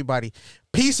granny, everybody.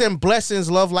 Peace and blessings,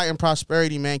 love, light, and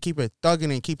prosperity, man. Keep it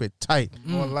thugging and keep it tight.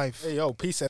 More life. Hey, yo, peace.